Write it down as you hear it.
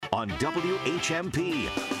on WHMP.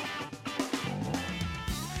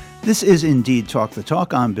 This is indeed Talk the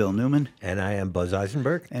Talk. I'm Bill Newman. And I am Buzz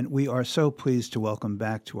Eisenberg. And we are so pleased to welcome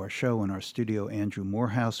back to our show in our studio Andrew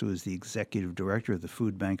Morehouse, who is the Executive Director of the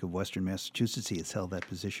Food Bank of Western Massachusetts. He has held that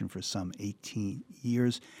position for some 18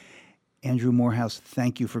 years. Andrew Morehouse,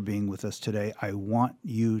 thank you for being with us today. I want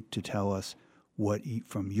you to tell us what,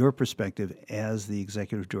 from your perspective as the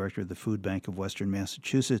Executive Director of the Food Bank of Western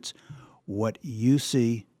Massachusetts, what you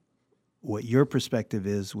see, what your perspective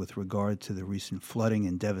is with regard to the recent flooding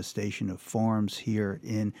and devastation of farms here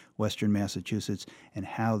in Western Massachusetts and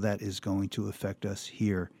how that is going to affect us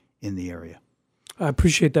here in the area. I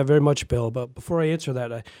appreciate that very much, Bill. But before I answer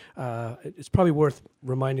that, it's probably worth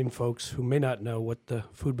reminding folks who may not know what the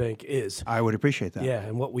food bank is. I would appreciate that. Yeah,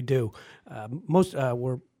 and what we do.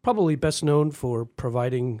 We're probably best known for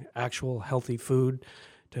providing actual healthy food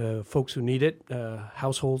to folks who need it,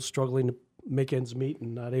 households struggling to make ends meet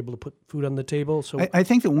and not able to put food on the table. So I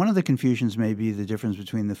think that one of the confusions may be the difference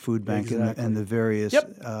between the food bank and the various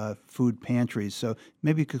food pantries. So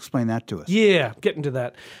maybe you could explain that to us. Yeah, getting to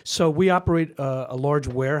that. So we operate a large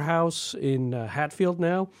warehouse in Hatfield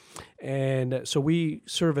now. And so we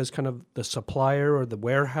serve as kind of the supplier or the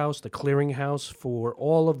warehouse, the clearinghouse for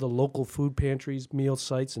all of the local food pantries, meal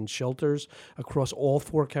sites, and shelters across all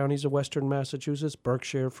 4 counties of Western Massachusetts,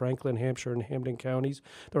 Berkshire, Franklin, Hampshire, and Hampden counties.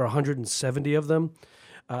 There are 170 of them.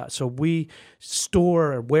 So we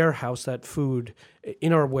store or warehouse that food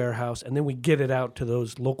in our warehouse, and then we get it out to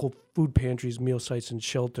those local food pantries, meal sites, and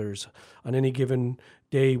shelters on any given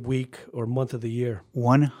day, week, or month of the year.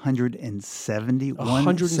 170?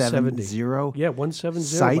 170? Yeah, 170,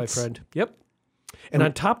 sites? My friend. Yep. And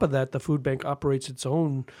on top of that, the food bank operates its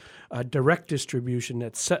own direct distribution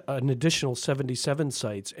at an additional 77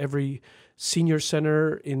 sites. Every senior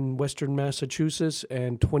center in Western Massachusetts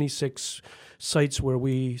and 26 sites where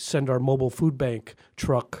we send our mobile food bank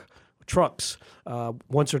trucks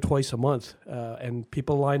once or twice a month. And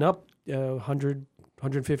people line up, 100,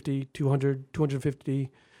 150, 200, 250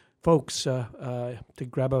 folks to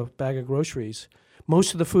grab a bag of groceries.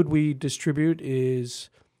 Most of the food we distribute is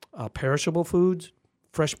perishable foods,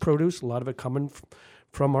 fresh produce, a lot of it coming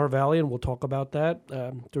from our valley, and we'll talk about that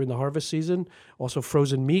during the harvest season. Also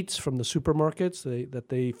frozen meats from the supermarkets that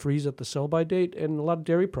they freeze at the sell-by date, and a lot of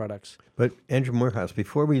dairy products. But Andrew Morehouse,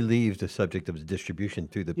 before we leave the subject of the distribution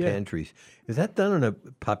through the pantries, is that done on a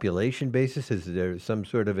population basis? Is there some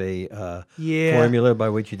sort of a formula by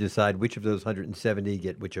which you decide which of those 170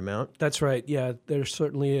 get which amount? That's right. Yeah, there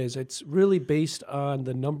certainly is. It's really based on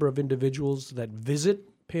the number of individuals that visit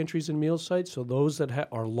pantries and meal sites. So those that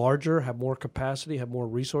are larger, have more capacity, have more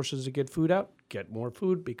resources to get food out, get more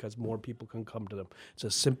food because more people can come to them. It's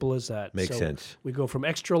as simple as that. Makes sense. We go from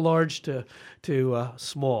extra large to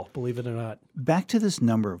small, believe it or not. Back to this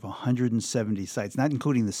number of 170 sites, not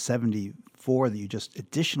including the 74 that you just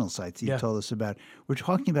additional sites that you told us about. We're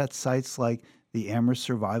talking about sites like the Amherst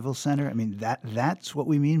Survival Center. I mean, that's what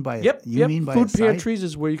we mean by mean by food a site? pantries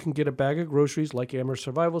is where you can get a bag of groceries, like Amherst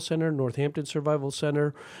Survival Center, Northampton Survival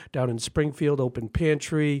Center, down in Springfield, Open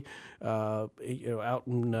Pantry, out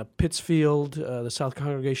in Pittsfield, the South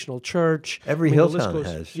Congregational Church. Every Hilltown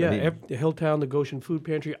has. The Hilltown, the Goshen Food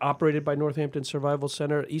Pantry, operated by Northampton Survival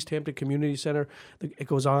Center, East Hampton Community Center. It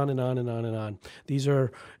goes on and on and on and on. These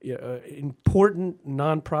are important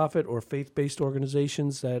nonprofit or faith-based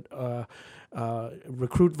organizations that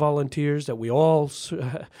recruit volunteers that we all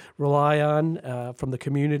rely on from the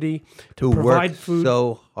community to provide food.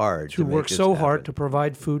 So hard to work so hard to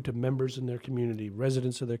provide food to members in their community,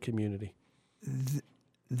 residents of their community.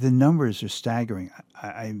 The numbers are staggering.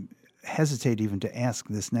 I hesitate even to ask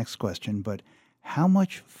this next question, but how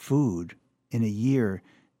much food in a year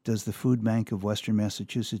does the Food Bank of Western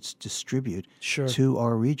Massachusetts distribute to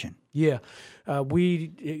our region? Yeah.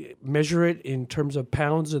 We measure it in terms of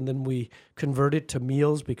pounds, and then we convert it to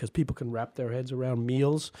meals because people can wrap their heads around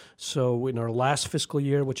meals. So in our last fiscal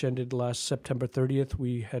year, which ended last September 30th,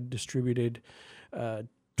 we had distributed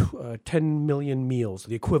 10 million meals,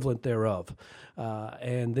 the equivalent thereof.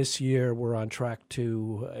 And this year, we're on track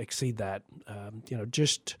to exceed that. In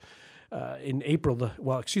just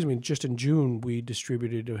in June, we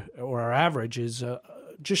distributed, or our average is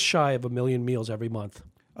just shy of 1 million meals every month.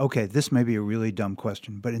 Okay, this may be a really dumb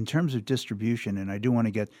question, but in terms of distribution, and I do want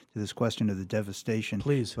to get to this question of the devastation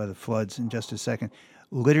by the floods in just a second,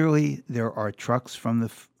 literally there are trucks from the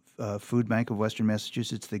Food Bank of Western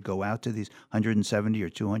Massachusetts that go out to these 170 or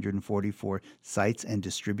 244 sites and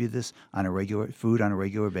distribute this on a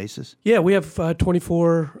regular basis? Yeah, we have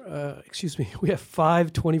we have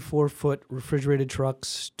 5 24-foot refrigerated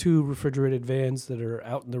trucks, 2 refrigerated vans that are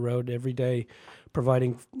out in the road every day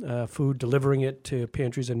providing food, delivering it to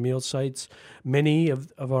pantries and meal sites. Many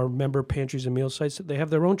of our member pantries and meal sites, they have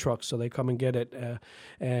their own trucks, so they come and get it.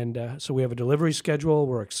 So we have a delivery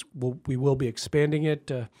schedule. We will be expanding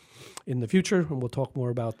it in the future, and we'll talk more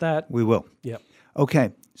about that. We will. Yeah.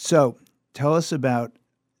 Okay, so tell us about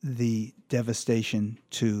the devastation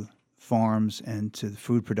to farms and to the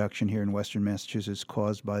food production here in Western Massachusetts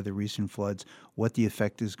caused by the recent floods, what the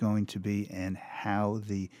effect is going to be, and how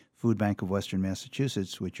the Food Bank of Western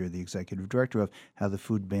Massachusetts, which you're the executive director of, how the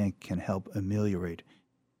food bank can help ameliorate,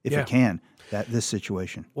 if it can, this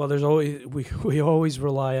situation. Well, there's always we always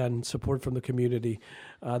rely on support from the community.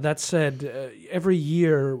 That said, every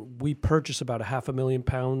year we purchase about 500,000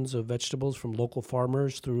 pounds of vegetables from local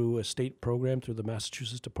farmers through a state program through the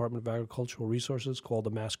Massachusetts Department of Agricultural Resources called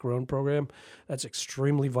the Mass Grown Program. That's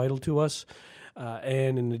extremely vital to us.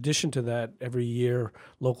 And in addition to that, every year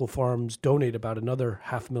local farms donate about another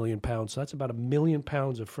 500,000 pounds. So that's about 1 million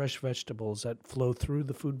pounds of fresh vegetables that flow through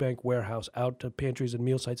the food bank warehouse out to pantries and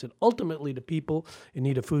meal sites and ultimately to people in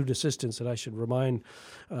need of food assistance. And I should remind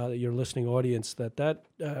your listening audience that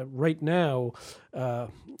right now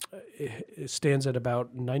it stands at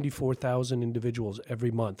about 94,000 individuals every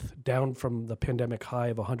month, down from the pandemic high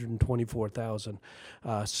of 124,000.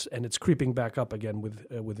 And it's creeping back up again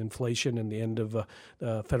with inflation and the end of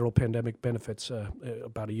federal pandemic benefits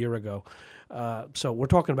about a year ago. So we're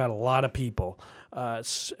talking about a lot of people.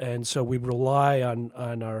 And so we rely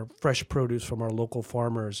on our fresh produce from our local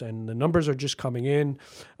farmers. And the numbers are just coming in.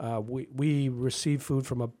 We receive food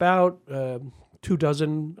from about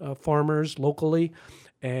 24 farmers locally.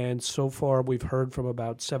 And so far, we've heard from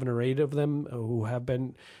about 7 or 8 of them who have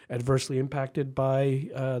been adversely impacted by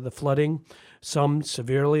the flooding. Some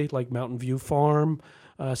severely, like Mountain View Farm,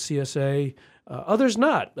 CSA. Others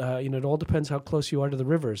not. It all depends how close you are to the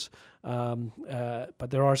rivers. But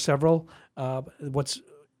there are several. What's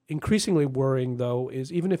increasingly worrying, though,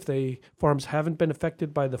 is even if farms haven't been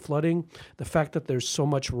affected by the flooding, the fact that there's so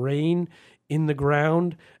much rain in the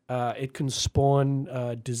ground, it can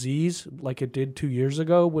spawn disease, like it did 2 years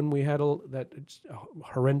ago when we had that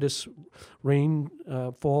horrendous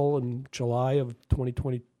rainfall in July of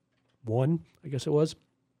 2021, I guess it was.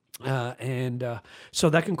 So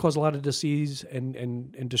that can cause a lot of disease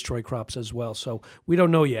and destroy crops as well. So we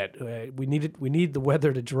don't know yet. We need the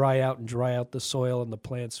weather to dry out the soil and the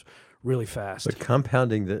plants really fast. But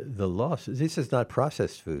compounding the loss, this is not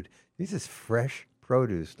processed food. This is fresh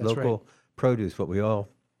produce, That's local right. produce, what we all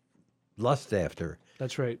lust after.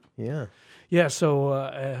 That's right. Yeah. Yeah, so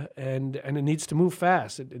and it needs to move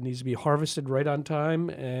fast. It needs to be harvested right on time,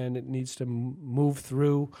 and it needs to move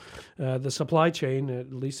through the supply chain.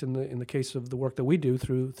 At least in the case of the work that we do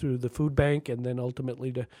through the food bank, and then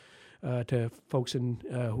ultimately to folks who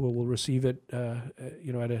will receive it,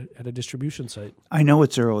 at a distribution site. I know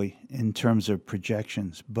it's early in terms of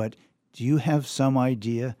projections, but do you have some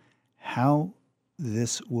idea how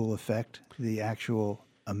this will affect the actual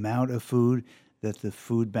amount of food that the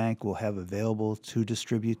food bank will have available to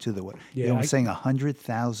distribute to the I'm saying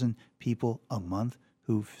 100,000 people a month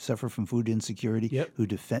who suffer from food insecurity, who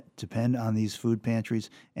depend on these food pantries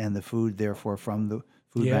and the food, therefore, from the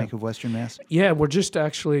Food Bank of Western Mass? Yeah, we're just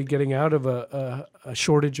actually getting out of a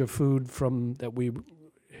shortage of food that we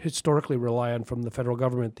historically rely on from the federal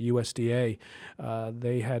government, the USDA.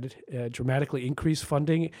 They had dramatically increased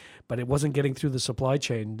funding, but it wasn't getting through the supply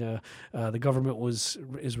chain. The government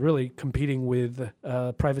is really competing with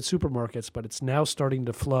private supermarkets, but it's now starting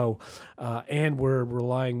to flow, and we're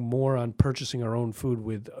relying more on purchasing our own food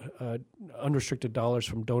with unrestricted dollars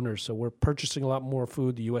from donors. So we're purchasing a lot more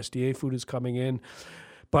food. The USDA food is coming in,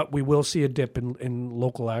 but we will see a dip in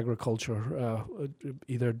local agriculture,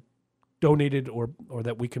 either donated or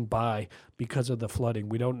that we can buy because of the flooding.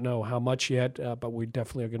 We don't know how much yet, but we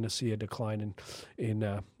definitely are going to see a decline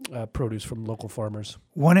in produce from local farmers.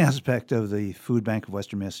 One aspect of the Food Bank of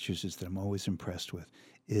Western Massachusetts that I'm always impressed with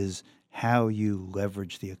is how you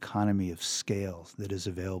leverage the economy of scale that is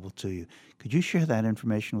available to you. Could you share that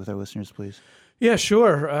information with our listeners, please? Yeah,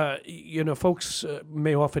 sure. Folks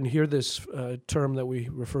may often hear this term that we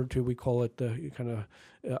refer to. We call it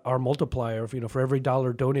our multiplier. For every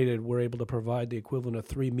dollar donated, we're able to provide the equivalent of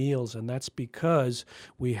 3 meals, and that's because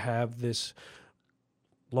we have this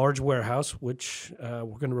large warehouse, which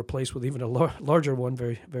we're going to replace with even a larger one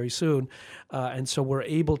very, very soon. And so we're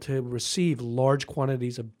able to receive large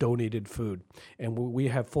quantities of donated food. And we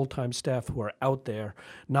have full-time staff who are out there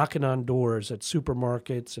knocking on doors at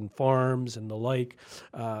supermarkets and farms and the like,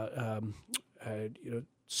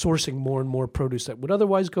 sourcing more and more produce that would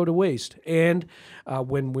otherwise go to waste. And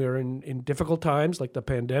when we're in difficult times like the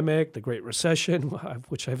pandemic, the Great Recession,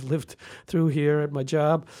 which I've lived through here at my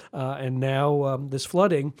job, and now this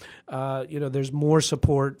flooding, there's more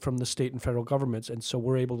support from the state and federal governments. And so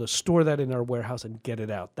we're able to store that in our warehouse and get it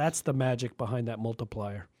out. That's the magic behind that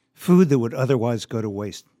multiplier. Food that would otherwise go to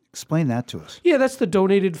waste. Explain that to us. Yeah, that's the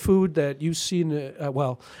donated food that you see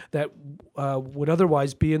that would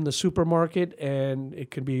otherwise be in the supermarket, and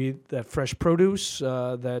it could be that fresh produce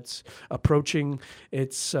that's approaching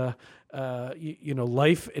its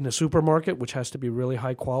life in a supermarket, which has to be really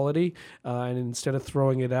high quality. And instead of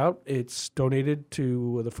throwing it out, it's donated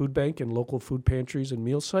to the food bank and local food pantries and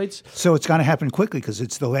meal sites. So it's going to happen quickly because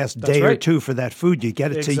it's the last day or two for that food. You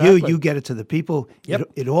get it to you get it to the people.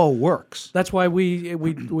 Yep. It all works. That's why we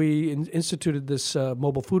instituted this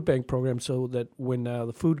mobile food bank program, so that when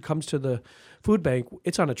the food comes to the food bank,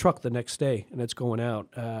 it's on a truck the next day and it's going out.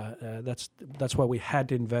 That's why we had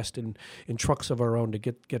to invest in trucks of our own to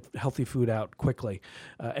get healthy food out quickly.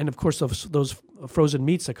 And of course, those frozen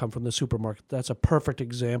meats that come from the supermarket, that's a perfect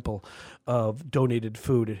example of donated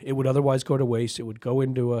food. It would otherwise go to waste. It would go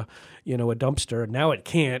into a dumpster. Now it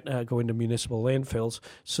can't go into municipal landfills.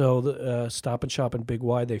 So the Stop and Shop and Big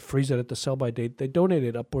Y, they freeze it at the sell-by date. They donate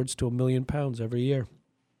it upwards to 1 million pounds every year.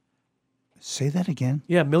 Say that again.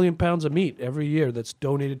 Yeah, 1 million pounds of meat every year that's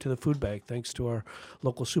donated to the food bank, thanks to our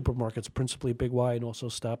local supermarkets, principally Big Y and also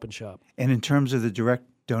Stop and Shop. And in terms of the direct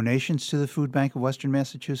donations to the Food Bank of Western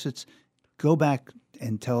Massachusetts, go back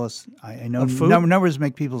and tell us. I know numbers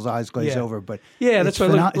make people's eyes glaze over, but that's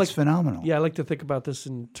it's phenomenal. Yeah, I like to think about this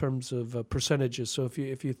in terms of percentages. So if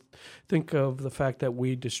you think of the fact that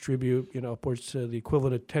we distribute upwards to the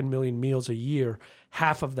equivalent of 10 million meals a year,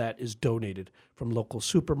 half of that is donated from local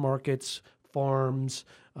supermarkets, farms,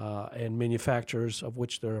 and manufacturers, of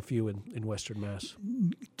which there are a few in Western Mass.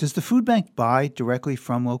 Does the food bank buy directly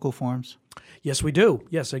from local farms? Yes, we do.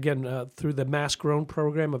 Yes, again, through the Mass Grown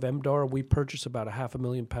program of MDAR, we purchase about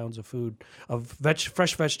 500,000 pounds of food,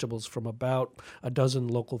 fresh vegetables from about a dozen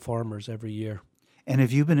local farmers every year. And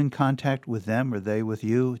have you been in contact with them, or they with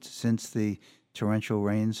you, since the torrential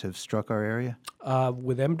rains have struck our area?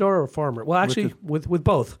 With MDAR or Farmer? Well, actually, with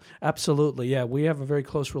both. Absolutely, yeah. We have a very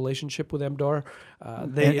close relationship with MDAR.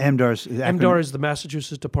 MDAR is the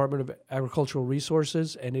Massachusetts Department of Agricultural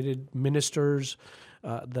Resources, and it administers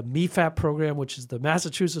the MEFAP program, which is the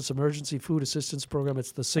Massachusetts Emergency Food Assistance Program.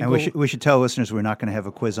 It's the single. And we should tell listeners we're not going to have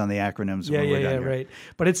a quiz on the acronyms. When we're done here. Right.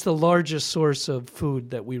 But it's the largest source of food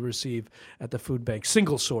that we receive at the food bank.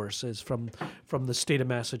 Single source is from the state of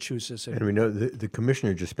Massachusetts. And we know the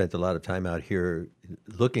commissioner just spent a lot of time out here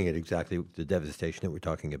looking at exactly the devastation that we're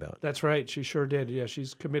talking about. That's right. She sure did. Yeah,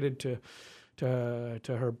 she's committed to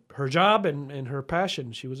her job and her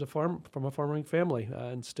passion. She was from a farming family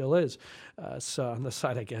and still is. So on the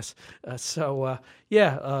side, I guess. The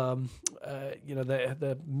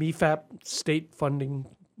MEFAP state funding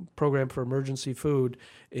program for emergency food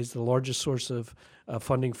is the largest source of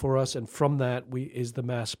funding for us, and from that is the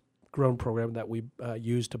Mass Grown program that we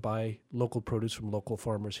use to buy local produce from local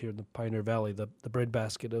farmers here in the Pioneer Valley, the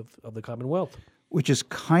breadbasket of the Commonwealth. Which is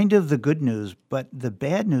kind of the good news, but the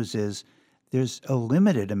bad news is there's a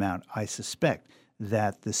limited amount, I suspect,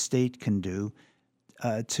 that the state can do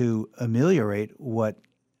to ameliorate what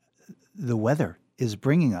the weather is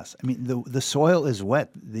bringing us. I mean, the soil is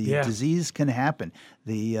wet. The disease can happen.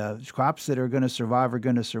 The crops that are going to survive are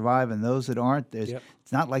going to survive, and those that aren't,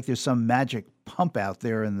 it's not like there's some magic pump out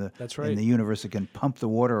there in the universe that can pump the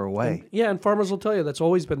water away. And farmers will tell you that's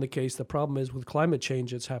always been the case. The problem is with climate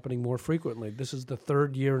change, it's happening more frequently. This is the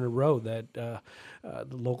third year in a row that the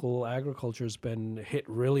local agriculture has been hit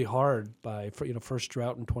really hard by first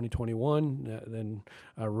drought in 2021, then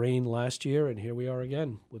rain last year, and here we are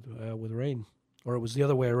again with rain. Or it was the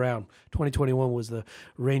other way around. 2021 was the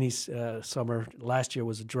rainy summer. Last year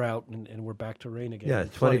was a drought, and we're back to rain again. Yeah,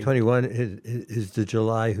 2021 is the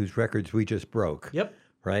July whose records we just broke. Yep.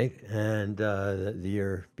 Right? And the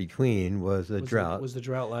year between was a drought. Was the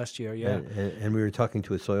drought last year, yeah. And we were talking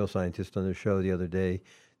to a soil scientist on the show the other day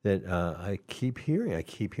that I keep hearing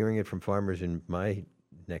it from farmers in my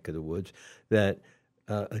neck of the woods, that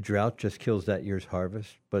a drought just kills that year's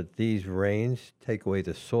harvest, but these rains take away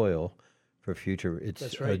the soil for future.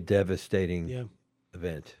 It's a devastating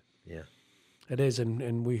event. Yeah. It is,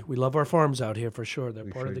 and we love our farms out here for sure. They're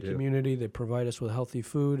part of the community. They provide us with healthy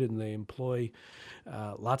food, and they employ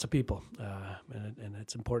lots of people, and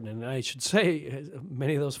it's important. And I should say,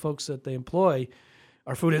 many of those folks that they employ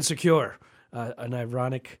are food insecure. An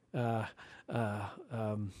ironic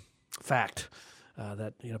fact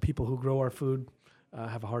that people who grow our food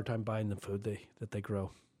have a hard time buying the food that they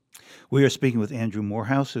grow. We are speaking with Andrew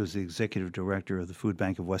Morehouse, who is the Executive Director of the Food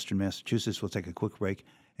Bank of Western Massachusetts. We'll take a quick break,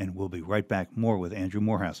 and we'll be right back. More with Andrew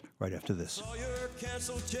Morehouse right after this. Saw your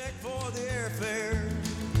canceled check for the airfare.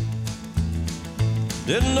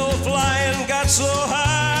 Didn't know flying got so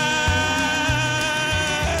high.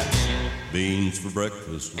 Beans for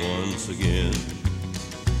breakfast once again.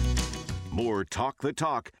 More Talk the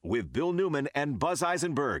Talk with Bill Newman and Buzz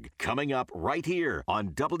Eisenberg coming up right here on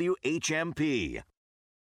WHMP.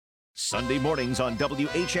 Sunday mornings on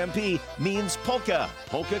WHMP means Polka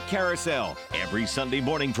Carousel. Every Sunday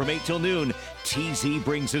morning from 8 till noon, TZ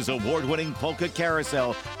brings his award-winning Polka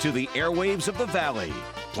Carousel to the airwaves of the Valley,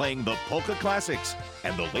 playing the polka classics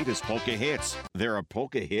and the latest polka hits. There are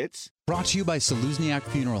polka hits? Brought to you by Saluzniak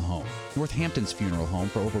Funeral Home, Northampton's funeral home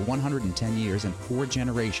for over 110 years and 4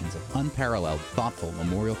 generations of unparalleled, thoughtful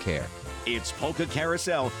memorial care. It's Polka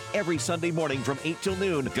Carousel every Sunday morning from 8 till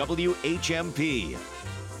noon, WHMP.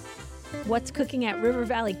 What's cooking at River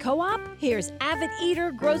Valley Co-op? Here's avid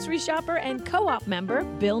eater, grocery shopper, and co-op member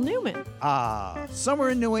Bill Newman. Summer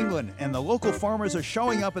in New England, and the local farmers are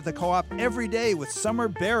showing up at the co-op every day with summer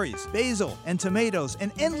berries, basil, and tomatoes,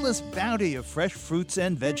 an endless bounty of fresh fruits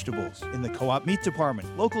and vegetables. In the co-op meat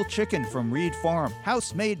department, local chicken from Reed Farm,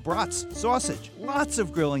 house-made brats, sausage, lots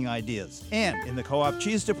of grilling ideas. And in the co-op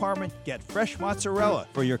cheese department, get fresh mozzarella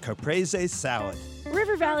for your caprese salad.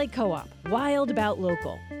 River Valley Co-op, wild about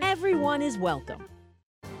local. Everyone is welcome.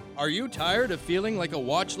 Are you tired of feeling like a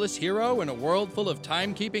watchless hero in a world full of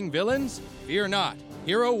timekeeping villains? Fear not.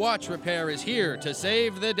 Hero Watch Repair is here to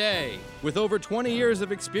save the day. With over 20 years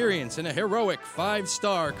of experience and a heroic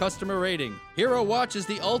 5-star customer rating, Hero Watch is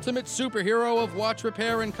the ultimate superhero of watch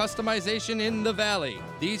repair and customization in the Valley.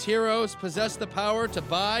 These heroes possess the power to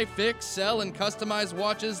buy, fix, sell, and customize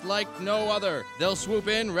watches like no other. They'll swoop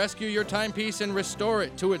in, rescue your timepiece, and restore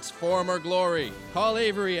it to its former glory. Call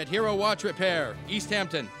Avery at Hero Watch Repair, East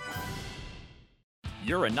Hampton.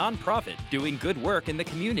 You're a nonprofit doing good work in the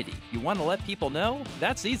community. You want to let people know?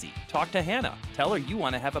 That's easy. Talk to Hannah. Tell her you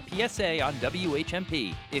want to have a PSA on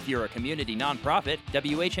WHMP. If you're a community nonprofit,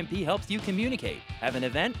 WHMP helps you communicate. Have an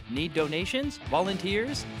event? Need donations?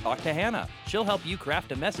 Volunteers? Talk to Hannah. She'll help you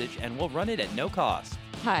craft a message and we'll run it at no cost.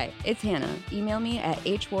 Hi, it's Hannah. Email me at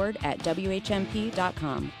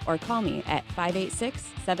hward@whmp.com or call me at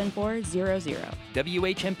 586-7400.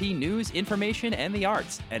 WHMP news, information, and the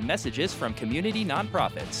arts, and messages from community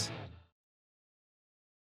nonprofits.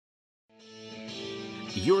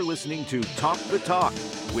 You're listening to Talk the Talk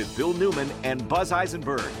with Bill Newman and Buzz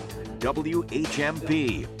Eisenberg,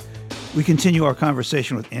 WHMP. We continue our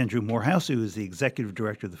conversation with Andrew Morehouse, who is the Executive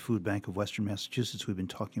Director of the Food Bank of Western Massachusetts. We've been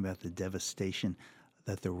talking about the devastation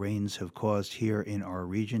that the rains have caused here in our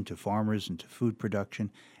region to farmers and to food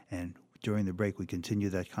production. And during the break, we continue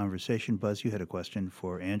that conversation. Buzz, you had a question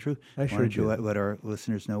for Andrew. I sure do. Why don't you let our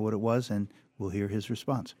listeners know what it was, and we'll hear his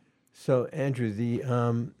response. So, Andrew,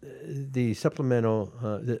 the supplemental,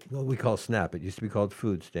 what we call SNAP, it used to be called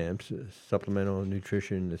food stamps, Supplemental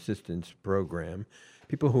Nutrition Assistance Program.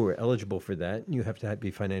 People who are eligible for that, you have to be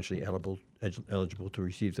financially eligible to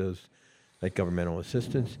receive those, like governmental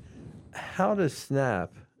assistance. How does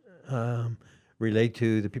SNAP relate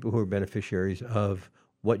to the people who are beneficiaries of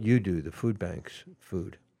what you do, the food bank's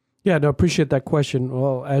food? Yeah, no, appreciate that question.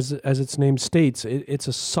 Well, as its name states, it's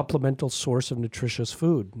a supplemental source of nutritious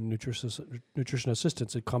food, nutrition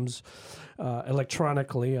assistance. It comes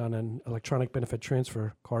electronically on an electronic benefit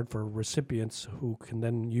transfer card for recipients who can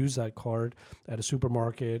then use that card at a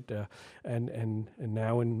supermarket and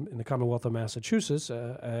now in the Commonwealth of Massachusetts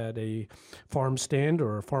at a farm stand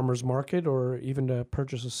or a farmer's market, or even to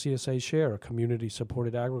purchase a CSA share, a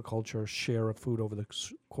community-supported agriculture share of food over the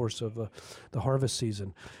course of the harvest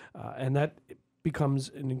season. And that becomes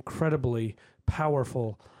an incredibly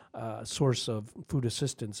powerful source of food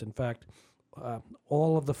assistance. In fact,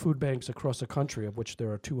 all of the food banks across the country, of which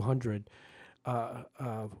there are 200,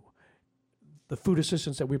 the food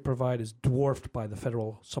assistance that we provide is dwarfed by the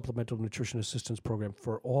federal Supplemental Nutrition Assistance Program.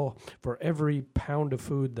 For every pound of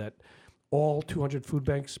food that all 200 food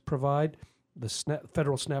banks provide, the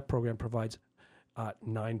federal SNAP program provides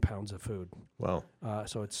 9 pounds of food. Wow.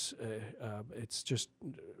 So it's just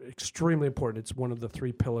extremely important. It's one of the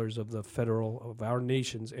 3 pillars of our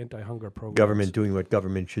nation's anti-hunger program. Government doing what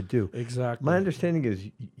government should do. Exactly. My understanding is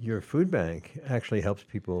your food bank actually helps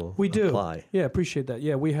people We do. apply. Yeah, appreciate that.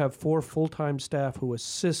 Yeah, we have 4 full-time staff who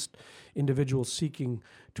assist individuals seeking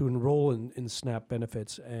to enroll in SNAP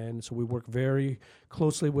benefits, and so we work very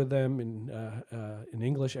closely with them in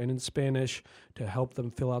English and in Spanish to help them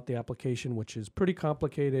fill out the application, which is pretty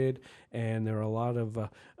complicated, and there are a lot of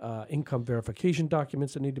income verification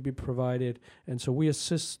documents that need to be provided, and so we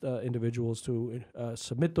assist individuals to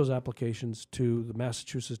submit those applications to the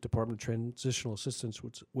Massachusetts Department of Transitional Assistance,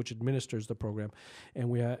 which administers the program, and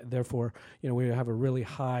we therefore, we have a really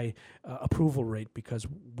high approval rate because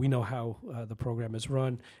we know how the program is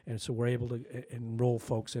run. And so we're able to enroll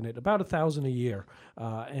folks in it, about 1,000 a year,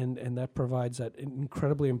 and that provides that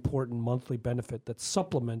incredibly important monthly benefit that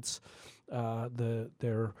supplements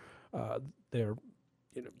their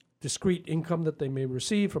discrete income that they may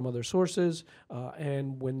receive from other sources.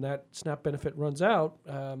 And when that SNAP benefit runs out,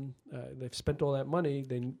 they've spent all that money,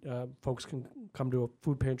 then folks can come to a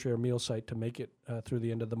food pantry or meal site to make it through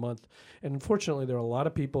the end of the month. And unfortunately, there are a lot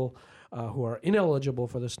of people who are ineligible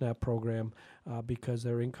for the SNAP program because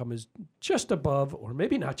their income is just above, or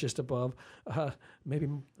maybe not just above, maybe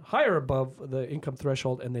higher above the income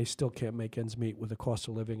threshold, and they still can't make ends meet with the cost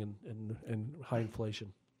of living and high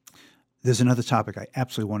inflation. There's another topic I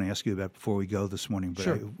absolutely want to ask you about before we go this morning, but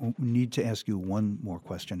Sure. I need to ask you one more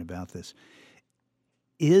question about this.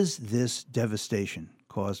 Is this devastation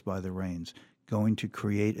caused by the rains going to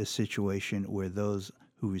create a situation where those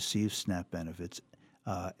who receive SNAP benefits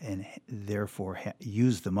and therefore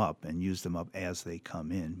use them up as they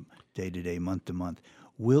come in day to day, month to month,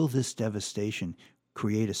 will this devastation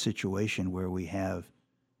create a situation where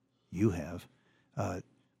you have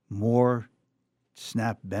more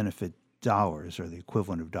SNAP benefit dollars, or the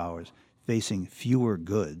equivalent of dollars, facing fewer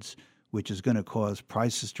goods, which is going to cause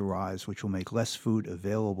prices to rise, which will make less food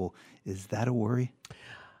available? Is that a worry?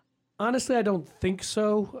 Honestly, I don't think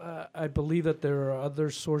so. I believe that there are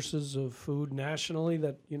other sources of food nationally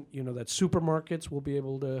that that supermarkets will be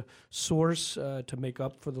able to source to make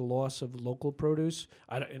up for the loss of local produce.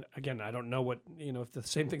 I don't know what if the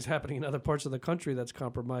same thing's happening in other parts of the country that's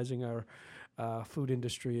compromising our food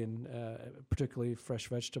industry and particularly fresh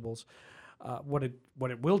vegetables. What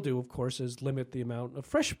it will do, of course, is limit the amount of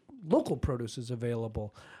fresh local produce is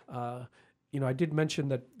available. I did mention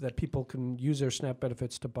that people can use their SNAP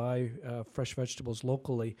benefits to buy fresh vegetables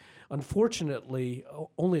locally. Unfortunately,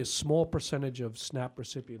 only a small percentage of SNAP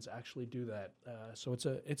recipients actually do that. So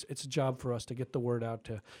it's a job for us to get the word out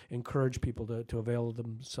to encourage people to avail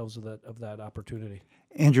themselves of that opportunity.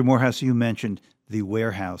 Andrew Morehouse, you mentioned the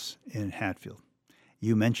warehouse in Hatfield.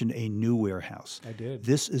 You mentioned a new warehouse. I did.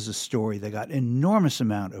 This is a story that got an enormous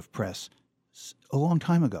amount of press a long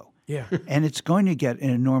time ago. Yeah. And it's going to get an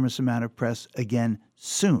enormous amount of press again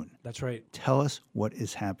soon. That's right. Tell us what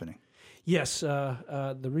is happening. Yes.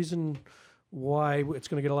 The reason why it's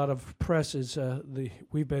going to get a lot of press is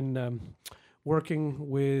we've been working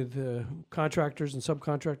with contractors and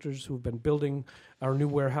subcontractors who've been building our new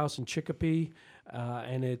warehouse in Chicopee,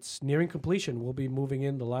 and it's nearing completion. We'll be moving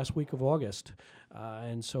in the last week of August,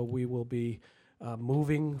 and so we will be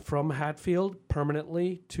moving from Hatfield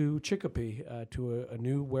permanently to Chicopee to a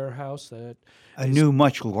new warehouse that new,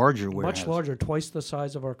 much larger warehouse. Much larger, twice the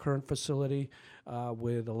size of our current facility,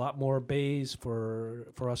 with a lot more bays for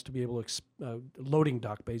us to be able to loading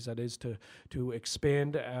dock bays. That is to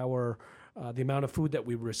expand our the amount of food that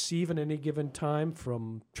we receive at any given time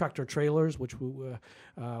from tractor trailers, which we're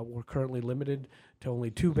currently limited to only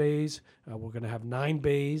 2 bays. We're going to have 9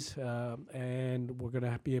 bays, and we're going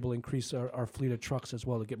to be able to increase our fleet of trucks as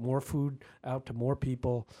well to get more food out to more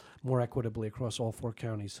people more equitably across all 4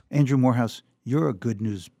 counties. Andrew Morehouse, you're a good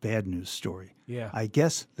news, bad news story. Yeah. I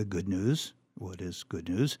guess the good news, what is good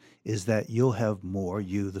news, is that you'll have more,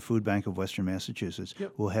 the Food Bank of Western Massachusetts,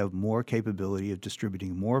 Yep. will have more capability of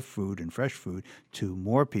distributing more food and fresh food to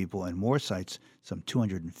more people and more sites, some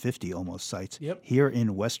 250 almost sites Yep. here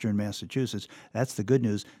in Western Massachusetts. That's the good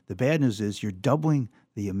news. The bad news is you're doubling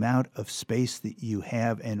the amount of space that you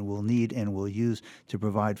have and will need and will use to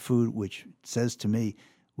provide food, which says to me,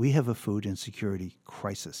 we have a food insecurity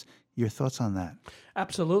crisis. Your thoughts on that?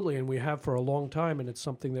 Absolutely, and we have for a long time, and it's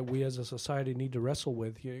something that we as a society need to wrestle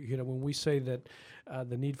with. When we say that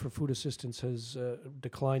the need for food assistance has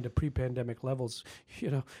declined to pre-pandemic levels,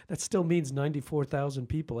 that still means 94,000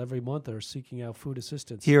 people every month are seeking out food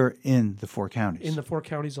assistance. Here in the 4 counties. In the 4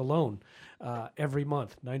 counties alone, every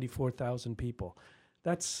month, 94,000 people.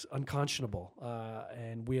 That's unconscionable,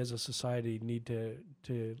 and we as a society need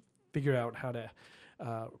to figure out how to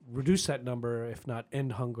reduce that number, if not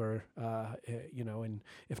end hunger, and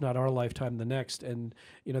if not our lifetime, the next. And,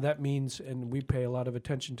 that means, and we pay a lot of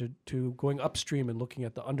attention to going upstream and looking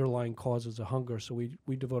at the underlying causes of hunger. So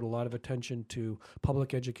we devote a lot of attention to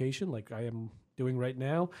public education, like I am doing right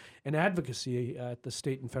now, and advocacy at the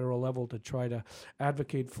state and federal level to try to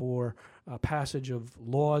advocate for passage of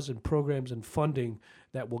laws and programs and funding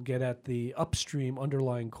that will get at the upstream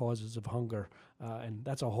underlying causes of hunger. And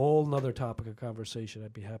that's a whole nother topic of conversation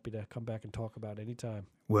I'd be happy to come back and talk about anytime.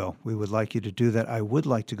 Well, we would like you to do that. I would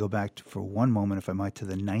like to go back for one moment, if I might, to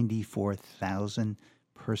the 94,000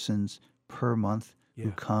 persons per month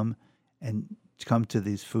who come to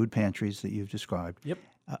these food pantries that you've described. Yep.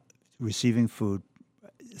 Receiving food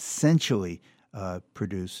essentially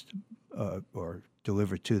produced or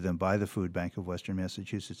delivered to them by the Food Bank of Western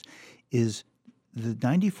Massachusetts. Is the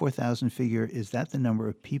 94,000 figure, is that the number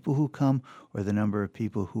of people who come or the number of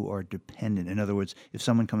people who are dependent? In other words, if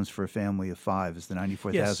someone comes for a family of 5, does the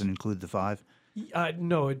 94,000 include the 5?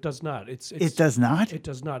 No, it does not. It does not? It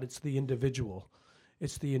does not. It's the individual.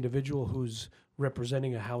 It's the individual who's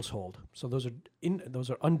representing a household. So those are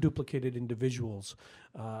unduplicated individuals.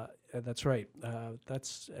 That's right.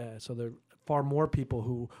 So there are far more people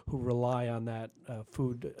who rely on that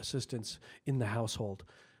food assistance in the household,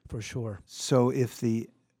 for sure. So if the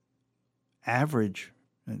average,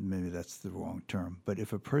 and maybe that's the wrong term, but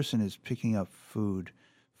if a person is picking up food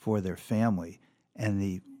for their family and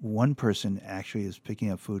the one person actually is picking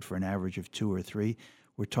up food for an average of 2 or 3,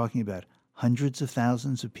 we're talking about hundreds of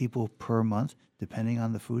thousands of people per month, depending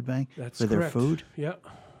on the food bank, that's for correct. their food? Yeah.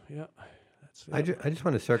 I just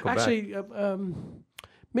want to circle back. Actually,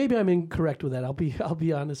 maybe I'm incorrect with that. I'll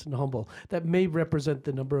be honest and humble. That may represent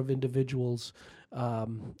the number of individuals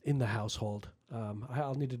in the household.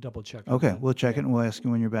 I'll need to double check. Okay, we'll check it and we'll ask you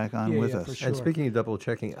when you're back on with us. For sure. And speaking of double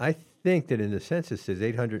checking, I think that in the census there's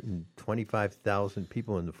 825,000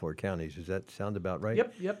 people in the 4 counties. Does that sound about right?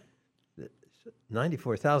 Yep.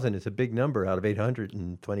 94,000 is a big number out of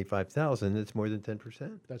 825,000. It's more than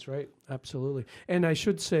 10%. That's right. Absolutely. And I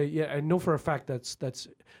should say, I know for a fact that's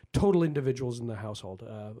total individuals in the household.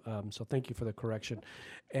 So thank you for the correction.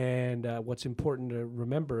 And what's important to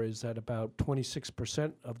remember is that about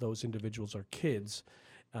 26% of those individuals are kids.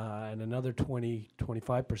 And another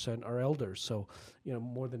 25% are elders. So,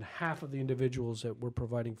 more than half of the individuals that we're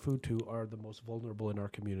providing food to are the most vulnerable in our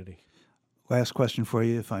community. Last question for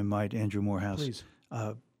you, if I might, Andrew Morehouse. Please.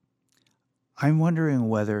 I'm wondering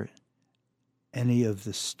whether any of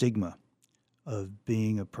the stigma of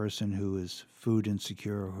being a person who is food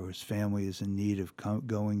insecure or whose family is in need of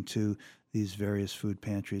going to these various food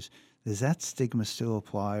pantries, does that stigma still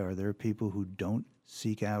apply? Are there people who don't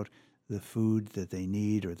seek out the food that they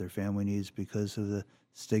need or their family needs because of the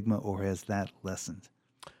stigma, or has that lessened?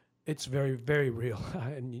 It's very, very real,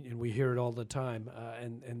 and we hear it all the time.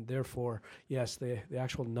 And therefore, yes, the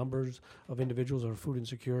actual numbers of individuals who are food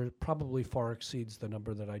insecure probably far exceeds the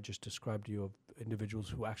number that I just described to you of individuals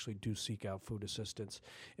who actually do seek out food assistance.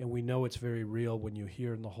 And we know it's very real when you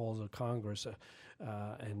hear in the halls of Congress,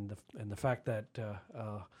 and the fact that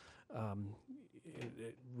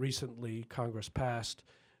recently Congress passed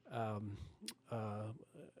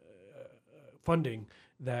funding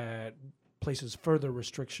that places further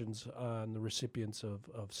restrictions on the recipients of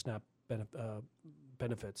SNAP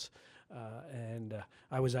benefits. And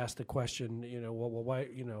I was asked the question, why,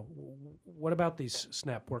 what about these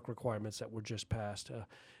SNAP work requirements that were just passed?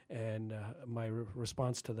 And my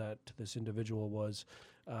response to this individual was,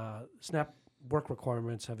 SNAP work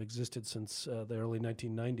requirements have existed since the early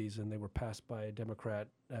 1990s, and they were passed by a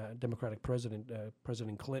Democratic president,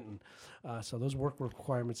 President Clinton. So those work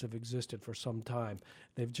requirements have existed for some time.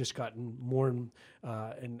 They've just gotten more and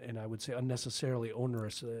I would say unnecessarily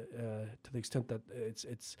onerous to the extent that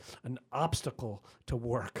it's an obstacle to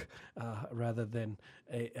work rather than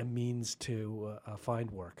a means to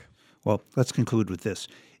find work. Well, let's conclude with this.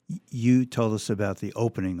 You told us about the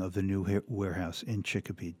opening of the new warehouse in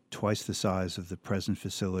Chicopee, twice the size of the present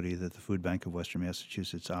facility that the Food Bank of Western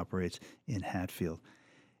Massachusetts operates in Hatfield.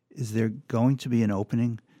 Is there going to be an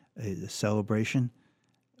opening, a celebration,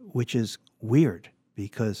 which is weird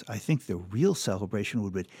because I think the real celebration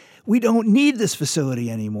would be, we don't need this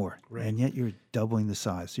facility anymore, right. And yet you're doubling the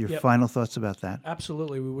size. Your final thoughts about that?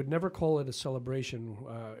 Absolutely. We would never call it a celebration.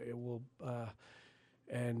 It will...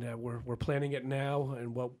 And we're planning it now,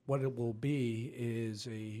 and what it will be is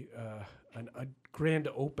a grand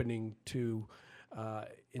opening to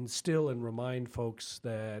instill and remind folks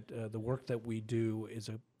that the work that we do is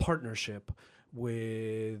a partnership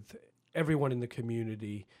with everyone in the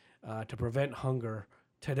community to prevent hunger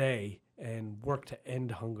today and work to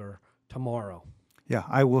end hunger tomorrow. Yeah,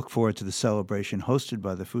 I look forward to the celebration hosted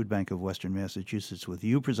by the Food Bank of Western Massachusetts with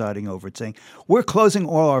you presiding over it, saying, we're closing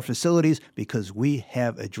all our facilities because we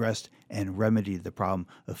have addressed and remedied the problem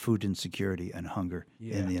of food insecurity and hunger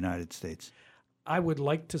in the United States. I would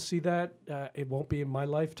like to see that. It won't be in my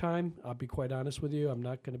lifetime. I'll be quite honest with you. I'm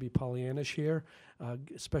not going to be Pollyannish here,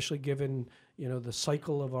 especially given the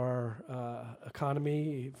cycle of our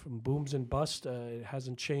economy from booms and busts. It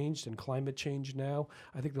hasn't changed, and climate change now.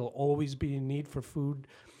 I think there'll always be a need for food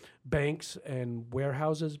banks and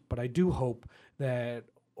warehouses, but I do hope that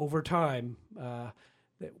over time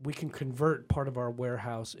that we can convert part of our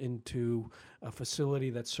warehouse into a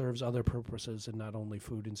facility that serves other purposes and not only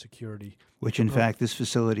food insecurity. Which, in fact, this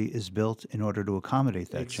facility is built in order to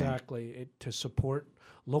accommodate that change. Exactly, to support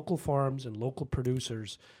local farms and local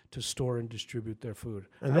producers to store and distribute their food.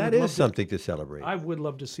 And that is something to celebrate. I would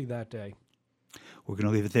love to see that day. We're going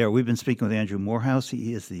to leave it there. We've been speaking with Andrew Morehouse.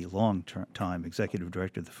 He is the long-time Executive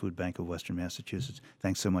Director of the Food Bank of Western Massachusetts.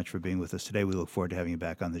 Thanks so much for being with us today. We look forward to having you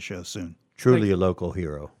back on the show soon. Truly a local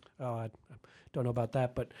hero. Oh, I don't know about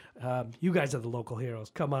that, but you guys are the local heroes.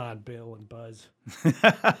 Come on, Bill and Buzz.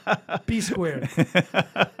 B squared.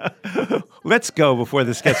 Let's go before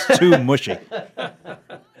this gets too mushy.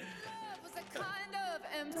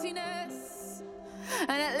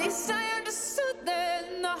 And at least I understood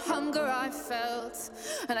then the hunger I felt.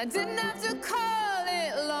 And I didn't have to call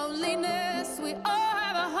it loneliness. We all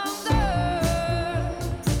have a hunger.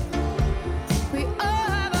 We all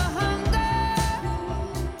have a hunger.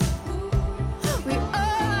 We all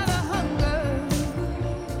have a hunger.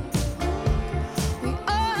 We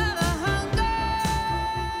all have a hunger.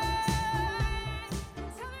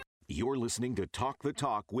 You're listening to Talk the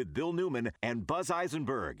Talk with Bill Newman and Buzz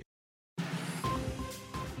Eisenberg.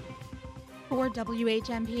 For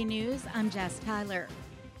WHMP News, I'm Jess Tyler.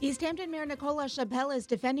 East Hampton Mayor Nicole LaChapelle is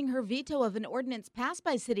defending her veto of an ordinance passed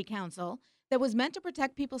by City Council that was meant to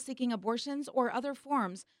protect people seeking abortions or other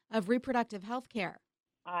forms of reproductive health care.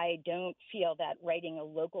 I don't feel that writing a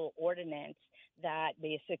local ordinance that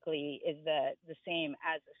basically is the same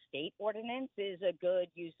as a state ordinance is a good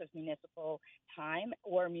use of municipal time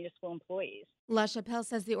or municipal employees. LaChapelle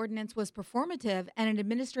says the ordinance was performative and an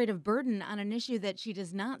administrative burden on an issue that she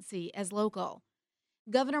does not see as local.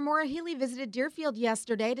 Governor Maura Healey visited Deerfield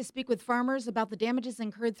yesterday to speak with farmers about the damages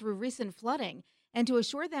incurred through recent flooding and to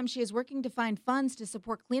assure them she is working to find funds to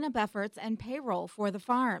support cleanup efforts and payroll for the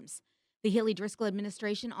farms. The Healey-Driscoll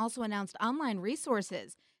administration also announced online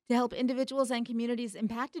resources to help individuals and communities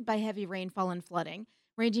impacted by heavy rainfall and flooding,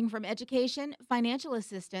 ranging from education, financial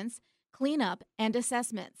assistance, cleanup, and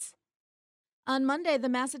assessments. On Monday, the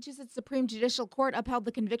Massachusetts Supreme Judicial Court upheld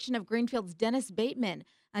the conviction of Greenfield's Dennis Bateman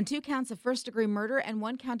on 2 counts of first-degree murder and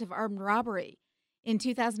 1 count of armed robbery. In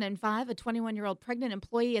 2005, a 21-year-old pregnant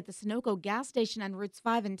employee at the Sunoco gas station on Routes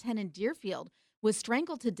 5 and 10 in Deerfield was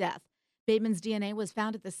strangled to death. Bateman's DNA was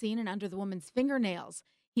found at the scene and under the woman's fingernails.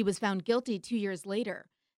 He was found guilty 2 years later.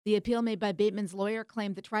 The appeal made by Bateman's lawyer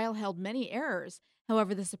claimed the trial held many errors.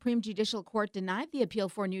 However, the Supreme Judicial Court denied the appeal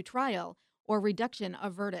for a new trial or reduction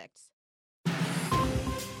of verdicts.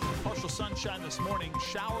 Partial sunshine this morning,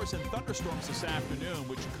 showers and thunderstorms this afternoon,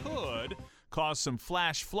 which could cause some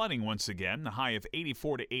flash flooding once again, the high of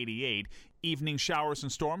 84 to 88. Evening showers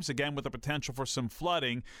and storms, again with the potential for some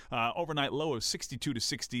flooding. Overnight low of 62 to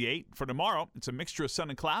 68. For tomorrow, it's a mixture of sun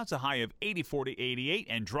and clouds, a high of 84 to 88,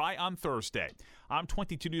 and dry on Thursday. I'm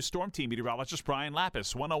 22 News Storm Team meteorologist Brian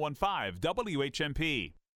Lapis, 1015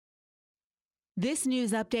 WHMP. This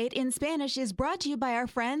news update in Spanish is brought to you by our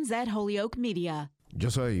friends at Holyoke Media. Yo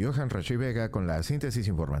soy Johan Rachi Vega con la síntesis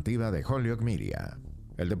informativa de Holyoke Media.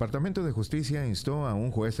 El Departamento de Justicia instó a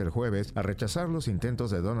un juez el jueves a rechazar los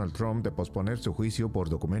intentos de Donald Trump de posponer su juicio por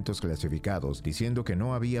documentos clasificados, diciendo que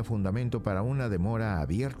no había fundamento para una demora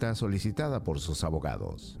abierta solicitada por sus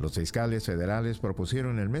abogados. Los fiscales federales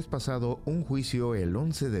propusieron el mes pasado un juicio el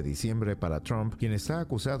 11 de diciembre para Trump, quien está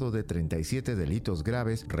acusado de 37 delitos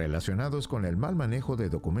graves relacionados con el mal manejo de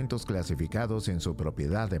documentos clasificados en su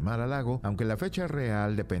propiedad de Mar-a-Lago, aunque la fecha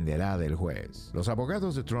real dependerá del juez. Los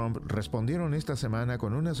abogados de Trump respondieron esta semana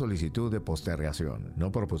con una solicitud de postergación.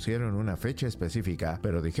 No propusieron una fecha específica,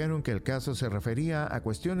 pero dijeron que el caso se refería a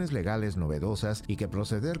cuestiones legales novedosas y que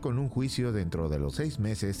proceder con un juicio dentro de los 6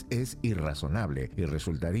 meses es irrazonable y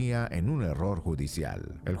resultaría en un error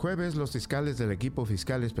judicial. El jueves, los fiscales del equipo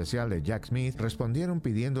fiscal especial de Jack Smith respondieron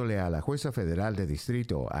pidiéndole a la jueza federal de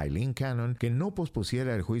distrito, Eileen Cannon, que no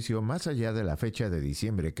pospusiera el juicio más allá de la fecha de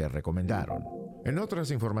diciembre que recomendaron. En otras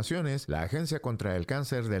informaciones, la Agencia contra el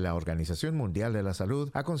Cáncer de la Organización Mundial de la Salud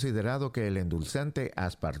ha considerado que el endulzante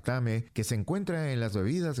aspartame, que se encuentra en las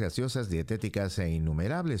bebidas gaseosas dietéticas e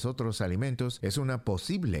innumerables otros alimentos, es una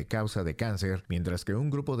posible causa de cáncer, mientras que un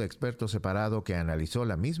grupo de expertos separado que analizó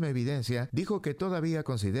la misma evidencia dijo que todavía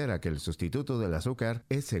considera que el sustituto del azúcar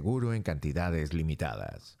es seguro en cantidades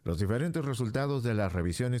limitadas. Los diferentes resultados de las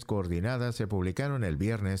revisiones coordinadas se publicaron el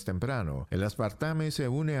viernes temprano. El aspartame se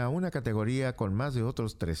une a una categoría con más de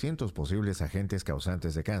otros 300 posibles agentes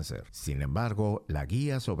causantes de cáncer. Sin embargo, la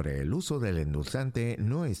guía sobre el uso del endulzante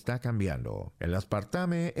no está cambiando. El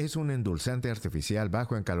aspartame es un endulzante artificial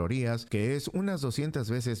bajo en calorías que es unas 200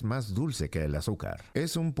 veces más dulce que el azúcar.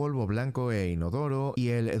 Es un polvo blanco e inodoro y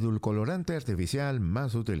el edulcorante artificial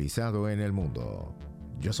más utilizado en el mundo.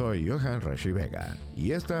 Yo soy Johan Rashi Vega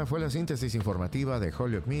y esta fue la síntesis informativa de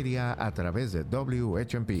Holyoke Media a través de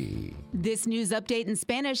WHMP. This news update in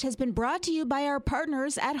Spanish has been brought to you by our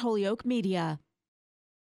partners at Holyoke Media.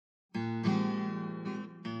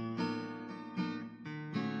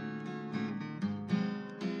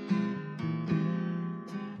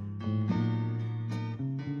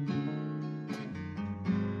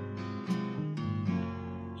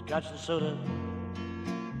 Scotch and soda,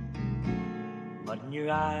 mud in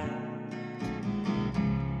your eye.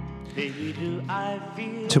 Baby, do I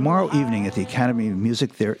feel Tomorrow evening at the Academy of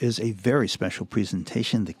Music, there is a very special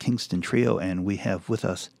presentation, the Kingston Trio, and we have with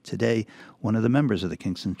us today one of the members of the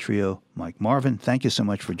Kingston Trio, Mike Marvin. Thank you so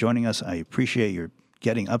much for joining us. I appreciate your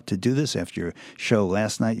getting up to do this after your show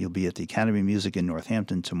last night. You'll be at the Academy of Music in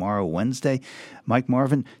Northampton tomorrow, Wednesday. Mike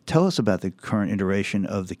Marvin, tell us about the current iteration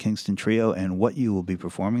of the Kingston Trio and what you will be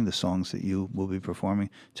performing, the songs that you will be performing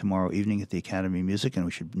tomorrow evening at the Academy of Music. And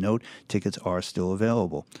we should note, tickets are still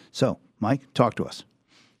available. So, Mike, talk to us.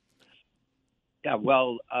 Yeah,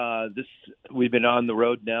 well, we've been on the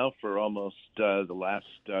road now for almost the last,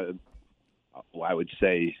 I would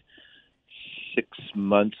say, 6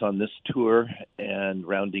 months on this tour, and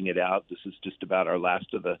rounding it out, this is just about our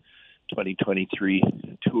last of the 2023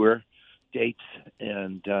 tour dates,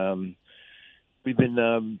 and we've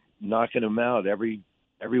been knocking them out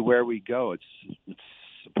everywhere we go. It's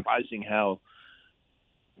surprising how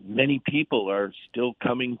many people are still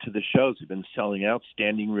coming to the shows. We've been selling out,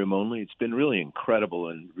 standing room only. It's been really incredible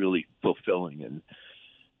and really fulfilling, and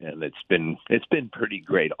it's been pretty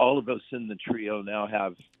great. All of us in the trio now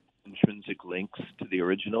have intrinsic links to the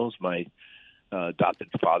originals. My adopted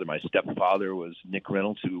father, my stepfather, was Nick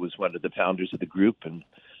Reynolds, who was one of the founders of the group, and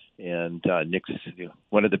Nick's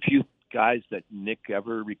one of the few guys that Nick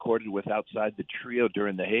ever recorded with outside the trio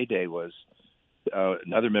during the heyday was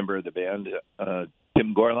another member of the band,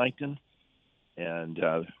 Tim Gorlangton, and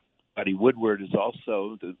Buddy Woodward is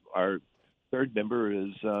also our third member.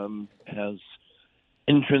 Has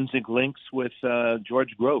intrinsic links with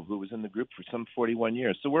George Grove, who was in the group for some 41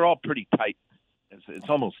 years. So we're all pretty tight. It's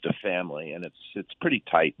almost a family, and it's pretty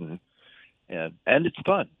tight, and it's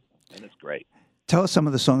fun, and it's great. Tell us some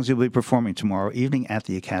of the songs you'll be performing tomorrow evening at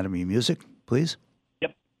the Academy of Music, please.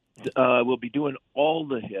 Yep. We'll be doing all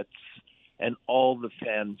the hits and all the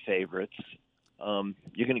fan favorites.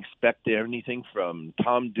 You can expect anything from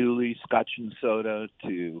Tom Dooley, Scotch and Soda,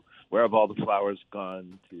 to Where Have All the Flowers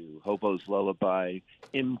Gone, to Hobo's Lullaby,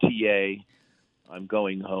 MTA, I'm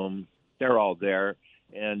Going Home. They're all there,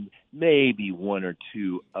 and maybe one or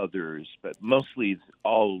two others, but mostly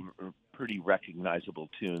all pretty recognizable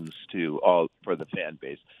tunes all for the fan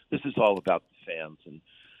base. This is all about the fans,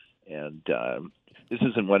 and this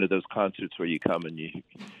isn't one of those concerts where you come and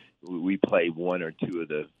we play one or two of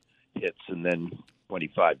the hits and then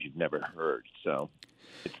 25 you've never heard. So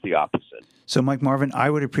it's the opposite. So, Mike Marvin, I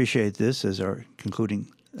would appreciate this as our concluding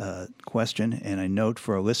question, and a note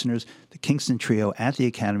for our listeners, the Kingston Trio at the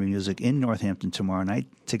Academy of Music in Northampton tomorrow night.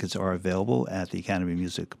 Tickets are available at the Academy of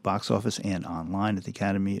Music box office and online at the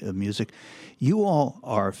Academy of Music. You all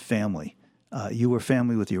are family. You were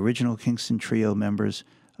family with the original Kingston Trio members.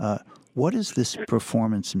 What does this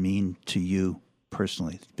performance mean to you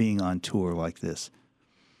personally, being on tour like this?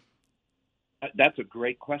 That's a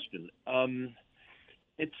great question.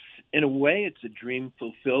 It's in a way, it's a dream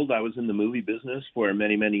fulfilled. I was in the movie business for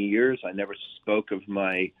many, many years. I never spoke of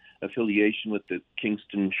my affiliation with the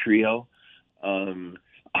Kingston Trio.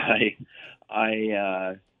 I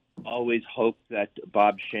always hoped that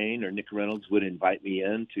Bob Shane or Nick Reynolds would invite me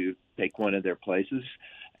in to take one of their places,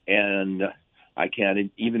 and I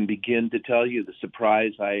can't even begin to tell you the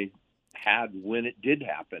surprise I had when it did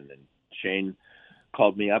happen. And Shane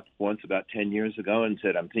called me up once about 10 years ago and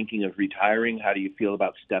said, I'm thinking of retiring. How do you feel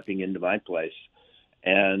about stepping into my place?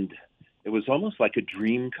 And it was almost like a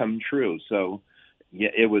dream come true. So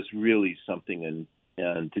it was really something.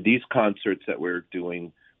 And these concerts that we're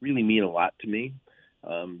doing really mean a lot to me.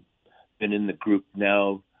 Been in the group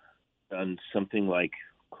now, done something like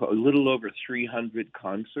a little over 300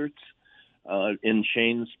 concerts in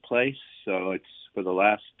Shane's Place. So it's for the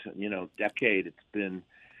last decade.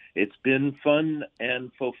 It's been fun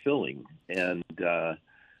and fulfilling, and the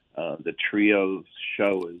trio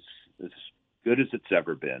show is as good as it's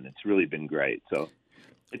ever been. It's really been great. So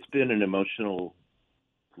it's been an emotional,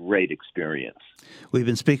 great experience. We've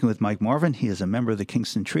been speaking with Mike Marvin. He is a member of the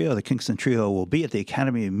Kingston Trio. The Kingston Trio will be at the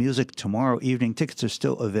Academy of Music tomorrow evening. Tickets are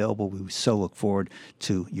still available. We so look forward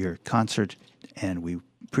to your concert, and we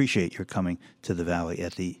appreciate your coming to the Valley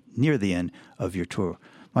near the end of your tour.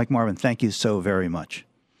 Mike Marvin, thank you so very much.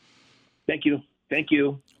 Thank you. Thank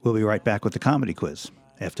you. We'll be right back with the comedy quiz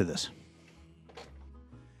after this.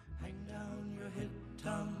 Hang down your head,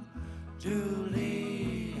 Tom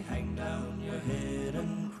Dooley. Hang down your head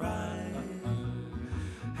and cry.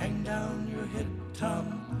 Hang down your head,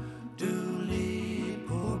 Tom Dooley.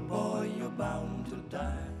 Poor boy, you're bound to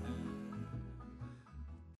die.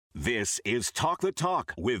 This is Talk the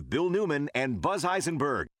Talk with Bill Newman and Buzz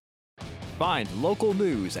Eisenberg. Find local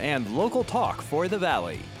news and local talk for the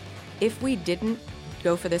Valley. If we didn't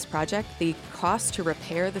go for this project, the cost to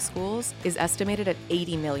repair the schools is estimated at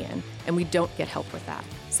 $80 million, and we don't get help with that.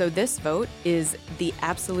 So this vote is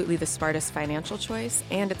absolutely the smartest financial choice,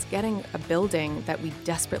 and it's getting a building that we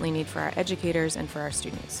desperately need for our educators and for our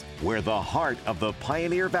students. Where the heart of the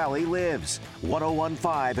Pioneer Valley lives.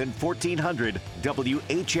 1015 and 1400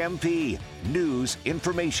 WHMP. News,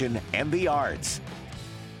 information, and the arts.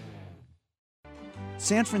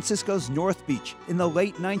 San Francisco's North Beach in the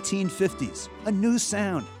late 1950s. A new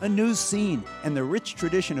sound, a new scene, and the rich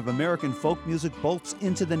tradition of American folk music bolts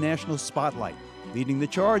into the national spotlight. Leading the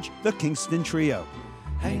charge, the Kingston Trio.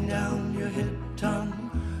 Hang down your head,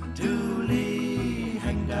 Tom Dooley.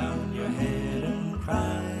 Hang down your head and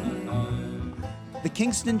cry. The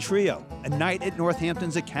Kingston Trio, a night at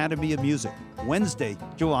Northampton's Academy of Music, Wednesday,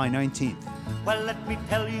 July 19th. Well, let me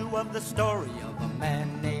tell you of the story of a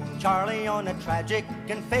man named Charlie on a tragic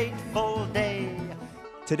and fateful day.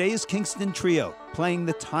 Today's Kingston Trio, playing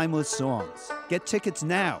the timeless songs. Get tickets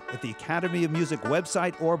now at the Academy of Music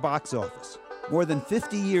website or box office. More than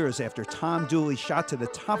 50 years after Tom Dooley shot to the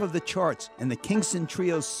top of the charts and the Kingston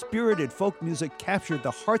Trio's spirited folk music captured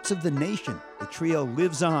the hearts of the nation, the trio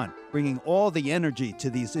lives on, bringing all the energy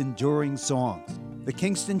to these enduring songs. The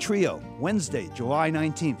Kingston Trio, Wednesday, July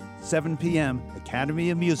 19th, 7 p.m.,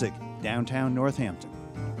 Academy of Music, downtown Northampton.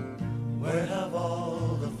 Where have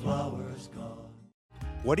all the flowers gone?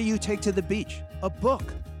 What do you take to the beach? A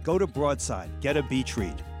book. Go to Broadside, get a beach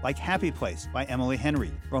read. Like Happy Place by Emily Henry,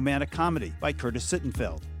 Romantic Comedy by Curtis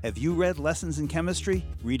Sittenfeld. Have you read Lessons in Chemistry?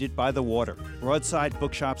 Read it by the water. Broadside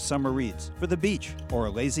Bookshop Summer Reads for the beach or a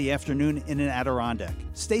lazy afternoon in an Adirondack.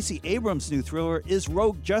 Stacey Abrams' new thriller is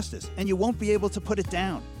Rogue Justice, and you won't be able to put it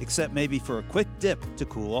down, except maybe for a quick dip to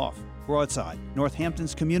cool off. Broadside,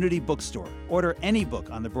 Northampton's community bookstore. Order any book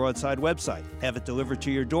on the Broadside website. Have it delivered to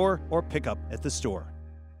your door or pick up at the store.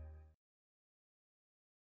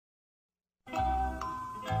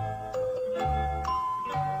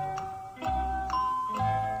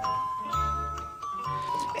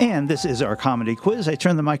 And this is our comedy quiz. I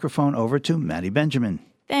turn the microphone over to Maddy Benjamin.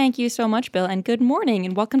 Thank you so much, Bill, and good morning,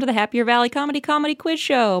 and welcome to the Happier Valley Comedy Quiz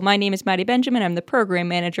Show. My name is Maddy Benjamin. I'm the program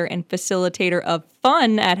manager and facilitator of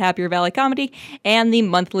fun at Happier Valley Comedy and the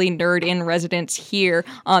monthly nerd in residence here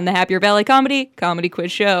on the Happier Valley Comedy Quiz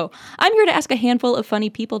Show. I'm here to ask a handful of funny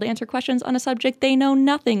people to answer questions on a subject they know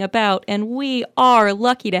nothing about, and we are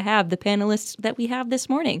lucky to have the panelists that we have this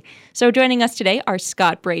morning. So joining us today are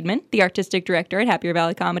Scott Braidman, the artistic director at Happier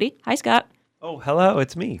Valley Comedy. Hi, Scott. Oh, hello,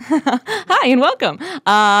 it's me. Hi, and welcome.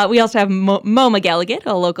 We also have Moe McGilligan,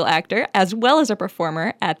 a local actor, as well as a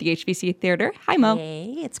performer at the HVC Theater. Hi, Mo.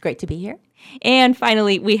 Hey, it's great to be here. And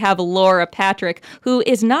finally, we have Laura Patrick, who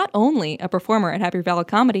is not only a performer at Happy Valley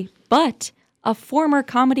Comedy, but a former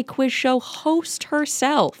comedy quiz show host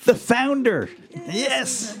herself. The founder.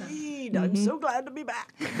 Yes. I'm so glad to be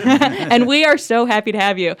back. And we are so happy to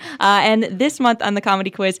have you. And this month on the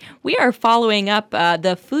Comedy Quiz, we are following up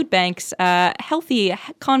the food bank's healthy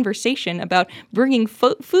conversation about bringing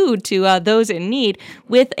food to those in need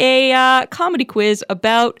with a comedy quiz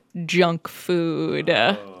about junk food.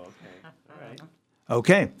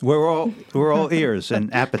 Okay, we're all ears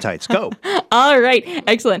and appetites. Go. All right,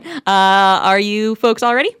 excellent. Are you folks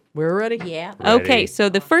all ready? We're ready. Yeah. Okay, so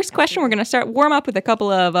the first question, we're going to warm up with a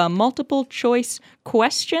couple of multiple choice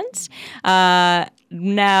questions. So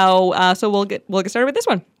we'll get started with this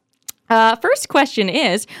one. First question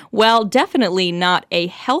is, well, definitely not a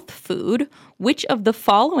health food. Which of the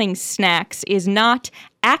following snacks is not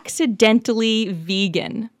accidentally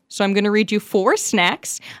vegan? So I'm going to read you 4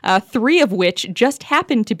 snacks, 3 of which just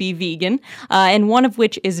happen to be vegan, and 1 of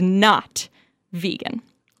which is not vegan.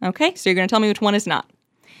 Okay, so you're going to tell me which one is not.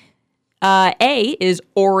 A is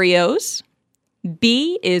Oreos.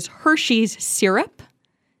 B is Hershey's syrup.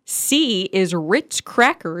 C is Ritz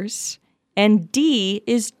crackers. And D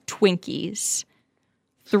is Twinkies.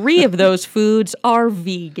 3 of those foods are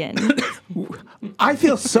vegan. I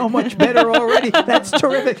feel so much better already. That's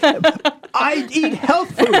terrific. I eat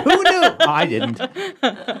health food. Who knew? I didn't.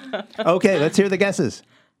 Okay, let's hear the guesses.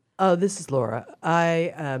 Oh, this is Laura.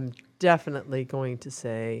 I am definitely going to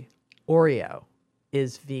say Oreo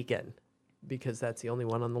is vegan because that's the only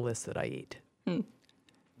one on the list that I eat.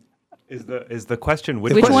 Is the question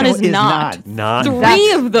which one is not? Not.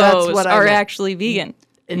 3 of those are actually vegan.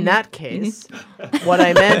 In that case, what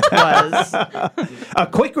I meant was a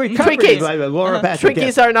quick recovery by Laura Patrick.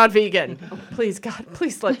 Twinkies are not vegan. Oh, please, God,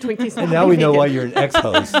 please let Twinkies not And now be we know vegan. why you're an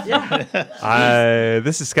ex-host. Yeah.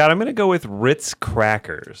 This is Scott. I'm going to go with Ritz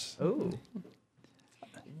crackers. Ooh.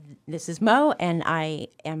 This is Moe, and I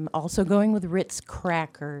am also going with Ritz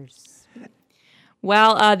crackers.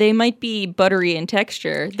 While they might be buttery in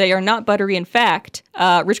texture, they are not buttery in fact.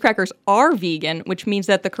 Ritz crackers are vegan, which means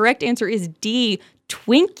that the correct answer is D,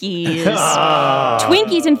 Twinkies.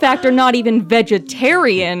 Twinkies, in fact, are not even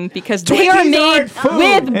vegetarian because they are made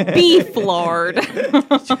with beef lard.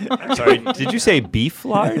 Sorry, did you say beef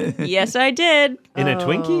lard? Yes, I did. In a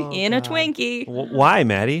Twinkie? In a Twinkie. Why,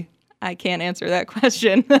 Maddy? I can't answer that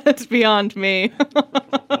question. That's beyond me.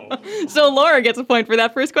 So Laura gets a point for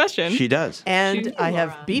that first question. She does. And I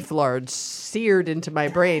have beef lard seared into my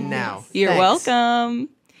brain now. You're Thanks. welcome.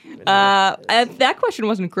 If that question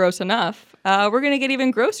wasn't gross enough, we're going to get even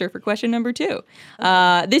grosser for question number 2.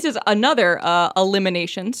 This is another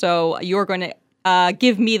elimination, so you're going to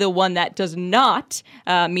give me the one that does not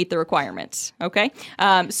meet the requirements, okay?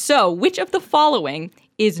 So which of the following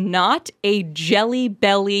is not a Jelly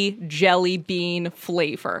Belly jelly bean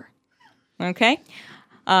flavor? Okay?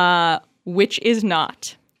 Which is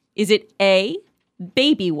not? Is it A,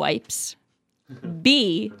 baby wipes,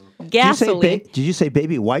 B, gasoline? Did you say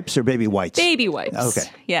baby wipes or baby whites? Baby wipes. Okay.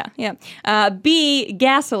 Yeah. B,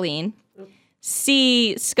 gasoline,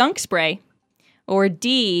 C, skunk spray, or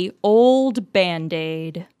D, old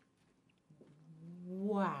Band-Aid?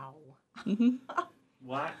 Wow.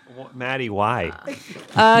 Why? Maddy, why?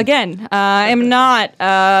 Again, I'm not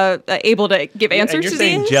able to give answers and you're to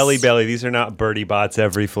saying these. Jelly Belly. These are not Birdie Bots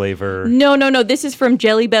every flavor. No. This is from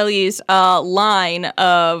Jelly Belly's line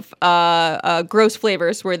of gross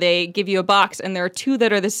flavors where they give you a box and there are 2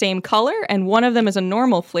 that are the same color and one of them is a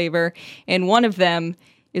normal flavor and one of them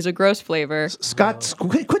is a gross flavor. Scott,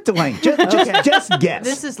 quit delaying. Just guess.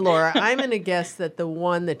 This is Laura. I'm going to guess that the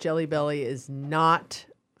one that Jelly Belly is not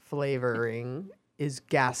flavoring is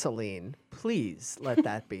gasoline. Please let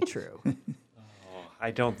that be true.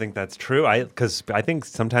 I don't think that's true. Because I think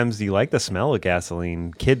sometimes you like the smell of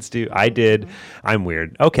gasoline. Kids do. I did. I'm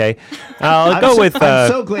weird. Okay. I'll go with...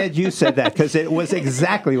 I'm so glad you said that because it was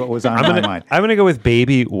exactly what was on my mind. I'm going to go with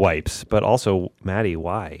baby wipes. But also, Maddy,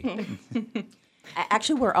 why?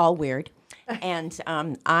 Actually, we're all weird. And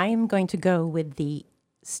I'm going to go with the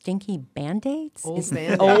stinky Band-Aids? Old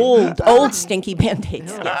stinky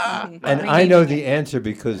Band-Aids. Yes. And I know the answer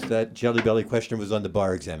because that Jelly Belly question was on the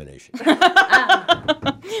bar examination.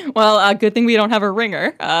 Well, good thing we don't have a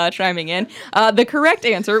ringer chiming in. The correct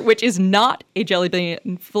answer, which is not a jelly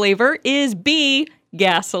bean flavor, is B,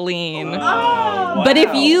 gasoline. But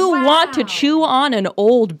if you want to chew on an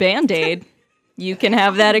old Band-Aid, you can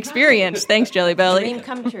have that experience. Thanks, Jelly Belly. Dream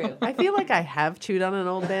come true. I feel like I have chewed on an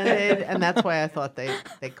old Band-Aid, and that's why I thought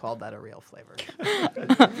they called that a real flavor.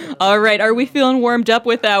 All right. Are we feeling warmed up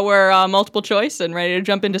with our multiple choice and ready to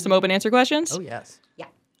jump into some open answer questions? Oh, yes. Yeah.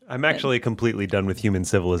 I'm actually completely done with human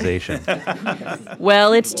civilization.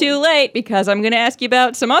 Well, it's too late because I'm going to ask you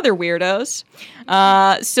about some other weirdos.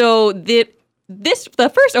 The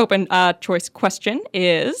first open choice question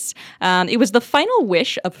is, it was the final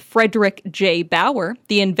wish of Frederick J. Bauer,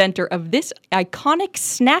 the inventor of this iconic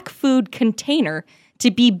snack food container,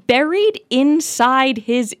 to be buried inside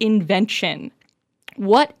his invention.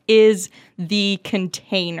 What is the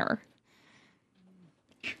container?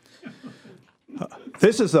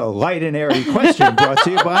 This is a light and airy question brought to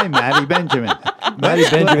you by Maddy Benjamin. Maddy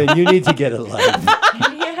Benjamin, you need to get a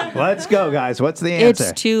life. Let's go, guys. What's the answer?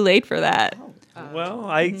 It's too late for that. Well,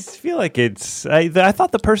 I feel like it's... I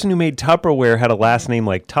thought the person who made Tupperware had a last name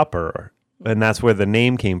like Tupper, and that's where the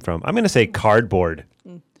name came from. I'm going to say cardboard.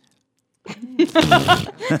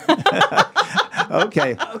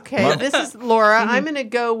 Okay. Okay, this is Laura. I'm going to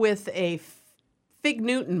go with a Fig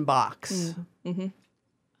Newton box.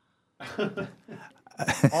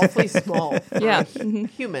 Awfully small for Yeah. a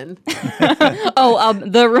human.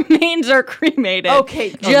 The remains are cremated.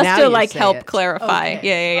 Okay. Just now to you like say help it. clarify.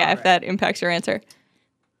 Okay. Yeah. If that impacts your answer.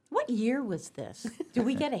 What year was this? Do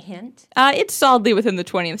we get a hint? It's solidly within the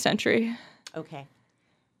 20th century. Okay.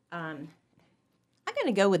 I'm going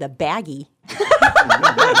to go with a baggie.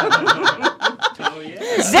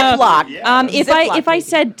 Ziploc. If I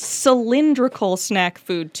said cylindrical snack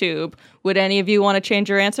food tube, would any of you want to change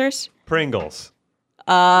your answers? Pringles.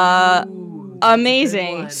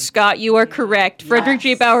 Amazing. Scott, you are correct. Frederick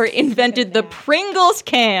G. Bauer invented the Pringles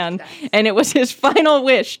can, and it was his final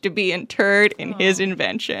wish to be interred in his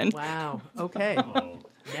invention. Wow. Okay.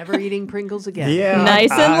 Never eating Pringles again. Yeah.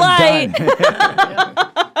 Nice and light.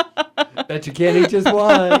 Bet you can't eat just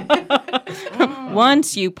one.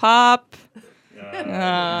 Once you pop. You're dead,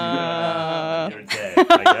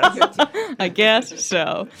 I guess. I guess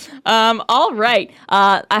so. All right.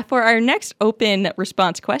 For our next open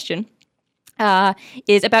response question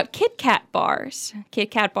is about Kit Kat bars.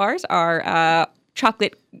 Kit Kat bars are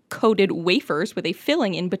chocolate-coated wafers with a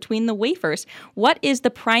filling in between the wafers. What is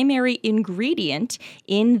the primary ingredient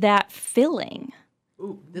in that filling?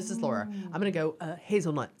 Ooh, this is Laura. I'm going to go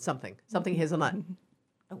hazelnut, something hazelnut.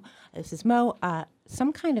 Oh, this is Mo.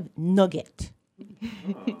 Some kind of nugget.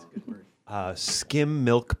 Skim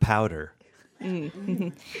milk powder.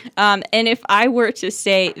 And if I were to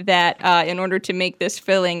say that in order to make this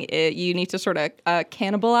filling, you need to sort of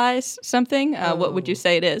cannibalize something, what would you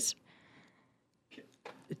say it is?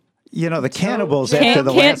 You know, the cannibals after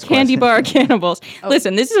the last candy question. bar cannibals.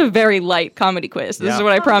 Listen, this is a very light comedy quiz. This is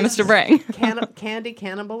what I promised to bring. Candy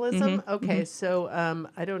cannibalism? Okay, so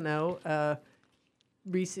I don't know.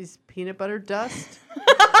 Reese's peanut butter dust?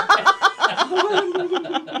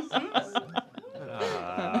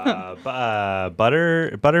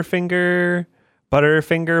 Butterfinger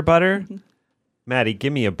butter. Maddy,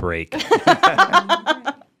 give me a break.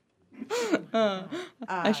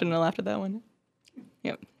 I shouldn't have laughed at that one.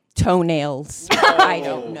 Yep. Toenails. I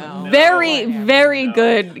don't know. Very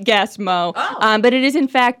good guess, Mo. But it is in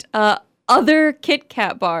fact other Kit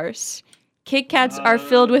Kat bars. Kit Kats are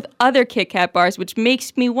filled with other Kit Kat bars, which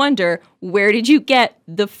makes me wonder, where did you get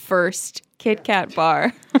the first Kit Kat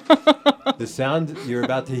bar? The sound you're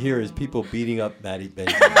about to hear is people beating up Maddy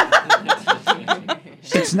Baker.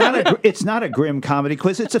 It's not a grim comedy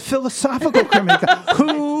quiz. It's a philosophical comedy.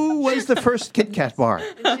 Who was the first Kit Kat bar?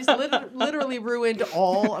 She's literally ruined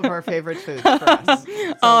all of our favorite foods for us.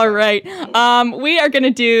 All right. We are going to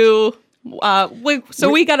do...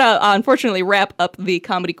 we gotta unfortunately wrap up the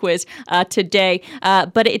comedy quiz today.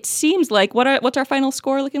 But it seems like what's our final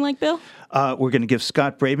score looking like, Bill? We're going to give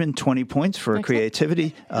Scott Braben 20 points for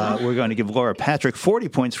creativity. We're going to give Laura Patrick 40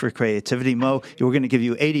 points for creativity. Mo, we're going to give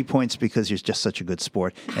you 80 points because you're just such a good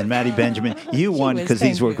sport. And Maddy Benjamin, you won because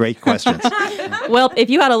these were great questions. Well, if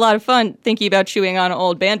you had a lot of fun thinking about chewing on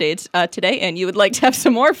old Band-Aids today and you would like to have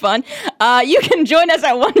some more fun, you can join us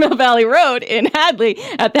at One Mill Valley Road in Hadley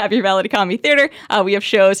at the Happy Valley Comedy Theater. We have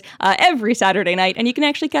shows every Saturday night, and you can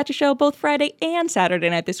actually catch a show both Friday and Saturday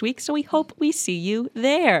night this week, so we hope we see you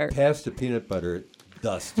there. Pass the peanut butter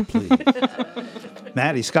dust, please.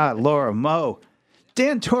 Maddy, Scott, Laura, Mo,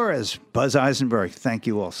 Dan Torres, Buzz Eisenberg, thank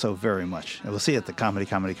you all so very much. And we'll see you at the Comedy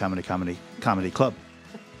Club.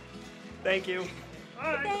 Thank you.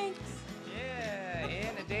 Thanks. Yeah,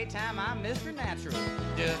 in the daytime I'm Mr. Natural,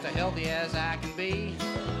 just as healthy as I can be.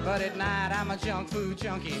 But at night I'm a junk food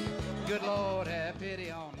junkie. Good Lord, have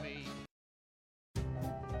pity on me.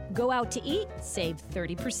 Go out to eat, save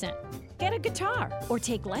 30%. Get a guitar or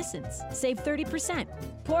take lessons, save 30%.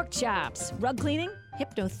 Pork chops, rug cleaning,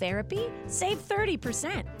 hypnotherapy, save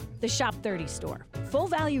 30%. The Shop 30 store. Full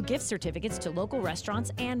value gift certificates to local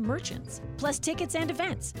restaurants and merchants, plus tickets and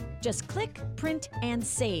events. Just click, print, and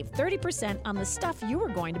save 30% on the stuff you were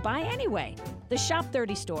going to buy anyway. The Shop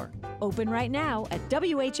 30 store. Open right now at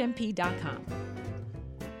WHMP.com.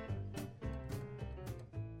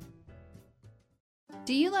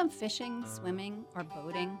 Do you love fishing, swimming, or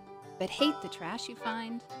boating, but hate the trash you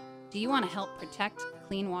find? Do you want to help protect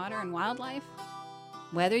clean water and wildlife?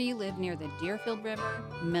 Whether you live near the Deerfield River,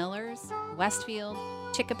 Millers, Westfield,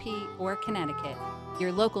 Chicopee, or Connecticut,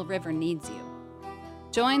 your local river needs you.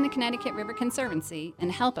 Join the Connecticut River Conservancy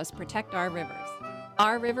and help us protect our rivers.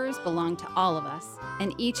 Our rivers belong to all of us,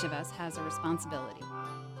 and each of us has a responsibility.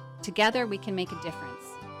 Together we can make a difference.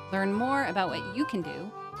 Learn more about what you can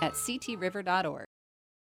do at ctriver.org.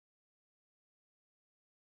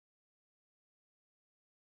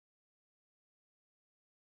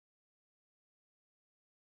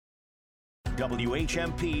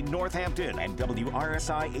 WHMP Northampton and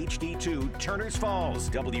WRSI HD2 Turners Falls,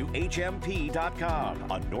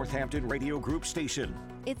 WHMP.com, a Northampton Radio Group station.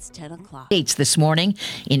 It's 10 o'clock. States this morning.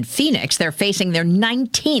 In Phoenix, they're facing their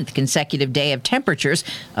 19th consecutive day of temperatures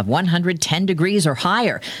of 110 degrees or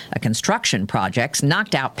higher. A construction project's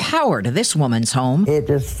knocked out power to this woman's home. It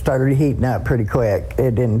just started heating up pretty quick.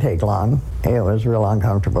 It didn't take long. It was real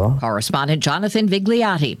uncomfortable. Correspondent Jonathan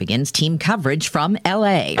Vigliotti begins team coverage from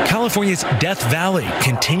L.A. California's Death Valley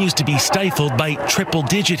continues to be stifled by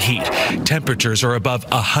triple-digit heat. Temperatures are above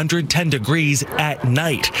 110 degrees at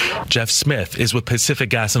night. Jeff Smith is with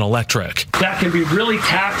Pacific Gas and Electric. That can be really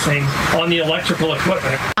taxing on the electrical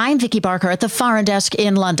equipment. I'm Vicki Barker at the Foreign Desk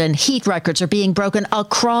in London. Heat records are being broken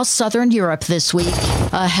across southern Europe this week.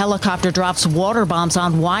 A helicopter drops water bombs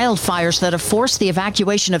on wildfires that have forced the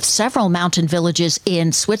evacuation of several mountain villages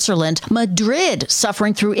in Switzerland. Madrid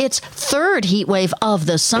suffering through its third heat wave of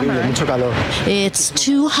the summer. It's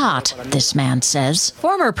too hot, this man says.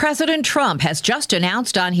 Former President Trump has just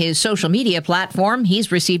announced on his social media platform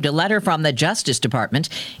he's received a letter from the Justice Department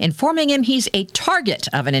informing him he's a target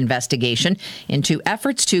of an investigation into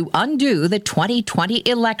efforts to undo the 2020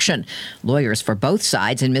 election. Lawyers for both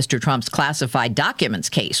sides in Mr. Trump's classified documents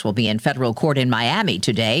case will be in federal court in Miami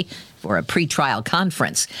today for a pretrial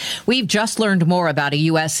conference. We've just learned more about a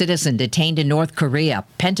U.S. citizen detained in North Korea.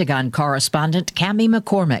 Pentagon correspondent Cammie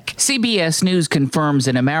McCormick. CBS News confirms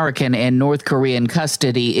an American in North Korean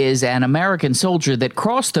custody is an American soldier that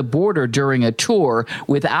crossed the border during a tour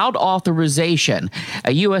without authorization.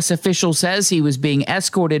 A U.S. official says he was being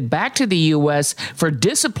escorted back to the U.S. for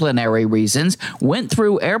disciplinary reasons, went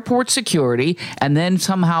through airport security, and then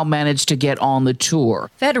somehow managed to get on the tour.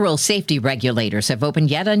 Federal safety regulators have opened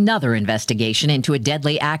yet another investigation into a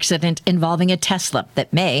deadly accident involving a Tesla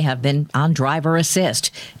that may have been on driver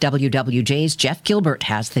assist. WWJ's Jeff Gilbert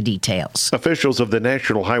has the details. Officials of the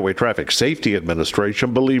National Highway Traffic Safety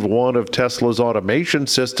Administration believe one of Tesla's automation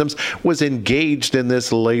systems was engaged in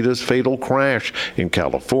this latest fatal crash in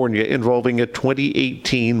California involving a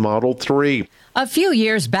 2018 Model 3. A few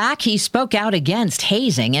years back, he spoke out against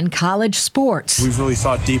hazing in college sports. We've really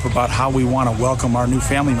thought deep about how we want to welcome our new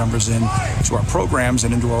family members in to our programs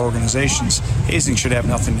and into our organizations. Hazing should have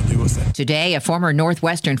nothing to do with it. Today, a former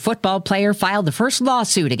Northwestern football player filed the first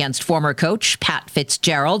lawsuit against former coach Pat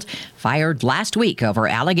Fitzgerald, fired last week over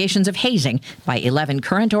allegations of hazing by 11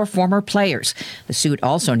 current or former players. The suit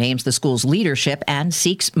also names the school's leadership and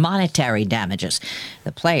seeks monetary damages.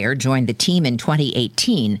 The player joined the team in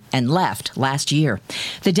 2018 and left last year.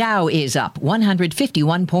 The Dow is up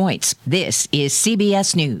 151 points. This is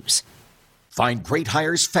CBS News. Find great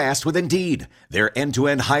hires fast with Indeed. Their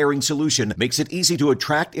end-to-end hiring solution makes it easy to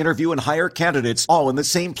attract, interview, and hire candidates all in the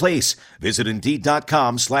same place. Visit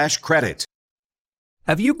Indeed.com/credit.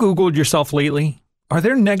 Have you Googled yourself lately? Are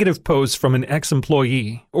there negative posts from an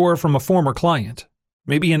ex-employee or from a former client?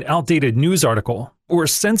 Maybe an outdated news article or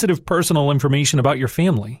sensitive personal information about your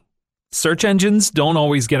family? Search engines don't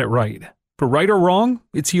always get it right. For right or wrong,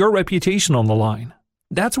 it's your reputation on the line.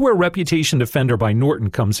 That's where Reputation Defender by Norton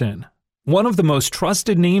comes in. One of the most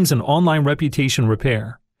trusted names in online reputation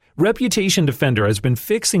repair, Reputation Defender has been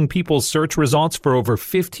fixing people's search results for over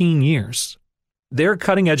 15 years. Their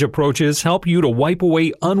cutting-edge approaches help you to wipe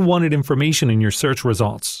away unwanted information in your search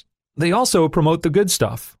results. They also promote the good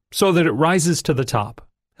stuff so that it rises to the top,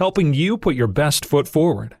 helping you put your best foot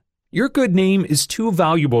forward. Your good name is too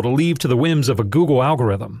valuable to leave to the whims of a Google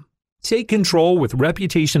algorithm. Take control with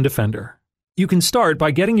Reputation Defender. You can start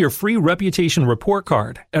by getting your free reputation report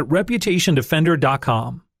card at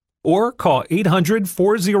reputationdefender.com or call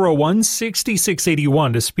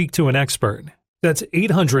 800-401-6681 to speak to an expert. That's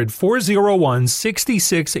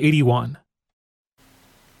 800-401-6681.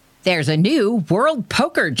 There's a new world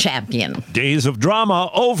poker champion. Days of drama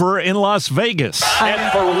over in Las Vegas. And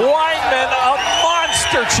for Weinman, a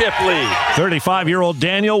monster chip lead. 35-year-old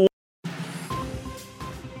Daniel.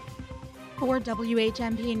 For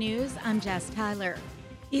WHMP News, I'm Jess Tyler.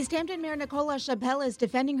 East Hampton Mayor Nicole LaChapelle is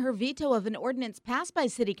defending her veto of an ordinance passed by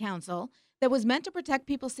City Council that was meant to protect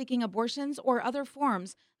people seeking abortions or other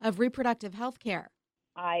forms of reproductive health care.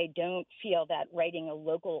 I don't feel that writing a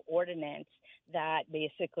local ordinance that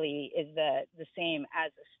basically is the same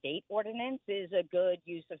as a state ordinance is a good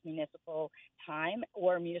use of municipal time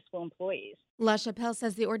or municipal employees. LaChapelle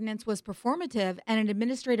says the ordinance was performative and an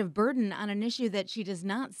administrative burden on an issue that she does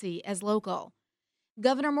not see as local.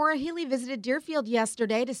 Governor Moe Laura visited Deerfield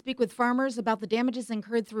yesterday to speak with farmers about the damages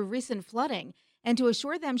incurred through recent flooding and to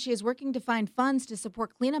assure them she is working to find funds to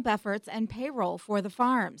support cleanup efforts and payroll for the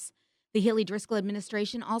farms. The Healy-Driscoll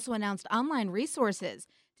administration also announced online resources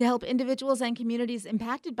to help individuals and communities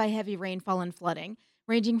impacted by heavy rainfall and flooding,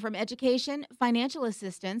 ranging from education, financial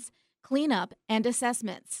assistance, cleanup, and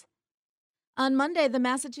assessments. On Monday, the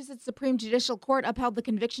Massachusetts Supreme Judicial Court upheld the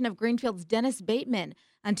conviction of Greenfield's Dennis Bateman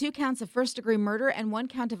on 2 counts of first-degree murder and 1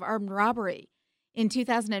 count of armed robbery. In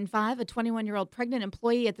 2005, a 21-year-old pregnant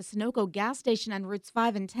employee at the Sunoco gas station on routes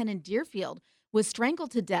 5 and 10 in Deerfield was strangled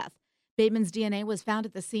to death. Bateman's DNA was found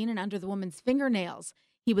at the scene and under the woman's fingernails.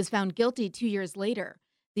 He was found guilty 2 years later.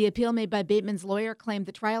 The appeal made by Bateman's lawyer claimed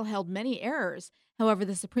the trial held many errors. However,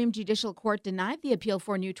 the Supreme Judicial Court denied the appeal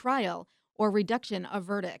for new trial or reduction of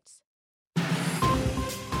verdicts.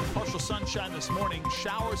 Partial sunshine this morning,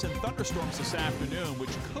 showers and thunderstorms this afternoon,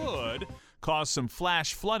 which could cause some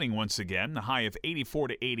flash flooding once again, a high of 84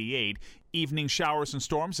 to 88. Evening showers and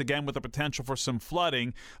storms, again with the potential for some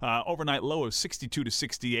flooding. Overnight low of 62 to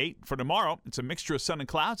 68. For tomorrow, it's a mixture of sun and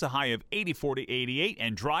clouds, a high of 84 to 88,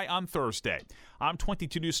 and dry on Thursday. I'm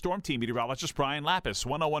 22 News Storm Team meteorologist Brian Lapis,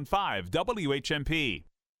 1015 WHMP.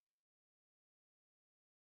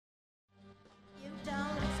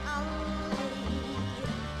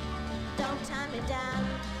 Don't tie me down,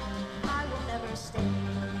 I will never stay.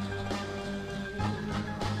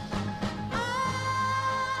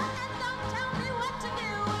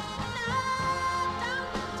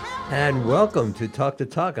 And welcome to Talk the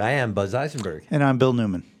Talk. I am Buzz Eisenberg. And I'm Bill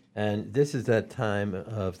Newman. And this is that time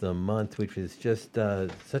of the month, which is just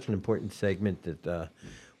such an important segment that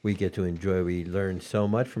we get to enjoy. We learn so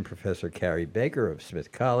much from Professor Carrie Baker of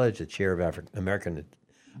Smith College, the chair of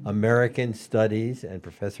American Studies and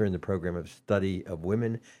professor in the program of Study of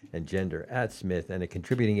Women and Gender at Smith, and a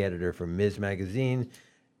contributing editor for Ms. Magazine,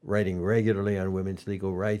 writing regularly on women's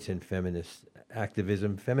legal rights and feminist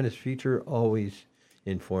activism. Feminist Future always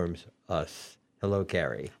informs us. Hello,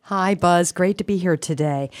 Carrie. Hi, Buzz. Great to be here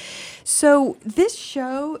today. So this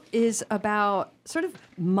show is about sort of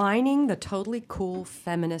mining the totally cool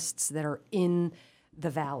feminists that are in the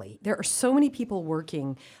Valley. There are so many people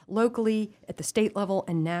working locally, at the state level,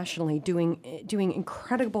 and nationally doing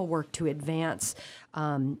incredible work to advance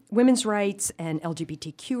women's rights and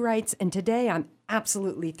LGBTQ rights. And today I'm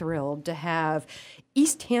absolutely thrilled to have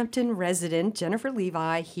East Hampton resident Jennifer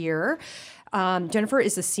Levi here. Jennifer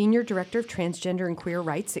is the Senior Director of Transgender and Queer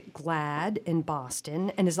Rights at GLAAD in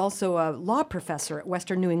Boston and is also a law professor at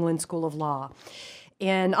Western New England School of Law.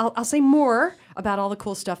 And I'll say more about all the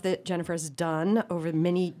cool stuff that Jennifer has done over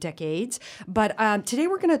many decades. But today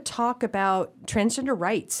we're going to talk about transgender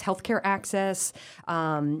rights, healthcare access,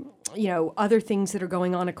 other things that are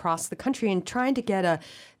going on across the country, and trying to get a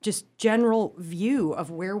just general view of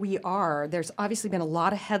where we are. There's obviously been a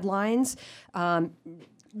lot of headlines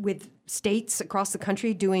with states across the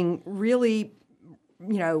country doing really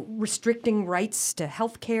restricting rights to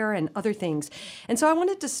health care and other things. And so I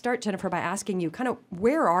wanted to start, Jennifer, by asking you kind of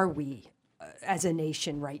where are we as a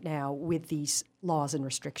nation right now with these laws and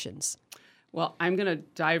restrictions? Well, I'm going to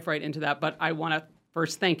dive right into that, but I want to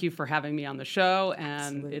first thank you for having me on the show. And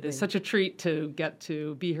Absolutely. It is such a treat to get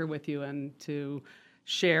to be here with you and to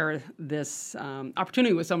share this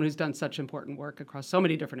opportunity with someone who's done such important work across so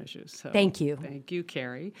many different issues. So thank you. Thank you,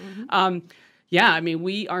 Carrie. Mm-hmm.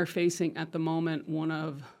 We are facing at the moment one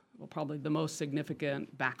of probably the most significant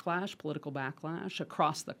political backlash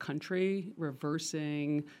across the country,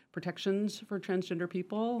 reversing protections for transgender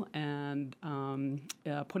people and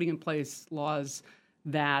putting in place laws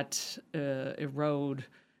that erode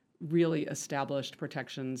really established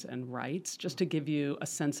protections and rights. Just to give you a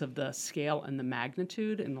sense of the scale and the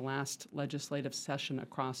magnitude, in the last legislative session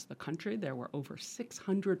across the country, there were over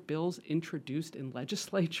 600 bills introduced in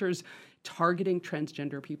legislatures targeting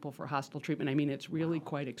transgender people for hostile treatment. I mean, it's really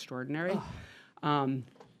quite extraordinary. I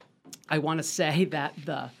want to say that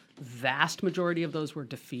the vast majority of those were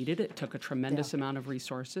defeated. It took a tremendous amount of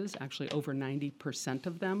resources. Actually, over 90%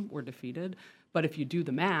 of them were defeated. But if you do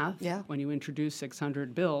the math, when you introduce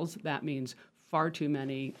 600 bills, that means far too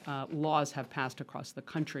many laws have passed across the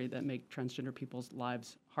country that make transgender people's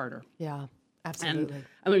lives harder. Yeah, absolutely. And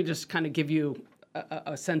let me just kind of give you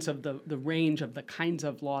a sense of the range of the kinds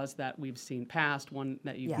of laws that we've seen passed. One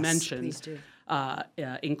that you've mentioned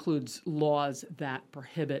includes laws that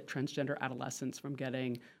prohibit transgender adolescents from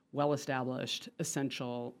getting well-established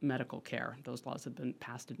essential medical care. Those laws have been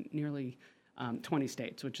passed in nearly 20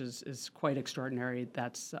 states, which is quite extraordinary.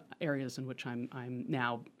 That's areas in which I'm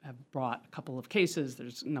now have brought a couple of cases.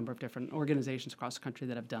 There's a number of different organizations across the country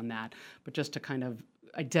that have done that. But just to kind of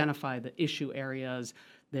identify the issue areas,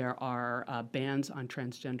 there are bans on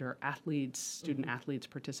transgender athletes, student athletes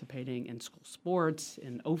participating in school sports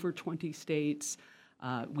in over 20 states.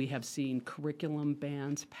 We have seen curriculum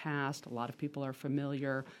bans passed. A lot of people are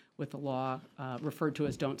familiar with the law referred to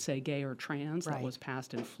as Don't Say Gay or Trans that was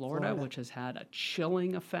passed in Florida, which has had a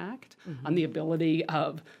chilling effect on the ability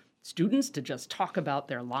of students to just talk about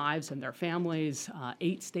their lives and their families.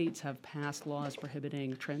 8 states have passed laws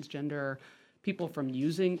prohibiting transgender people from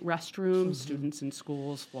using restrooms, students in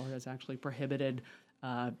schools. Florida has actually prohibited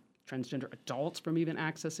transgender adults from even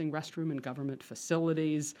accessing restroom in government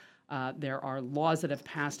facilities. There are laws that have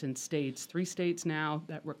passed in states, 3 states now,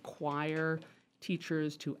 that require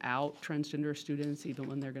teachers to out transgender students even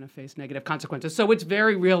when they're going to face negative consequences. So it's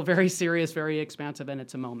very real, very serious, very expansive, and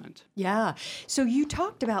it's a moment. Yeah. So you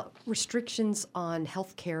talked about restrictions on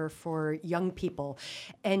health care for young people,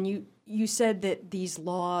 and you said that these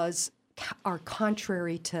laws are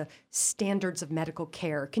contrary to standards of medical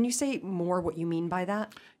care. Can you say more what you mean by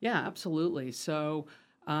that? Yeah, absolutely. So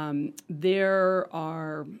there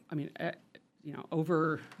are,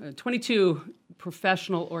 over 22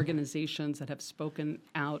 professional organizations that have spoken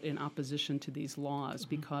out in opposition to these laws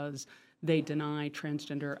because they deny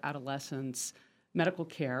transgender adolescents medical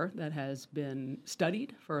care that has been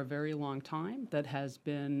studied for a very long time, that has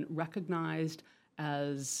been recognized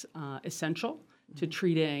as essential to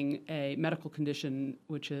treating a medical condition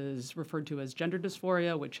which is referred to as gender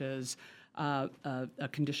dysphoria, which is a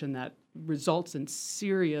condition that results in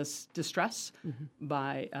serious distress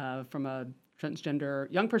from a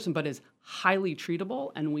transgender young person, but is highly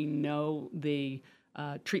treatable, and we know the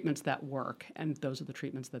treatments that work, and those are the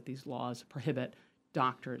treatments that these laws prohibit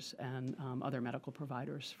doctors and other medical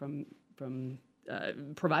providers from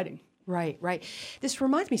providing. Right, right. This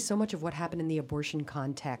reminds me so much of what happened in the abortion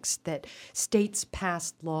context, that states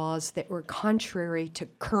passed laws that were contrary to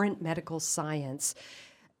current medical science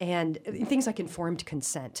and things like informed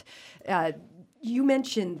consent. You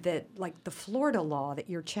mentioned that, like the Florida law, that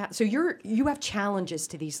you have challenges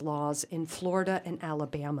to these laws in Florida and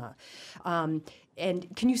Alabama.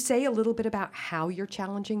 And can you say a little bit about how you're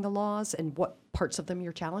challenging the laws and what parts of them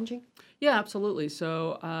you're challenging? Yeah, absolutely.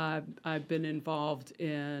 So I've been involved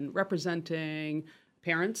in representing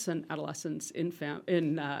parents and adolescents in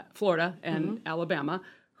Florida and Alabama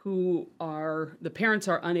who the parents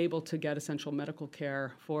are unable to get essential medical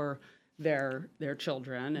care for their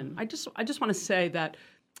children. And I just want to say that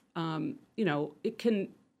it can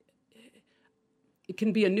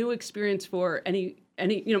be a new experience for any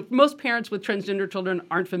most parents with transgender children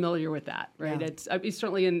aren't familiar with that, right? Yeah. It's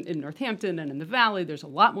certainly in Northampton and in the Valley, there's a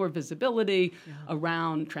lot more visibility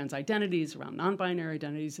around trans identities, around non-binary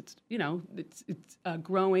identities. It's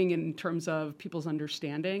growing in terms of people's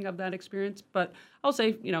understanding of that experience. But I'll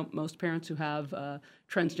say, most parents who have a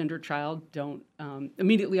transgender child don't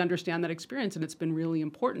immediately understand that experience, and it's been really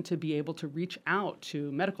important to be able to reach out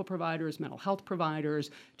to medical providers, mental health providers,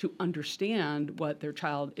 to understand what their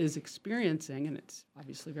child is experiencing. And it's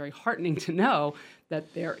obviously very heartening to know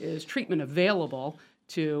that there is treatment available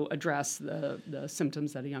to address the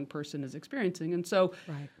symptoms that a young person is experiencing. And so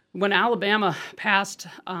when Alabama passed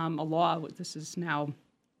a law, this is now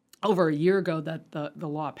over a year ago that the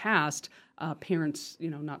law passed, parents,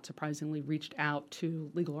 not surprisingly, reached out to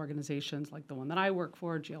legal organizations like the one that I work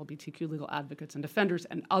for, GLBTQ Legal Advocates and Defenders,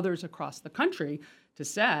 and others across the country to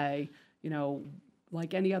say,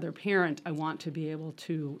 like any other parent, I want to be able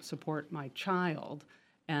to support my child.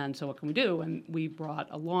 And so what can we do? And we brought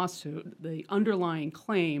a lawsuit. The underlying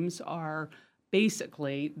claims are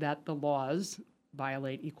basically that the laws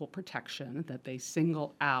violate equal protection, that they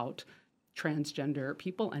single out transgender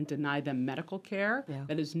people and deny them medical care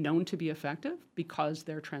that is known to be effective because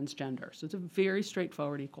they're transgender. So it's a very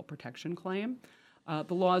straightforward equal protection claim.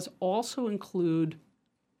 The laws also include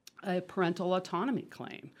a parental autonomy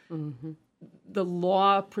claim. The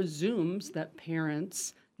law presumes that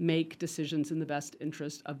parents make decisions in the best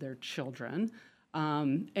interest of their children,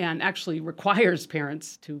 and actually requires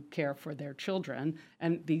parents to care for their children.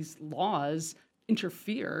 And these laws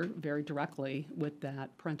interfere very directly with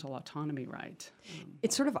that parental autonomy right.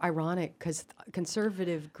 It's sort of ironic because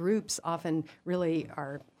conservative groups often really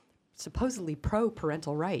are supposedly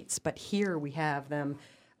pro-parental rights, but here we have them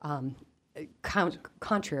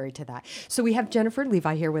contrary to that. So we have Jennifer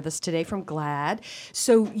Levi here with us today from GLAAD.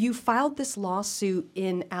 So you filed this lawsuit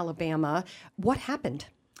in Alabama. What happened?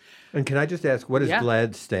 And can I just ask, what does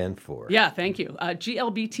GLAAD stand for? Yeah, thank you.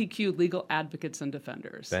 GLBTQ Legal Advocates and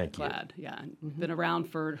Defenders. Thank you. GLAAD, yeah. Been around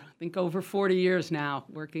for, I think, over 40 years now,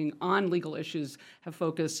 working on legal issues, have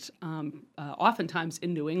focused oftentimes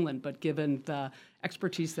in New England, but given the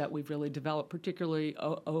expertise that we've really developed, particularly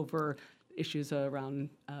over issues around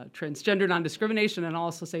transgender non-discrimination and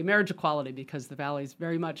also, say, marriage equality, because the Valley's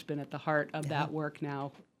very much been at the heart of that work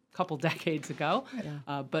now couple decades ago,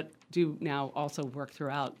 but do now also work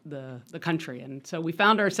throughout the country. And so we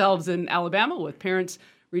found ourselves in Alabama with parents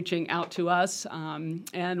reaching out to us,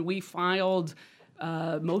 and we filed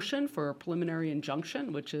a motion for a preliminary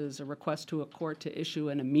injunction, which is a request to a court to issue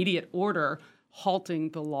an immediate order halting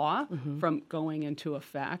the law from going into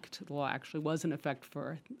effect. The law actually was in effect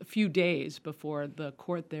for a few days before the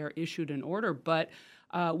court there issued an order, but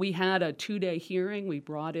we had a 2-day hearing. We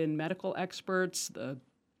brought in medical experts. The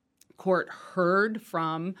court heard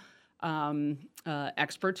from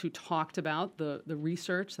experts who talked about the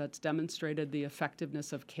research that's demonstrated the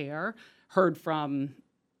effectiveness of care, heard from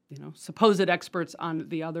supposed experts on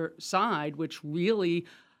the other side, which really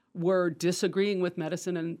were disagreeing with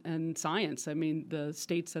medicine and science. I mean, the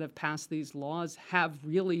states that have passed these laws have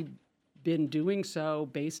really been doing so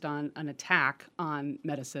based on an attack on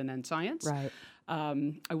medicine and science. Right.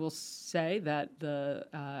 I will say that the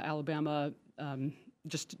Alabama,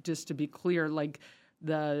 just to be clear, like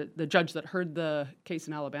the judge that heard the case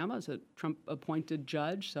in Alabama is a Trump-appointed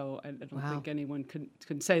judge, so I don't think anyone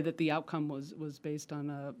can say that the outcome was based on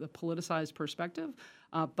a politicized perspective.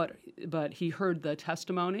 But he heard the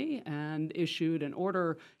testimony and issued an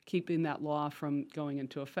order keeping that law from going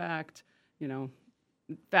into effect.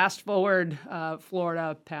 Fast forward,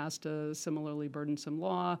 Florida passed a similarly burdensome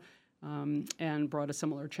law and brought a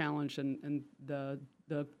similar challenge, and the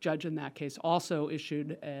judge in that case also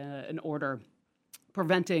issued an order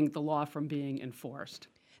preventing the law from being enforced.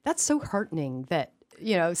 That's so heartening that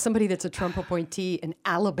somebody that's a Trump appointee in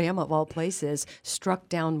Alabama, of all places, struck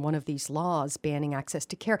down one of these laws banning access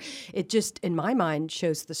to care. It just, in my mind,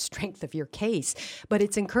 shows the strength of your case. But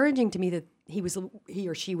it's encouraging to me that he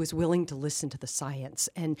or she was willing to listen to the science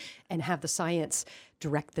and have the science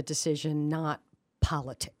direct the decision, not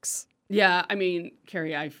politics. Yeah, I mean,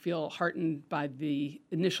 Carrie, I feel heartened by the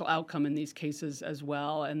initial outcome in these cases as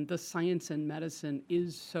well. And the science in medicine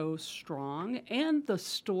is so strong. And the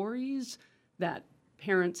stories that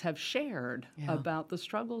parents have shared about the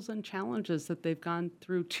struggles and challenges that they've gone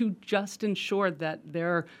through to just ensure that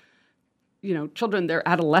their children, their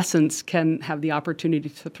adolescents can have the opportunity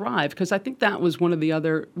to thrive. Because I think that was one of the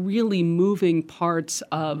other really moving parts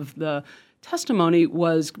of the testimony,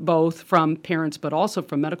 was both from parents but also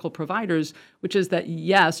from medical providers, which is that,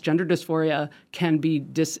 yes, gender dysphoria can be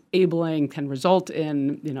disabling, can result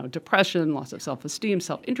in depression, loss of self-esteem,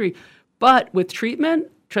 self-injury, but with treatment,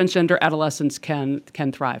 transgender adolescents can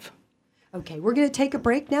thrive. Okay, we're going to take a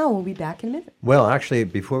break now. We'll be back in a minute. Well, actually,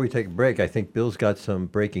 before we take a break, I think Bill's got some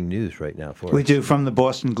breaking news right now for us. We do. From the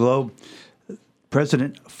Boston Globe,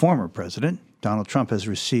 former President Donald Trump has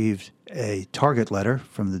received a target letter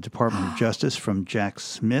from the Department of Justice from Jack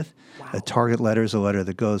Smith. Wow. A target letter is a letter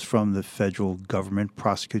that goes from the federal government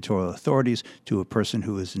prosecutorial authorities to a person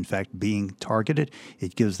who is in fact being targeted.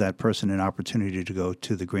 It gives that person an opportunity to go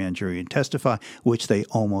to the grand jury and testify, which they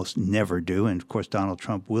almost never do. And of course, Donald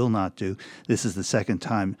Trump will not do. This is the second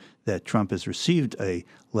time that Trump has received a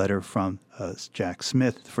letter from Jack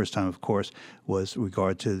Smith. The first time, of course, was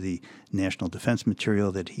regard to the national defense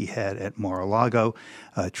material that he had at Mar-a-Lago.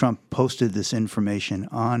 Trump posted this information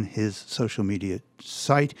on his social media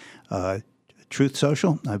site, Truth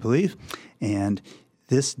Social, I believe. And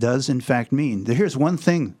this does, in fact, mean that here's one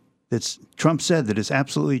thing that Trump said that is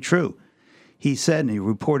absolutely true. He said, and he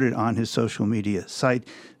reported on his social media site,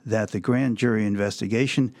 that the grand jury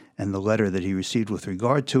investigation and the letter that he received with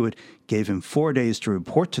regard to it gave him 4 days to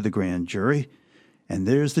report to the grand jury. And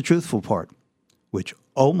there's the truthful part, which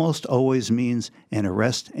almost always means an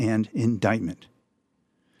arrest and indictment.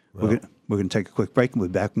 Well, we're going to take a quick break, and we'll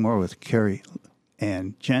be back more with Carrie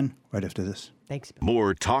and Jen right after this. Thanks, Bill.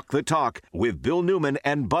 More Talk the Talk with Bill Newman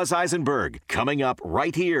and Buzz Eisenberg coming up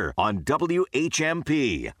right here on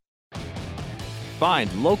WHMP.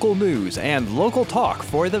 Find local news and local talk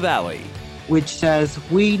for the Valley, which says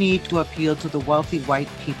we need to appeal to the wealthy white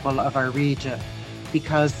people of our region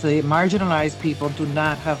because the marginalized people do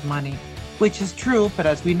not have money, which is true, but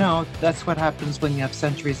as we know, that's what happens when you have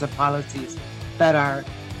centuries of policies that are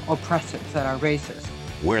oppressive, that are racist.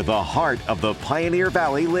 Where the heart of the Pioneer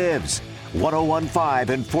Valley lives.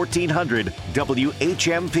 1015 and 1400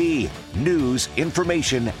 WHMP. News,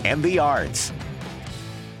 information, and the arts.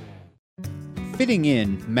 Fitting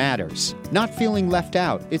in matters. Not feeling left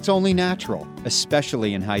out, it's only natural,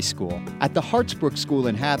 especially in high school. At the Hartsbrook School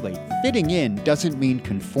in Hadley, fitting in doesn't mean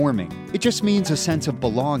conforming. It just means a sense of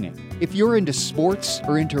belonging. If you're into sports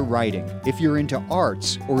or into writing, if you're into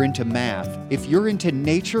arts or into math, if you're into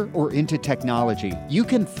nature or into technology, you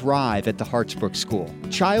can thrive at the Hartsbrook School.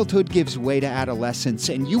 Childhood gives way to adolescence,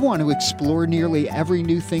 and you want to explore nearly every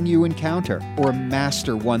new thing you encounter or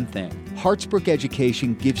master one thing. Hartsbrook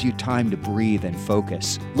Education gives you time to breathe and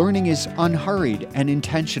focus. Learning is unhurried and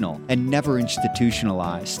intentional and never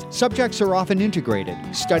institutionalized. Subjects are often integrated,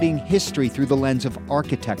 studying history through the lens of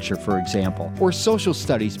architecture, for example, or social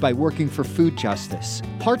studies by working for food justice.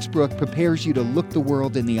 Hartsbrook prepares you to look the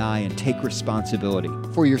world in the eye and take responsibility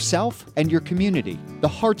for yourself and your community. The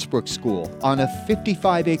Hartsbrook School on a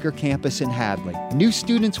 55-acre campus in Hadley. New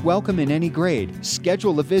students welcome in any grade.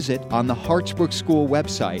 Schedule a visit on the Hartsbrook School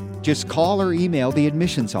website. Just call or email the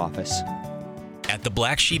admissions office. At the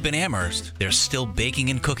Black Sheep in Amherst, they're still baking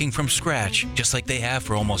and cooking from scratch, just like they have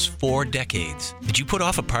for almost 4 decades. Did you put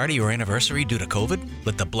off a party or anniversary due to COVID?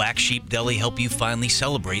 Let the Black Sheep Deli help you finally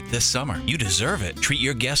celebrate this summer. You deserve it. Treat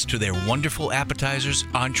your guests to their wonderful appetizers,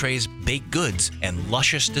 entrees, baked goods, and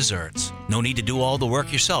luscious desserts. No need to do all the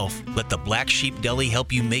work yourself. Let the Black Sheep Deli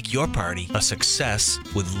help you make your party a success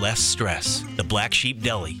with less stress. The Black Sheep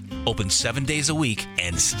Deli, open 7 days a week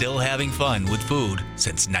and still having fun with food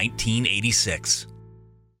since 1986.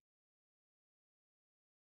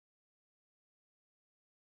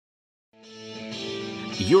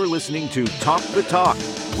 You're listening to Talk the Talk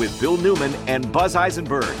with Bill Newman and Buzz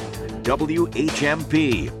Eisenberg,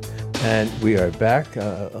 WHMP. And we are back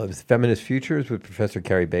of Feminist Futures with Professor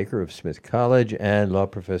Carrie Baker of Smith College and Law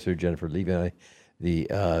Professor Jennifer Levi,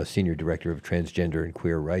 the Senior Director of Transgender and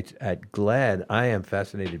Queer Rights at GLAAD. I am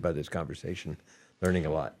fascinated by this conversation, learning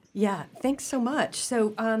a lot. Yeah, thanks so much.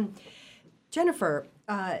 So, Jennifer,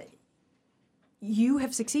 you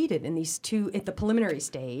have succeeded in these two at the preliminary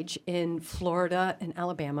stage in Florida and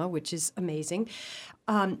Alabama, which is amazing.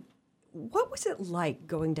 What was it like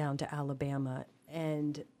going down to Alabama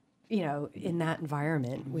and, in that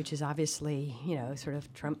environment, which is obviously, sort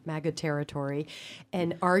of Trump MAGA territory,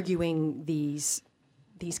 and arguing these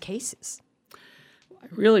cases? I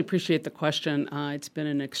really appreciate the question. It's been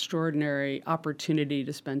an extraordinary opportunity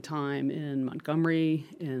to spend time in Montgomery,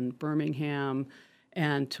 in Birmingham,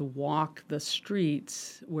 and to walk the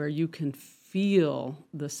streets where you can feel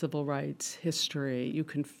the civil rights history. You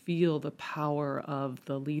can feel the power of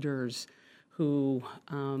the leaders who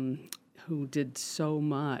did so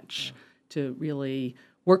much to really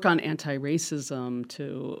work on anti-racism,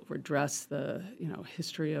 to redress the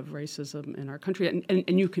history of racism in our country.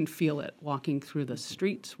 And you can feel it walking through the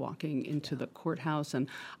streets, walking into the courthouse. And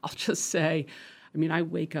I'll just say, I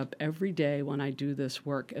wake up every day when I do this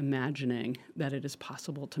work imagining that it is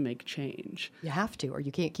possible to make change. You have to, or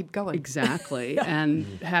you can't keep going. Exactly. And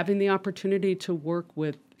having the opportunity to work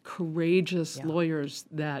with courageous lawyers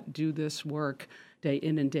that do this work day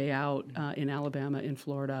in and day out in Alabama, in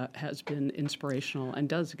Florida, has been inspirational and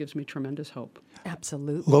gives me tremendous hope.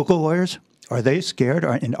 Absolutely. Local lawyers, are they scared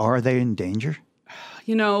and are they in danger?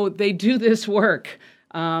 They do this work.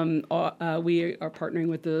 We are partnering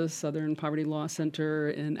with the Southern Poverty Law Center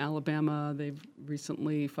in Alabama. They've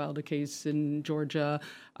recently filed a case in Georgia,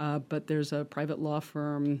 but there's a private law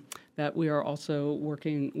firm that we are also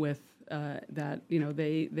working with that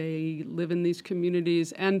they live in these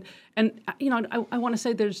communities, and I want to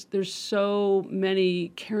say there's so many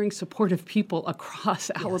caring, supportive people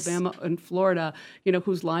across Alabama and Florida,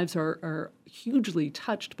 whose lives are hugely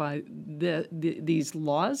touched by these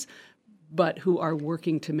laws, but who are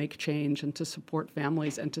working to make change and to support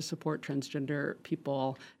families and to support transgender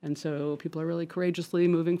people. And so people are really courageously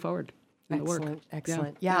moving forward in the work.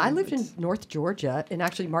 Excellent. Yeah, I lived in North Georgia, in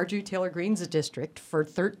actually Marjorie Taylor Greene's district for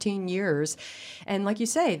 13 years. And like you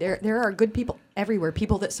say, there are good people everywhere,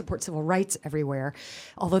 people that support civil rights everywhere,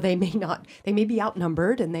 although they may be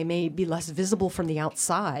outnumbered and they may be less visible from the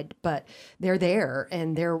outside, but they're there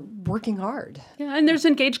and they're working hard. Yeah, and there's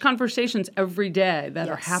engaged conversations every day that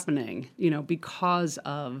are happening, because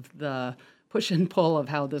of the push and pull of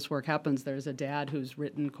how this work happens. There's a dad who's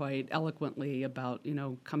written quite eloquently about,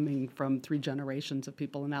 coming from 3 generations of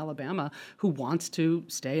people in Alabama who wants to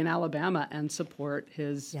stay in Alabama and support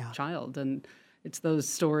his child. And it's those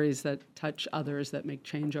stories that touch others that make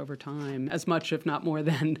change over time, as much, if not more,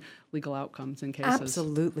 than legal outcomes in cases.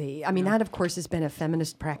 Absolutely. That, of course, has been a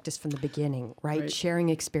feminist practice from the beginning, right? Sharing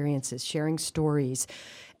experiences, sharing stories.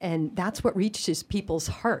 And that's what reaches people's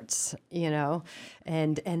hearts, and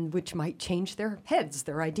which might change their heads,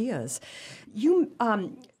 their ideas.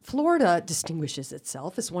 Florida distinguishes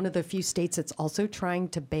itself as one of the few states that's also trying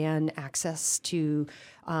to ban access to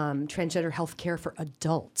transgender health care for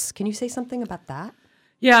adults. Can you say something about that?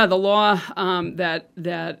 Yeah, the law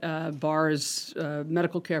that bars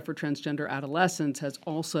medical care for transgender adolescents has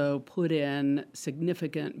also put in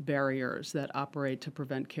significant barriers that operate to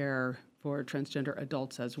prevent care for transgender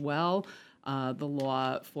adults as well. The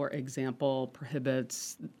law, for example,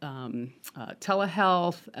 prohibits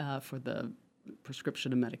telehealth for the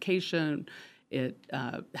prescription of medication. It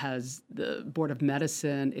has the Board of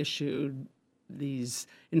Medicine issued these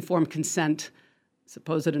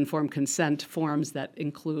supposed informed consent forms that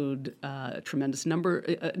include a tremendous number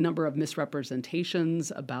of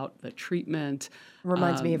misrepresentations about the treatment.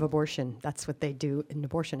 Reminds me of abortion. That's what they do in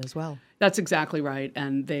abortion as well. That's exactly right.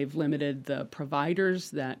 And they've limited the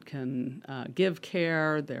providers that can give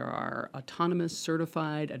care. There are autonomous,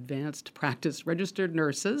 certified, advanced practice registered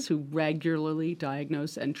nurses who regularly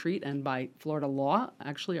diagnose and treat, and by Florida law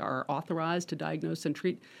actually are authorized to diagnose and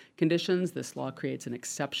treat conditions. This law creates an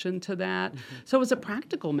exception to that. Mm-hmm. So as a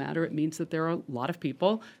practical matter, it means that there are a lot of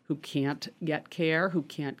people who can't get care, who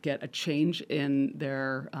can't get a change in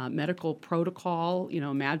their medical protocol.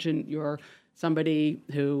 Imagine you're somebody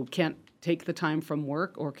who can't take the time from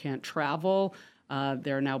work or can't travel.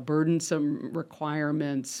 There are now burdensome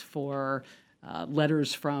requirements for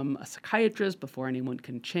letters from a psychiatrist before anyone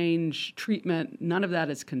can change treatment. None of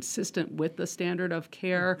that is consistent with the standard of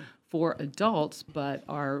care for adults, but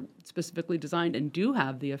are specifically designed and do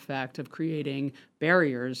have the effect of creating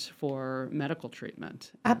barriers for medical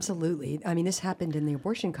treatment. Absolutely. I mean, this happened in the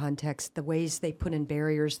abortion context, the ways they put in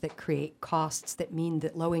barriers that create costs that mean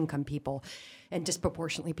that low-income people and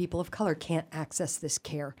disproportionately people of color can't access this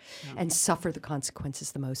care and suffer the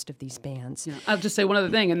consequences the most of these bans. Yeah. I'll just say one other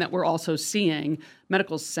thing, and that we're also seeing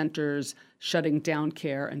medical centers shutting down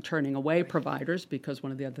care and turning away providers, because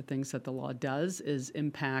one of the other things that the law does is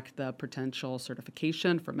impact the potential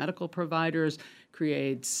certification for medical providers,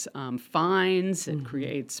 creates fines, it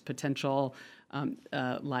creates potential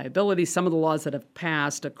liability. Some of the laws that have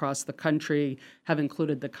passed across the country have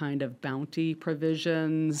included the kind of bounty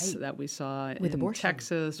provisions that we saw with in abortion.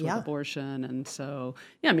 Texas with abortion. And so,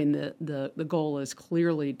 I mean, the goal is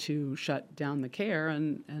clearly to shut down the care,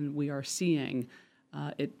 and we are seeing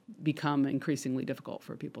it become increasingly difficult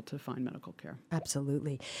for people to find medical care.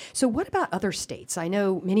 Absolutely. So what about other states? I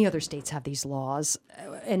know many other states have these laws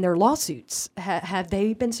and their lawsuits. Have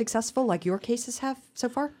they been successful like your cases have so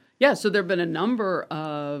far? Yeah, so there have been a number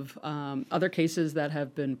of other cases that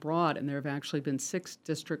have been brought, and there have actually been 6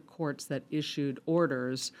 district courts that issued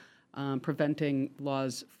orders preventing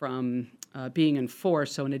laws from being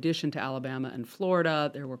enforced. So in addition to Alabama and Florida,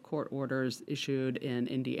 there were court orders issued in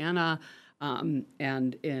Indiana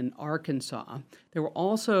and in Arkansas. There were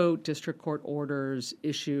also district court orders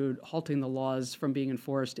issued halting the laws from being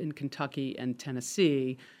enforced in Kentucky and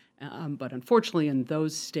Tennessee. But unfortunately, in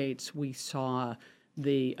those states, we saw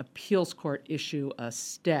the appeals court issue a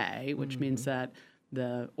stay, which means that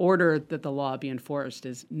the order that the law be enforced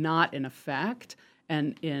is not in effect.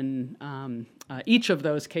 And in each of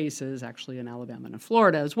those cases, actually in Alabama and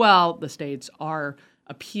Florida as well, the states are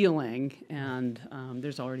appealing, and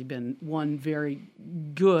there's already been one very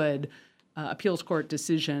good appeals court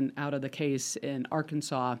decision out of the case in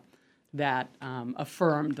Arkansas that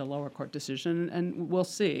affirmed the lower court decision, and we'll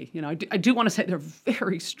see. I do want to say there are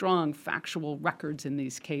very strong factual records in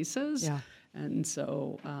these cases, and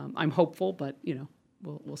so I'm hopeful, but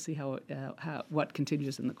we'll see how what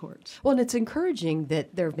continues in the courts. Well, and it's encouraging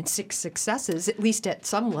that there have been 6 successes, at least at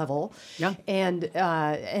some level. Yeah. And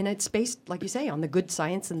it's based, like you say, on the good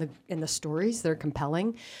science and the stories. They're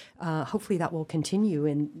compelling. Hopefully that will continue,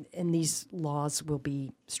 and these laws will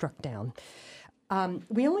be struck down.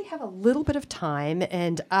 We only have a little bit of time,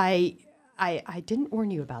 and I didn't warn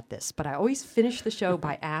you about this, but I always finish the show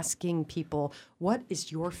by asking people, what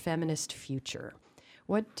is your feminist future?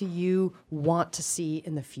 What do you want to see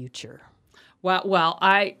in the future? Well,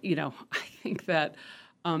 I think that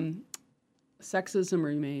sexism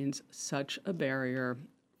remains such a barrier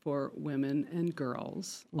for women and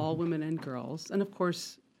girls, all women and girls, and of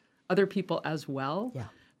course, other people as well. Yeah.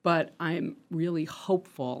 But I'm really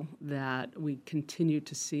hopeful that we continue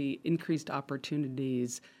to see increased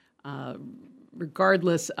opportunities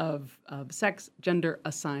regardless of sex,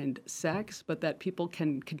 gender-assigned sex, but that people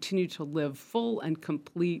can continue to live full and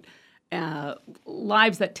complete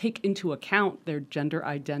lives that take into account their gender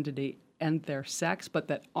identity and their sex, but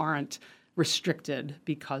that aren't restricted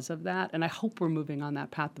because of that. And I hope we're moving on that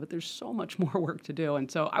path, but there's so much more work to do. And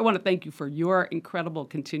so I want to thank you for your incredible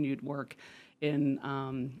continued work in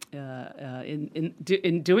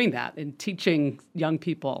doing that, in teaching young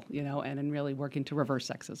people, and in really working to reverse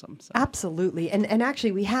sexism. So. Absolutely. And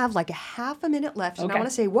actually, we have like a half a minute left. And I want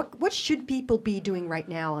to say, what should people be doing right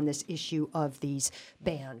now on this issue of these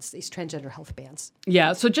bans, these transgender health bans?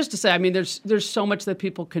 Yeah, so just to say, I mean, there's so much that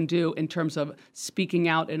people can do in terms of speaking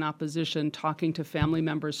out in opposition, talking to family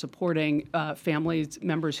members, supporting family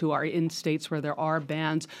members who are in states where there are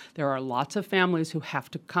bans. There are lots of families who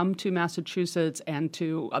have to come to Massachusetts Massachusetts and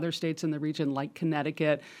to other states in the region like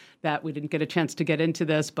Connecticut that we didn't get a chance to get into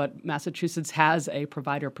this, but Massachusetts has a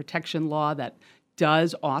provider protection law that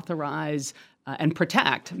does authorize and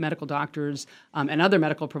protect medical doctors and other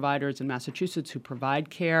medical providers in Massachusetts who provide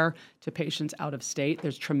care to patients out of state.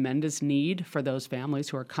 There's tremendous need for those families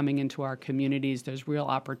who are coming into our communities. There's real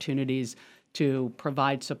opportunities to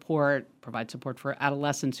provide support for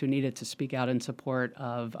adolescents who need it, to speak out in support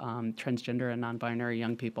of transgender and non-binary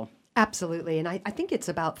young people. Absolutely. And I think it's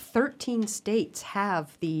about 13 states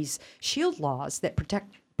have these shield laws that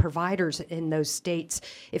protect providers in those states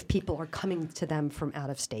if people are coming to them from out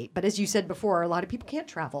of state. But as you said before, a lot of people can't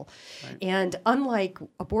travel. Right. And unlike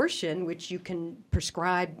abortion, which you can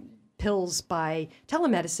prescribe pills by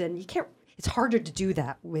telemedicine, it's harder to do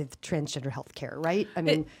that with transgender health care, right? I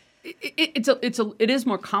mean, it is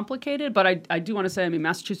more complicated, but I do want to say,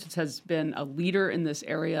 Massachusetts has been a leader in this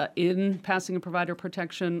area in passing a provider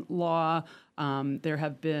protection law. There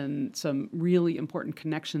have been some really important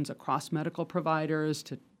connections across medical providers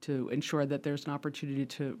to ensure that there's an opportunity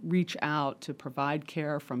to reach out to provide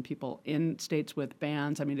care from people in states with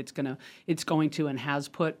bans. It's going to and has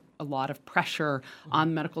put a lot of pressure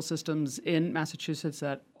on medical systems in Massachusetts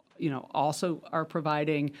that also are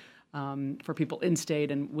providing for people in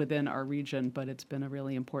state and within our region, but it's been a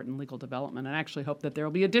really important legal development. And I actually hope that there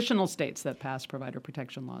will be additional states that pass provider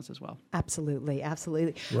protection laws as well. Absolutely,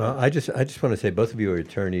 absolutely. Well, I just want to say both of you are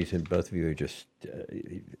attorneys and both of you are just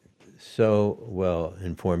so well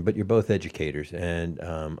informed, but you're both educators. And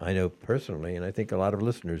I know personally, and I think a lot of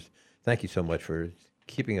listeners, thank you so much for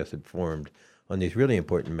keeping us informed on these really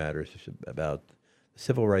important matters about the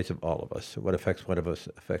civil rights of all of us. What affects one of us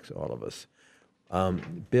affects all of us.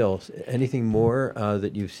 Bill, anything more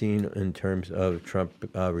that you've seen in terms of Trump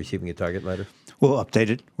receiving a target letter? We'll update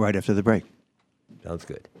it right after the break. Sounds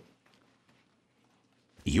good.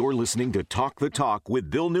 You're listening to Talk the Talk with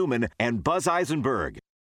Bill Newman and Buzz Eisenberg.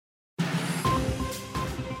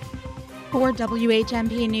 For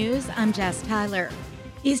WHMP News, I'm Jess Tyler.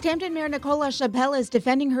 East Hampton Mayor Nicole LaChapelle is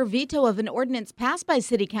defending her veto of an ordinance passed by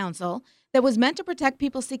City Council that was meant to protect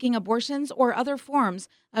people seeking abortions or other forms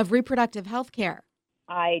of reproductive health care.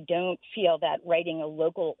 I don't feel that writing a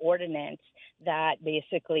local ordinance that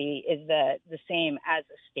basically is the same as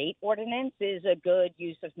a state ordinance is a good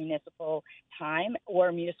use of municipal time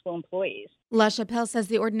or municipal employees. LaChapelle says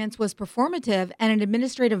the ordinance was performative and an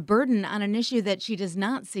administrative burden on an issue that she does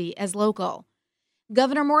not see as local.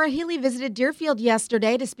 Governor Moe Laura visited Deerfield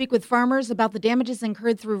yesterday to speak with farmers about the damages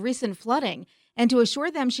incurred through recent flooding and to assure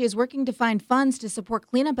them she is working to find funds to support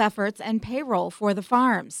cleanup efforts and payroll for the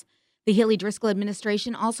farms. The Healey-Driscoll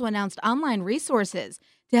administration also announced online resources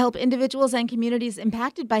to help individuals and communities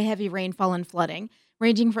impacted by heavy rainfall and flooding,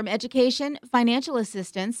 ranging from education, financial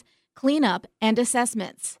assistance, cleanup, and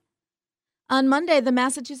assessments. On Monday, the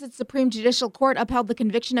Massachusetts Supreme Judicial Court upheld the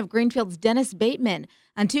conviction of Greenfield's Dennis Bateman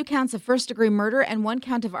on 2 counts of first-degree murder and 1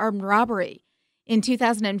 count of armed robbery. In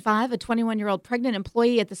 2005, a 21-year-old pregnant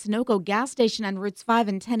employee at the Sunoco gas station on routes 5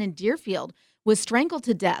 and 10 in Deerfield was strangled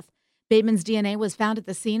to death. Bateman's DNA was found at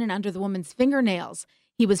the scene and under the woman's fingernails.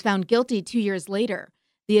 He was found guilty 2 years later.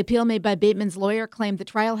 The appeal made by Bateman's lawyer claimed the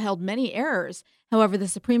trial held many errors. However, the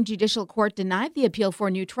Supreme Judicial Court denied the appeal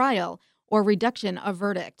for new trial or reduction of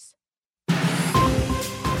verdicts.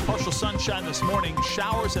 Partial sunshine this morning,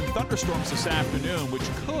 showers and thunderstorms this afternoon, which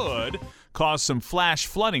could cause some flash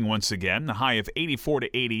flooding once again, a high of 84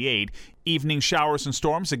 to 88. Evening showers and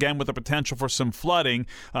storms, again with the potential for some flooding.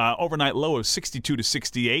 Overnight low of 62 to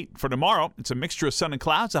 68. For tomorrow, it's a mixture of sun and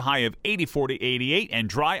clouds, a high of 84 to 88, and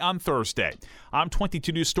dry on Thursday. I'm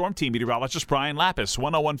 22 News Storm Team meteorologist Brian Lapis,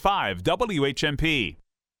 1015 WHMP.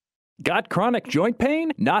 Got chronic joint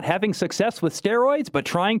pain? Not having success with steroids, but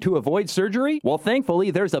trying to avoid surgery? Well, thankfully,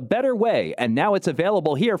 there's a better way, and now it's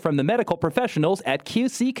available here from the medical professionals at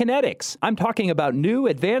QC Kinetics. I'm talking about new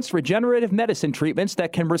advanced regenerative medicine treatments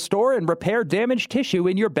that can restore and repair damaged tissue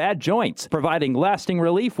in your bad joints, providing lasting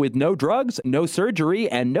relief with no drugs, no surgery,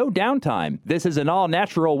 and no downtime. This is an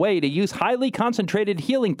all-natural way to use highly concentrated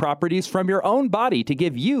healing properties from your own body to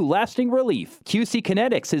give you lasting relief. QC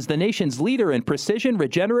Kinetics is the nation's leader in precision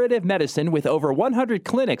regenerative medicine with over 100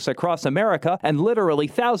 clinics across America and literally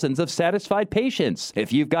thousands of satisfied patients.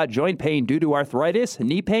 If you've got joint pain due to arthritis,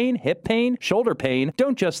 knee pain, hip pain, shoulder pain,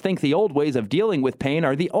 don't just think the old ways of dealing with pain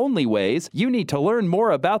are the only ways. You need to learn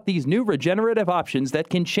more about these new regenerative options that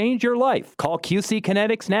can change your life. Call QC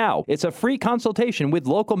Kinetics now. It's a free consultation with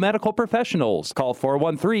local medical professionals. Call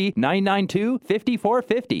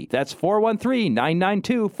 413-992-5450. That's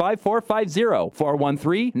 413-992-5450.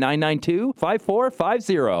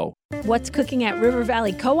 413-992-5450. What's cooking at River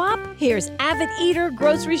Valley Co-op? Here's avid eater,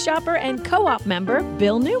 grocery shopper, and co-op member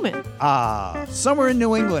Bill Newman. Summer in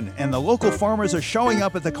New England, and the local farmers are showing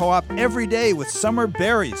up at the co-op every day with summer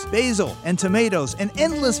berries, basil, and tomatoes, an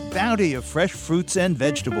endless bounty of fresh fruits and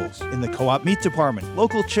vegetables. In the co-op meat department,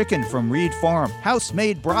 local chicken from Reed Farm,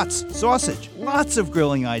 house-made brats, sausage, lots of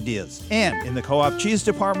grilling ideas. And in the co-op cheese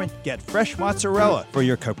department, get fresh mozzarella for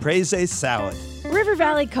your caprese salad. River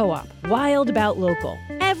Valley Co-op, wild about local.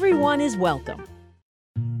 Everyone is welcome.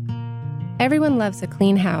 Everyone loves a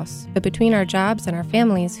clean house, but between our jobs and our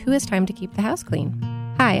families, who has time to keep the house clean?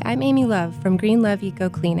 Hi, I'm Amy Love from Green Love Eco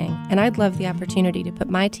Cleaning, and I'd love the opportunity to put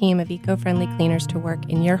my team of eco-friendly cleaners to work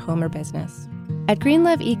in your home or business. At Green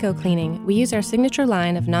Love Eco Cleaning, we use our signature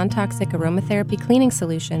line of non-toxic aromatherapy cleaning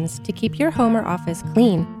solutions to keep your home or office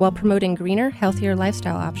clean while promoting greener, healthier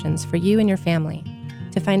lifestyle options for you and your family.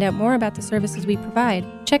 To find out more about the services we provide,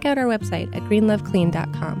 check out our website at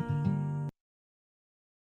greenloveclean.com.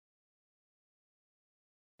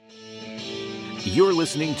 You're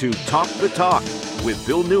listening to Talk the Talk with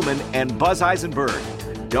Bill Newman and Buzz Eisenberg,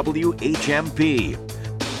 WHMP.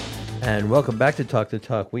 And welcome back to Talk the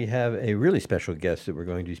Talk. We have a really special guest that we're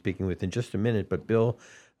going to be speaking with in just a minute, but Bill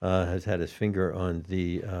has had his finger on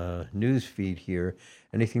the news feed here.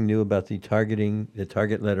 Anything new about the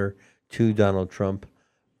target letter to Donald Trump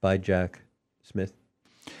by Jack Smith?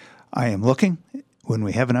 I am looking. When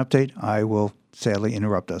we have an update, I will sadly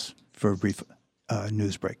interrupt us for a brief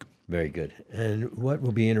news break. Very good. And what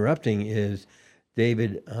will be interrupting is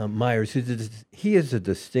David Myers. He is a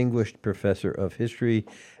distinguished professor of history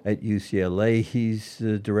at UCLA. He's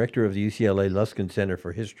the director of the UCLA Luskin Center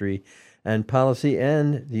for History and Policy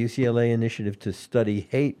and the UCLA Initiative to Study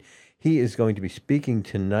Hate. He is going to be speaking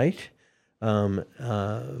tonight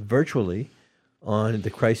virtually on the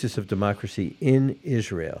crisis of democracy in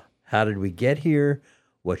Israel. How did we get here?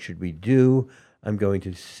 What should we do? I'm going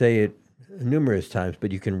to say it numerous times,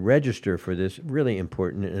 but you can register for this really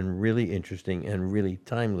important and really interesting and really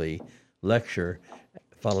timely lecture,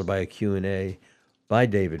 followed by a Q&A by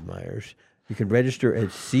David Myers. You can register at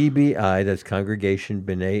CBI, that's Congregation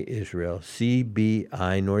B'nai Israel,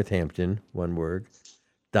 CBI Northampton, one word,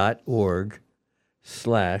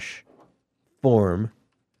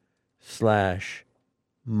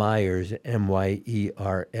 .org/form/Myers,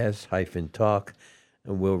 MYERS-talk,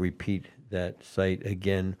 and we'll repeat that site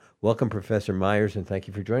again. Welcome, Professor Myers, and thank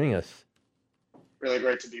you for joining us. Really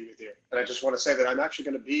great to be with you. And I just want to say that I'm actually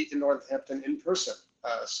going to be in Northampton in person.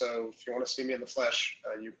 So if you want to see me in the flesh,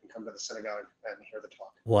 you can come to the synagogue and hear the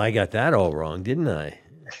talk. Well, I got that all wrong, didn't I?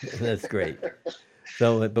 That's great.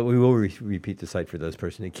 So, but we will repeat the site for those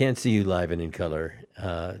persons who can't see you live and in color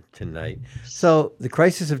tonight. So the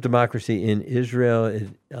crisis of democracy in Israel,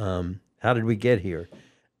 how did we get here?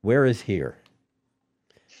 Where is here?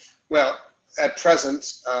 Well, at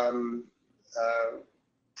present, Prime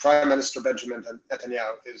Minister Benjamin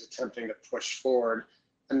Netanyahu is attempting to push forward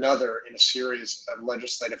another in a series of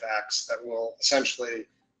legislative acts that will essentially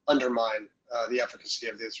undermine the efficacy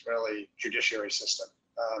of the Israeli judiciary system.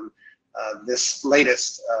 This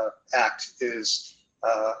latest act is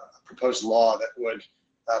a proposed law that would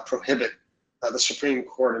prohibit the Supreme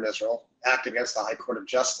Court in Israel, act against the High Court of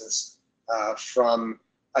Justice, from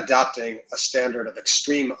adopting a standard of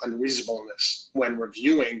extreme unreasonableness when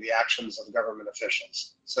reviewing the actions of government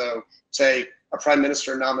officials. So, say a prime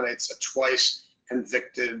minister nominates a twice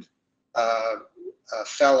convicted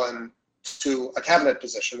felon to a cabinet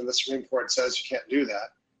position, and the Supreme Court says you can't do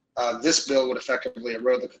that. This bill would effectively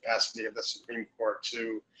erode the capacity of the Supreme Court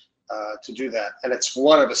to do that. And it's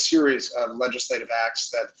one of a series of legislative acts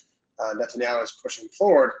that Netanyahu is pushing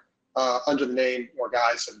forward under the name or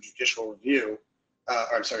guise of judicial review.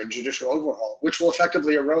 Judicial overhaul, which will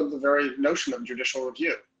effectively erode the very notion of judicial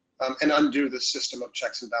review and undo the system of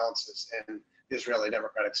checks and balances in the Israeli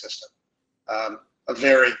democratic system. A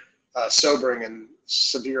very sobering and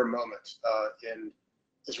severe moment in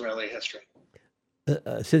Israeli history.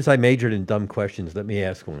 Since I majored in dumb questions, let me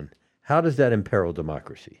ask one. How does that imperil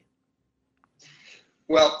democracy?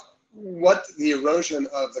 Well, what the erosion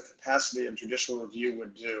of the capacity of judicial review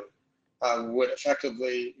would do would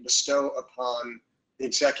effectively bestow upon the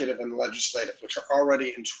executive and legislative, which are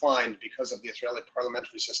already entwined because of the Israeli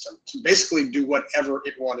parliamentary system, to basically do whatever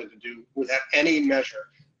it wanted to do without any measure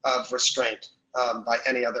of restraint by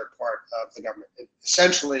any other part of the government. It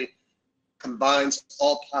essentially combines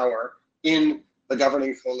all power in the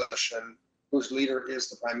governing coalition whose leader is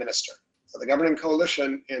the prime minister. So the governing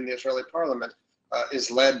coalition in the Israeli parliament is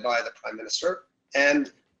led by the prime minister,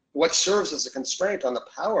 and what serves as a constraint on the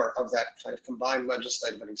power of that kind of combined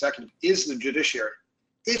legislative and executive is the judiciary.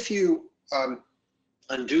 If you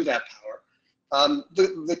undo that power.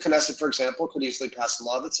 The Knesset, for example, could easily pass a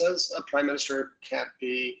law that says a prime minister can't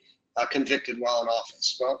be convicted while in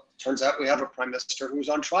office. Well, it turns out we have a prime minister who's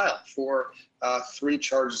on trial for 3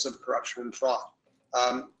 charges of corruption and fraud.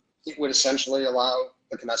 It would essentially allow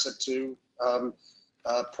the Knesset to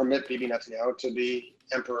permit Bibi Netanyahu to be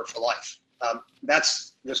emperor for life.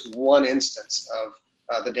 That's just one instance of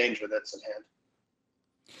the danger that's at hand.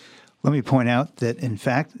 Let me point out that, in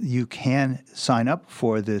fact, you can sign up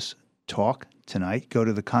for this talk tonight. Go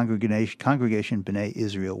to the Congregation B'nai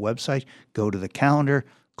Israel website, go to the calendar,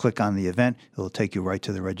 click on the event. It will take you right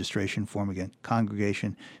to the registration form. Again,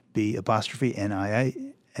 Congregation B'(NAI)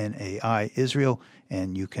 Israel,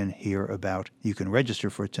 and you can you can register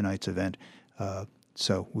for tonight's event.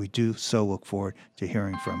 So we do look forward to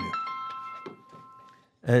hearing from you.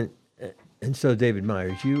 And so, David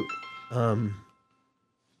Myers, you,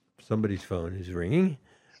 somebody's phone is ringing.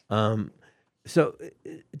 So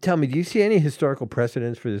tell me, do you see any historical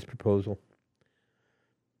precedents for this proposal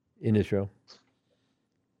in Israel?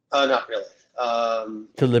 Not really.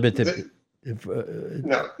 To limit it?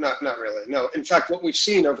 No, not really. No. In fact, what we've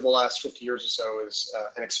seen over the last 50 years or so is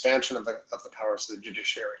an expansion of the powers of the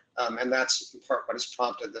judiciary. And that's in part what has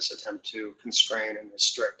prompted this attempt to constrain and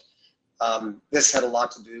restrict. This had a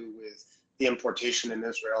lot to do with the importation in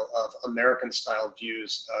Israel of American-style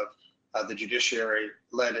views of the judiciary,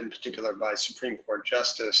 led in particular by Supreme Court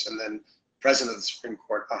Justice and then President of the Supreme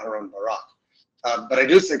Court, Aharon Barak. But I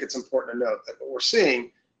do think it's important to note that what we're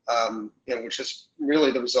seeing, which is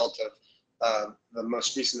really the result of the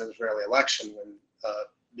most recent Israeli election, when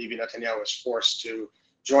Bibi Netanyahu was forced to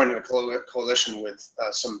join in a coalition with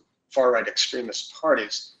some far-right extremist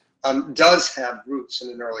parties, does have roots in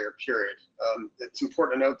an earlier period. It's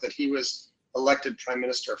important to note that he was elected prime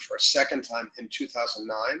minister for a second time in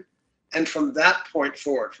 2009. And from that point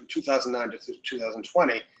forward, from 2009 to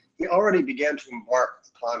 2020, he already began to embark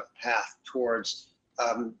upon a path towards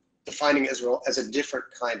defining Israel as a different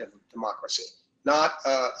kind of democracy. Not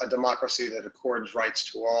a democracy that accords rights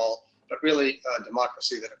to all, but really a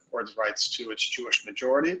democracy that accords rights to its Jewish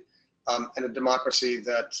majority, and a democracy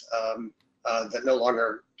that no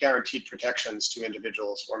longer guaranteed protections to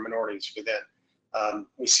individuals or minorities within.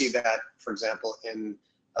 We see that, for example, in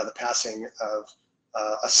the passing of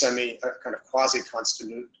a kind of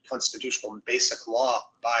quasi-constitutional basic law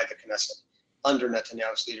by the Knesset under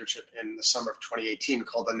Netanyahu's leadership in the summer of 2018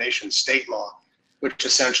 called the Nation-State Law, which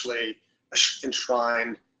essentially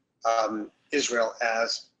enshrined Israel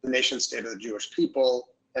as the nation-state of the Jewish people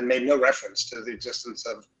and made no reference to the existence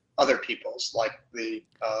of other peoples like the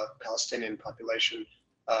Palestinian population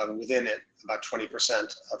within it, about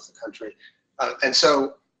 20% of the country. And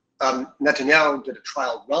so Netanyahu did a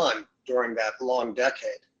trial run during that long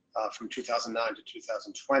decade from 2009 to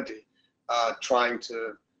 2020, trying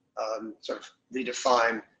to sort of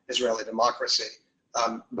redefine Israeli democracy.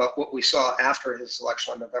 But what we saw after his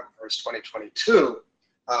election on November 1st, 2022,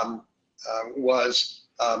 was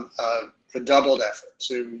a redoubled effort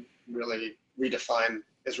to really redefine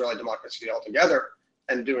Israeli democracy altogether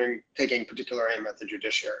and taking particular aim at the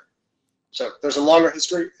judiciary. So there's a longer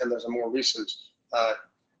history and there's a more recent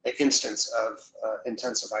instance of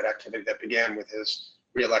intensified activity that began with his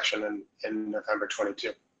re-election in November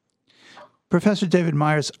 22. Professor David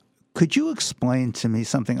Myers, could you explain to me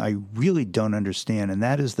something I really don't understand, and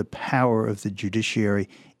that is the power of the judiciary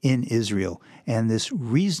in Israel and this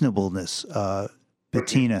reasonableness,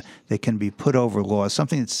 patina, that can be put over law,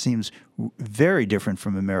 something that seems very different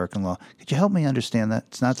from American law. Could you help me understand that?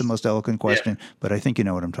 It's not the most eloquent question, but I think you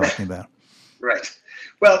know what I'm talking about. Right.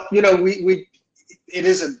 Well, it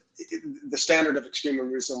is the standard of extreme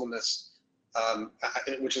unreasonableness,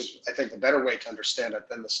 which is, I think, the better way to understand it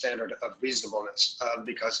than the standard of reasonableness,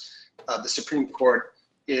 because the Supreme Court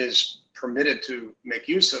is permitted to make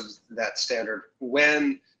use of that standard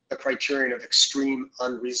when the criterion of extreme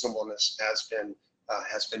unreasonableness has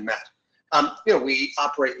been met. We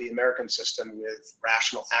operate the American system with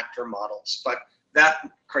rational actor models, but that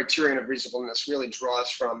criterion of reasonableness really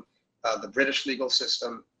draws from the British legal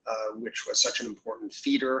system, which was such an important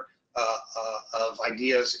feeder of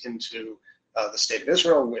ideas into the state of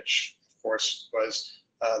Israel, which, of course, was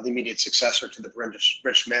the immediate successor to the British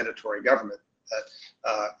mandatory government that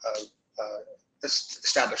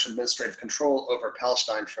established administrative control over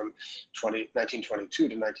Palestine from 1922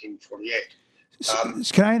 to 1948.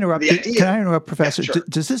 Can I interrupt, Professor? Yeah, sure.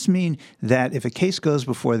 Does this mean that if a case goes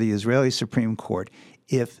before the Israeli Supreme Court,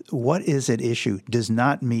 if what is at issue does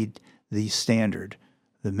not meet the standard,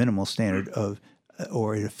 the minimal standard of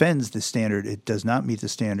or it offends the standard, it does not meet the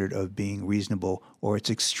standard of being reasonable, or it's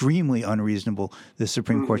extremely unreasonable, the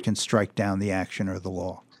Supreme Court can strike down the action or the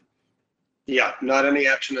law. Yeah, not any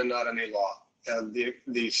action and not any law.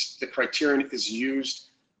 The criterion is used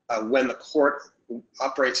when the court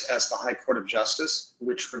operates as the High Court of Justice,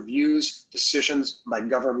 which reviews decisions by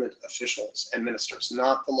government officials and ministers,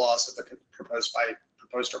 not the laws that are proposed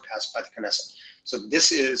or passed by the Knesset. So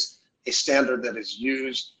this is a standard that is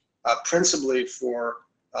used principally for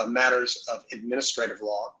matters of administrative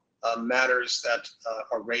law, matters that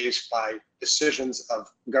are raised by decisions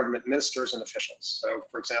of government ministers and officials. So,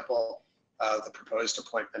 for example, the proposed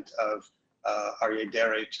appointment of Aryeh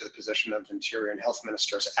Deri to the position of Interior and Health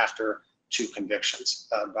Ministers after 2 convictions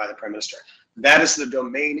by the Prime Minister. That is the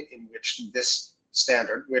domain in which this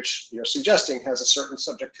standard, which you're suggesting has a certain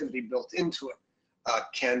subjectivity built into it,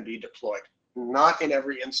 can be deployed. Not in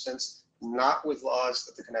every instance, not with laws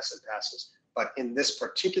that the Knesset passes, but in this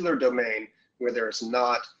particular domain where there is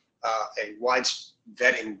not a wide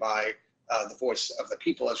vetting by the voice of the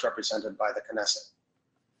people as represented by the Knesset.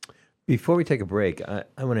 Before we take a break,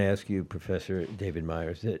 I want to ask you, Professor David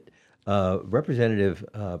Myers, that Representative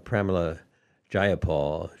Pramila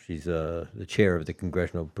Jayapal, she's the chair of the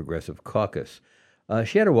Congressional Progressive Caucus,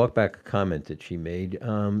 she had a walk-back comment that she made.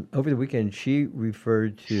 Over the weekend, she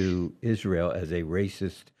referred to Israel as a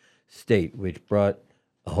racist state, which brought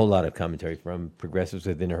a whole lot of commentary from progressives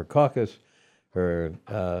within her caucus, her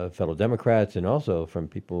fellow Democrats, and also from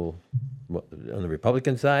people on the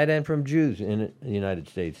Republican side and from Jews in the United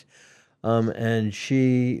States. And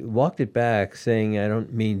she walked it back, saying, I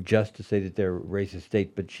don't mean just to say that they're a racist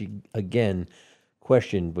state, but she, again,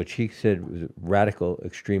 questioned what she said was radical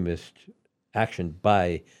extremist action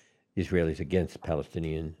by Israelis against the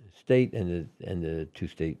Palestinian state and the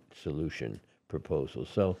two-state solution proposal.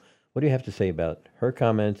 So what do you have to say about her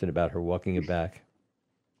comments and about her walking it back?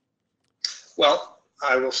 Well,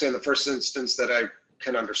 I will say in the first instance that I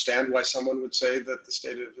can understand why someone would say that the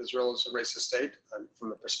state of Israel is a racist state. From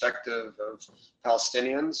the perspective of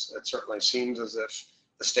Palestinians, it certainly seems as if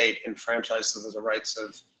the state enfranchises the rights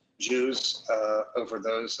of Jews over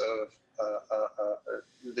those of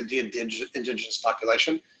the indigenous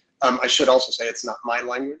population. I should also say it's not my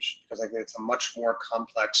language, because I think it's a much more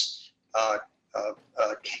complex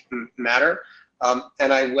matter.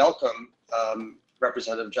 And I welcome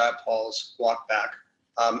Representative Jayapal's walk back.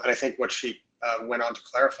 And I think what she went on to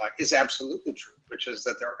clarify is absolutely true, which is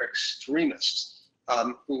that there are extremists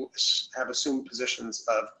who have assumed positions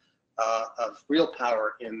of real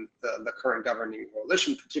power in the current governing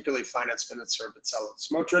coalition, particularly Finance Minister Bezalel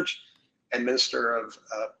Smotrich and Minister of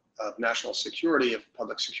National Security, of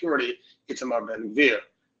Public Security, Itamar Ben-Gvir.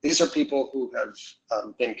 These are people who have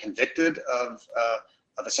been convicted of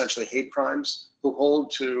essentially hate crimes, who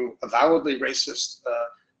hold to avowedly racist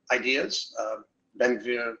ideas.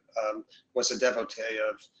 Ben-Gvir was a devotee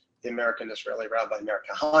of the American-Israeli Rabbi Meir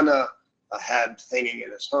Kahane, had hanging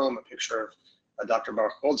in his home a picture of Dr.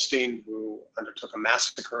 Baruch Goldstein, who undertook a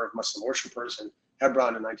massacre of Muslim worshippers in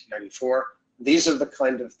Hebron in 1994. These are the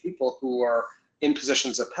kind of people who are in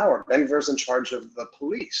positions of power. Ben-Gvir's in charge of the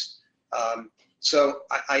police. So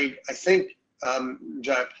I think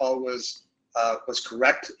Jayapal was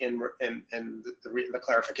correct in the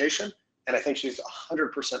clarification, and I think she's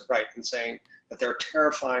 100% right in saying that there are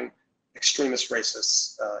terrifying extremist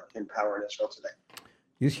racists in power in Israel today.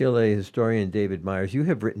 UCLA historian David Myers, you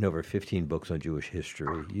have written over 15 books on Jewish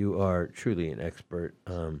history. You are truly an expert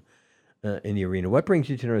in the arena. What brings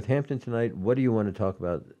you to Northampton tonight? What do you want to talk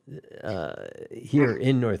about here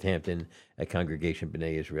in Northampton at Congregation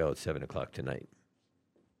B'nai Israel at 7 o'clock tonight?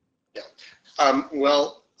 Yeah.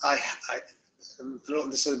 Well,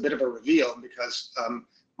 this is a bit of a reveal because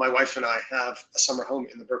my wife and I have a summer home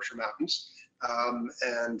in the Berkshire Mountains,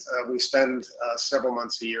 and we spend several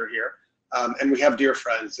months a year here. And we have dear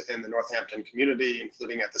friends in the Northampton community,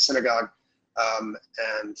 including at the synagogue,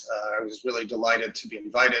 and I was really delighted to be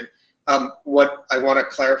invited. What I want to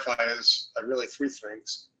clarify is really 3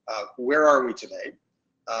 things. Where are we today?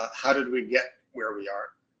 How did we get where we are?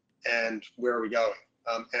 And where are we going?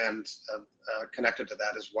 And connected to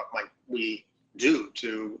that is what might we do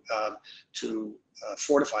to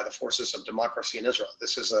fortify the forces of democracy in Israel.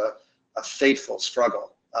 This is a fateful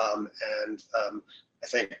struggle, and I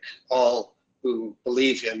think all who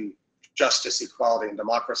believe in justice, equality, and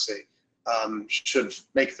democracy should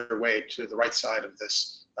make their way to the right side of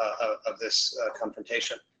this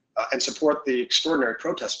confrontation and support the extraordinary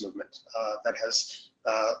protest movement that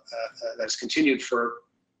has continued for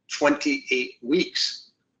 28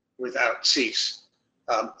 weeks without cease.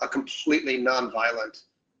 A completely nonviolent,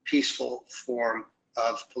 peaceful form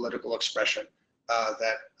of political expression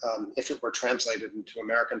that if it were translated into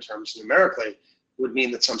American terms numerically, would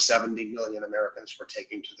mean that some 70 million Americans were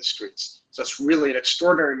taking to the streets. So it's really an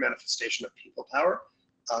extraordinary manifestation of people power.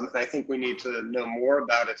 And I think we need to know more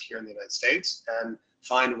about it here in the United States and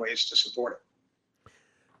find ways to support it.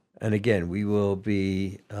 And again, we will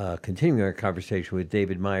be continuing our conversation with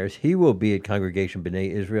David Myers. He will be at Congregation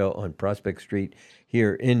B'nai Israel on Prospect Street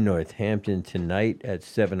here in Northampton tonight at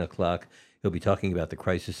 7 o'clock. He'll be talking about the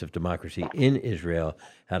crisis of democracy in Israel.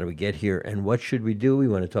 How do we get here, and what should we do? We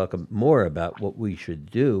want to talk more about what we should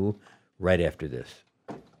do right after this.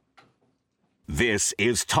 This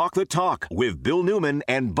is Talk the Talk with Bill Newman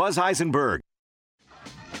and Buzz Eisenberg.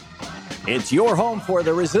 It's your home for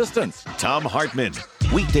the resistance. Tom Hartman,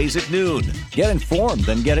 weekdays at noon. Get informed,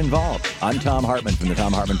 then get involved. I'm Tom Hartman from the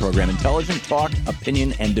Tom Hartman Program. Intelligent talk,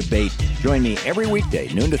 opinion, and debate. Join me every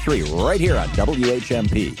weekday, noon to 3, right here on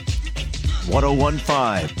WHMP.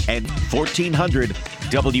 1015 and 1400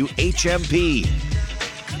 WHMP.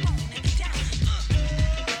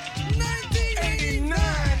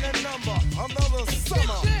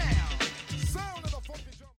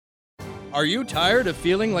 Are you tired of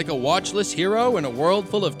feeling like a watchless hero in a world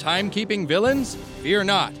full of timekeeping villains? Fear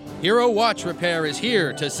not. Hero Watch Repair is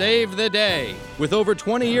here to save the day. With over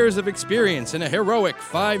 20 years of experience and a heroic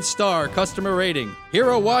 5-star customer rating,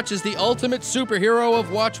 Hero Watch is the ultimate superhero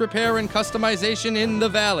of watch repair and customization in the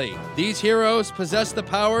Valley. These heroes possess the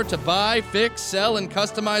power to buy, fix, sell, and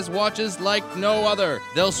customize watches like no other.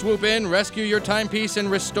 They'll swoop in, rescue your timepiece,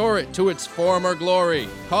 and restore it to its former glory.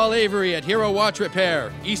 Call Avery at Hero Watch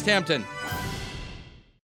Repair, East Hampton.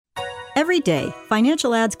 Every day,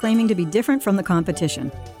 financial ads claiming to be different from the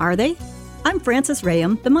competition. Are they? I'm Frances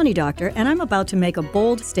Rayam, the Money Doctor, and I'm about to make a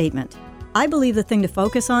bold statement. I believe the thing to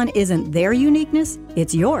focus on isn't their uniqueness,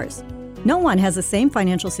 it's yours. No one has the same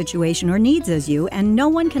financial situation or needs as you, and no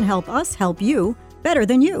one can help us help you better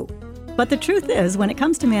than you. But the truth is, when it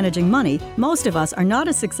comes to managing money, most of us are not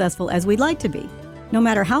as successful as we'd like to be. No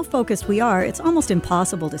matter how focused we are, it's almost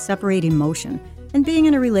impossible to separate emotion, and being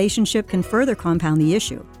in a relationship can further compound the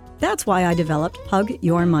issue. That's why I developed Hug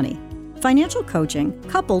Your Money. Financial coaching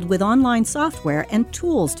coupled with online software and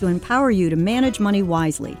tools to empower you to manage money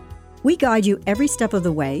wisely. We guide you every step of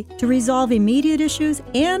the way to resolve immediate issues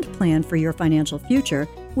and plan for your financial future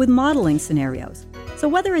with modeling scenarios. So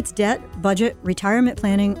whether it's debt, budget, retirement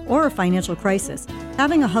planning, or a financial crisis,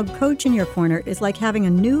 having a Hug coach in your corner is like having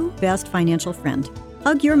a new best financial friend.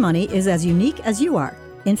 Hug Your Money is as unique as you are.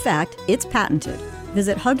 In fact, it's patented.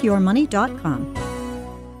 Visit hugyourmoney.com.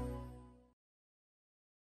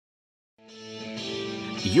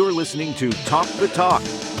 You're listening to Talk the Talk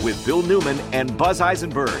with Bill Newman and Buzz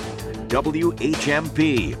Eisenberg,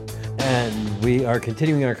 WHMP. And we are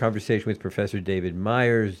continuing our conversation with Professor David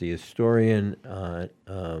Myers, the historian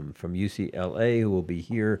from UCLA, who will be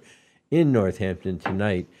here in Northampton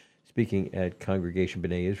tonight, speaking at Congregation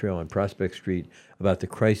B'nai Israel on Prospect Street about the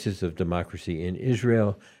crisis of democracy in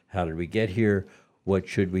Israel. How did we get here? What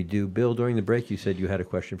should we do? Bill, during the break, you said you had a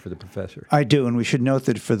question for the professor. I do, and we should note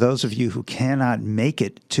that for those of you who cannot make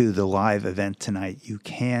it to the live event tonight, you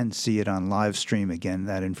can see it on live stream. Again,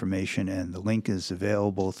 that information and the link is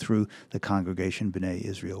available through the Congregation B'nai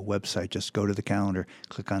Israel website. Just go to the calendar,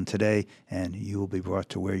 click on today, and you will be brought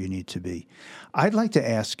to where you need to be. I'd like to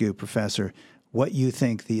ask you, Professor, what you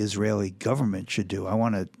think the Israeli government should do. I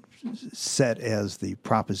want to set as the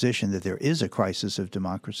proposition that there is a crisis of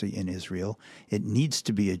democracy in Israel. It needs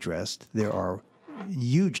to be addressed. There are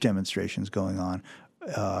huge demonstrations going on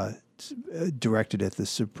directed at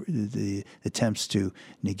the attempts to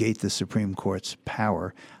negate the Supreme Court's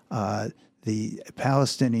power. The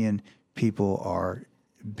Palestinian people are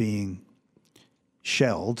being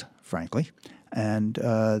shelled, frankly, and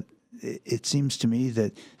it seems to me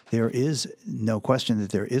that there is no question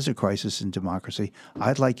that there is a crisis in democracy.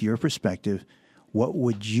 I'd like your perspective. What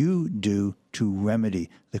would you do to remedy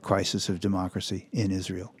the crisis of democracy in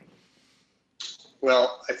Israel?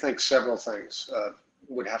 Well, I think several things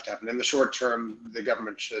would have to happen. In the short term, the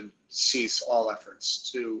government should cease all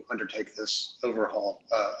efforts to undertake this overhaul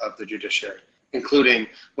of the judiciary, including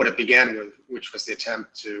what it began with, which was the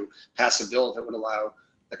attempt to pass a bill that would allow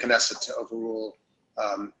the Knesset to overrule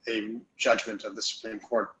a judgment of the Supreme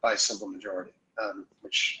Court by simple majority,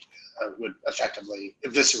 which would effectively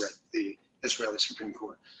eviscerate the Israeli Supreme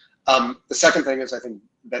Court. The second thing is I think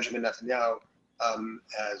Benjamin Netanyahu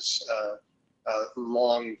has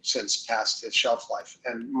long since passed his shelf life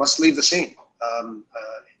and must leave the scene.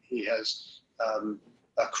 He has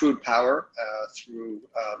accrued power through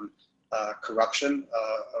corruption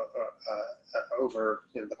over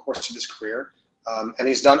the course of his career, and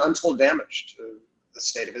he's done untold damage to the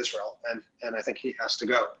state of Israel, and I think he has to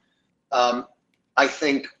go. I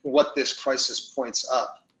think what this crisis points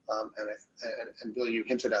up, and Bill, you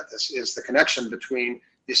hinted at this, is the connection between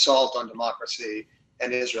the assault on democracy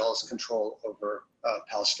and Israel's control over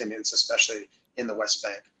Palestinians, especially in the West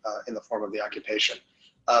Bank, in the form of the occupation.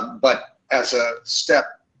 But as a step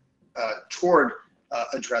toward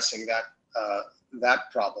addressing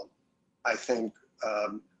that problem, I think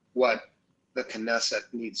what the Knesset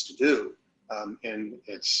needs to do in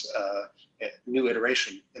its new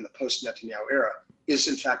iteration in the post-Netanyahu era is,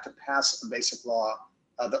 in fact, to pass a basic law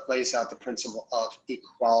that lays out the principle of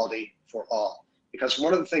equality for all. Because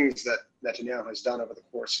one of the things that Netanyahu has done over the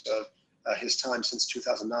course of his time since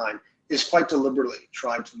 2009 is quite deliberately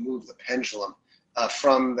trying to move the pendulum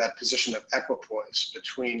from that position of equipoise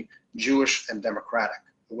between Jewish and democratic,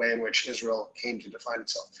 the way in which Israel came to define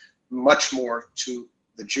itself, much more to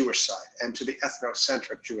the Jewish side and to the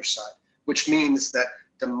ethnocentric Jewish side, which means that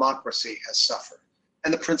democracy has suffered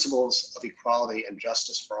and the principles of equality and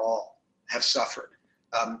justice for all have suffered.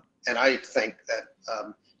 And I think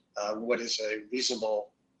that what is a reasonable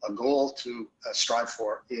goal to strive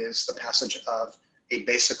for is the passage of a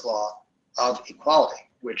basic law of equality,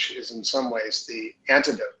 which is in some ways the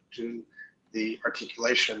antidote to the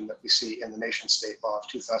articulation that we see in the nation state law of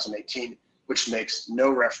 2018, which makes no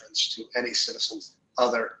reference to any citizens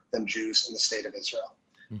other than Jews in the state of Israel.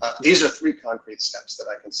 These are three concrete steps that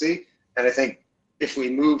I can see. And I think if we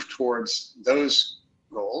move towards those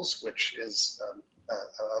goals, which is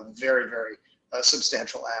a very, very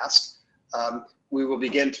substantial ask, we will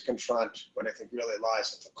begin to confront what I think really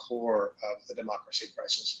lies at the core of the democracy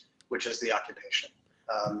crisis, which is the occupation.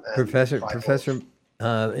 Professor,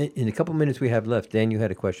 in a couple minutes we have left, Dan, you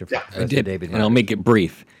had a question for Professor David. And I'll make it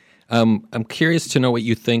brief. I'm curious to know what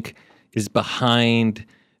you think is behind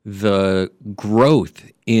the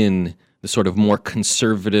growth in the sort of more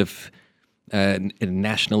conservative,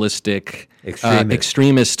 nationalistic,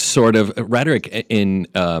 extremist sort of rhetoric in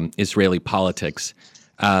Israeli politics.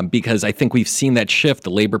 Because I think we've seen that shift. The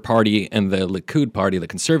Labor Party and the Likud Party, the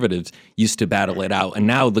conservatives, used to battle it out. And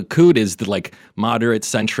now the Likud is the moderate,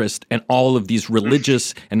 centrist, and all of these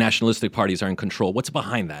religious and nationalistic parties are in control. What's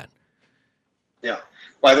behind that? Yeah,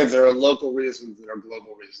 well, I think there are local reasons and there are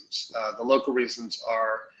global reasons. The local reasons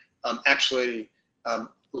are actually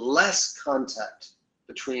less contact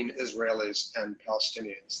between Israelis and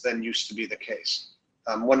Palestinians than used to be the case.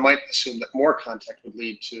 One might assume that more contact would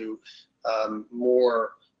lead to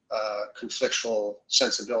more conflictual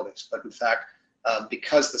sensibilities, but in fact,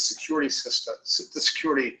 because the security system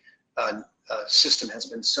has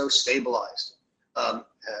been so stabilized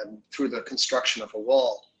through the construction of a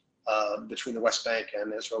wall between the West Bank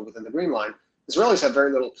and Israel within the Green Line, Israelis have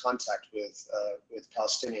very little contact with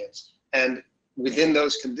Palestinians, and within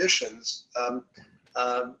those conditions,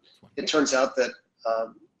 it turns out that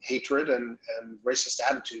hatred and racist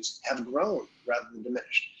attitudes have grown rather than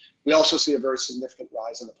diminished. We also see a very significant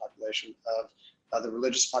rise in the population of the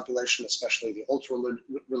religious population, especially the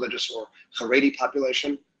ultra-religious or Haredi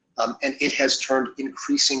population, and it has turned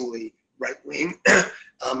increasingly right-wing.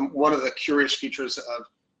 One of the curious features of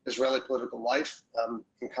Israeli political life,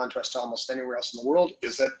 in contrast to almost anywhere else in the world,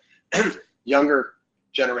 is that younger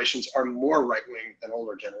generations are more right-wing than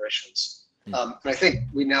older generations. And I think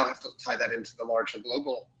we now have to tie that into the larger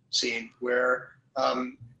global scene where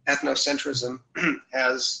ethnocentrism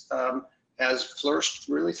has flourished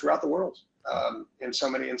really throughout the world in so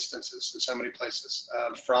many instances, in so many places,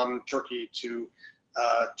 from Turkey to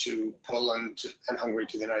Poland and Hungary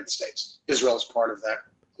to the United States. Israel is part of that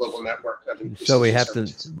global network. So we have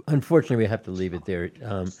to, unfortunately, we have to leave it there.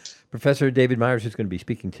 Professor David Myers is going to be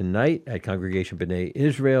speaking tonight at Congregation B'nai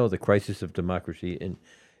Israel, the crisis of democracy in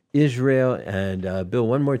Israel. And Bill,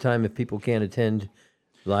 one more time, if people can't attend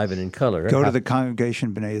live and in color. Go to the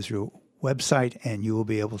Congregation B'nai Israel website and you will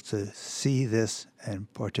be able to see this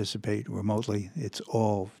and participate remotely. It's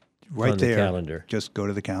all right there. On the calendar. Just go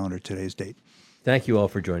to the calendar, today's date. Thank you all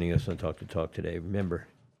for joining us on Talk to Talk today. Remember,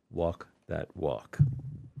 walk that walk.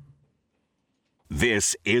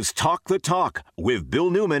 This is Talk the Talk with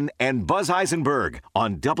Bill Newman and Buzz Eisenberg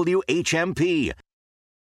on WHMP.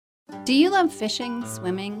 Do you love fishing,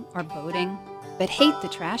 swimming, or boating, but hate the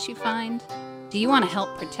trash you find? Do you want to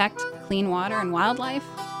help protect clean water and wildlife?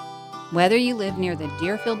 Whether you live near the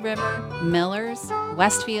Deerfield River, Millers,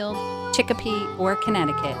 Westfield, Chicopee, or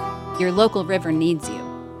Connecticut, your local river needs you.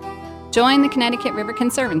 Join the Connecticut River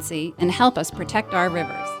Conservancy and help us protect our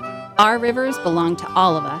rivers. Our rivers belong to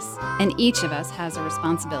all of us, and each of us has a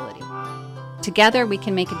responsibility. Together, we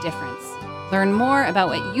can make a difference. Learn more about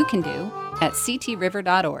what you can do at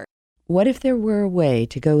ctriver.org. What if there were a way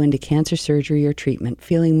to go into cancer surgery or treatment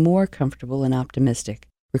feeling more comfortable and optimistic?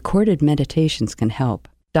 Recorded meditations can help.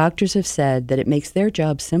 Doctors have said that it makes their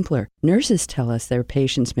job simpler. Nurses tell us their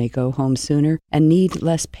patients may go home sooner and need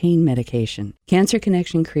less pain medication. Cancer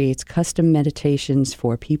Connection creates custom meditations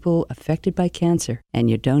for people affected by cancer, and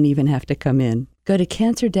you don't even have to come in. Go to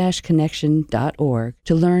cancer-connection.org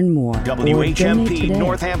to learn more. WHMP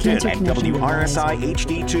Northampton and WRSI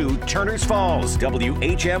HD2 Turners Falls.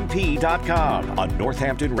 WHMP.com, a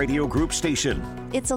Northampton Radio Group station. It's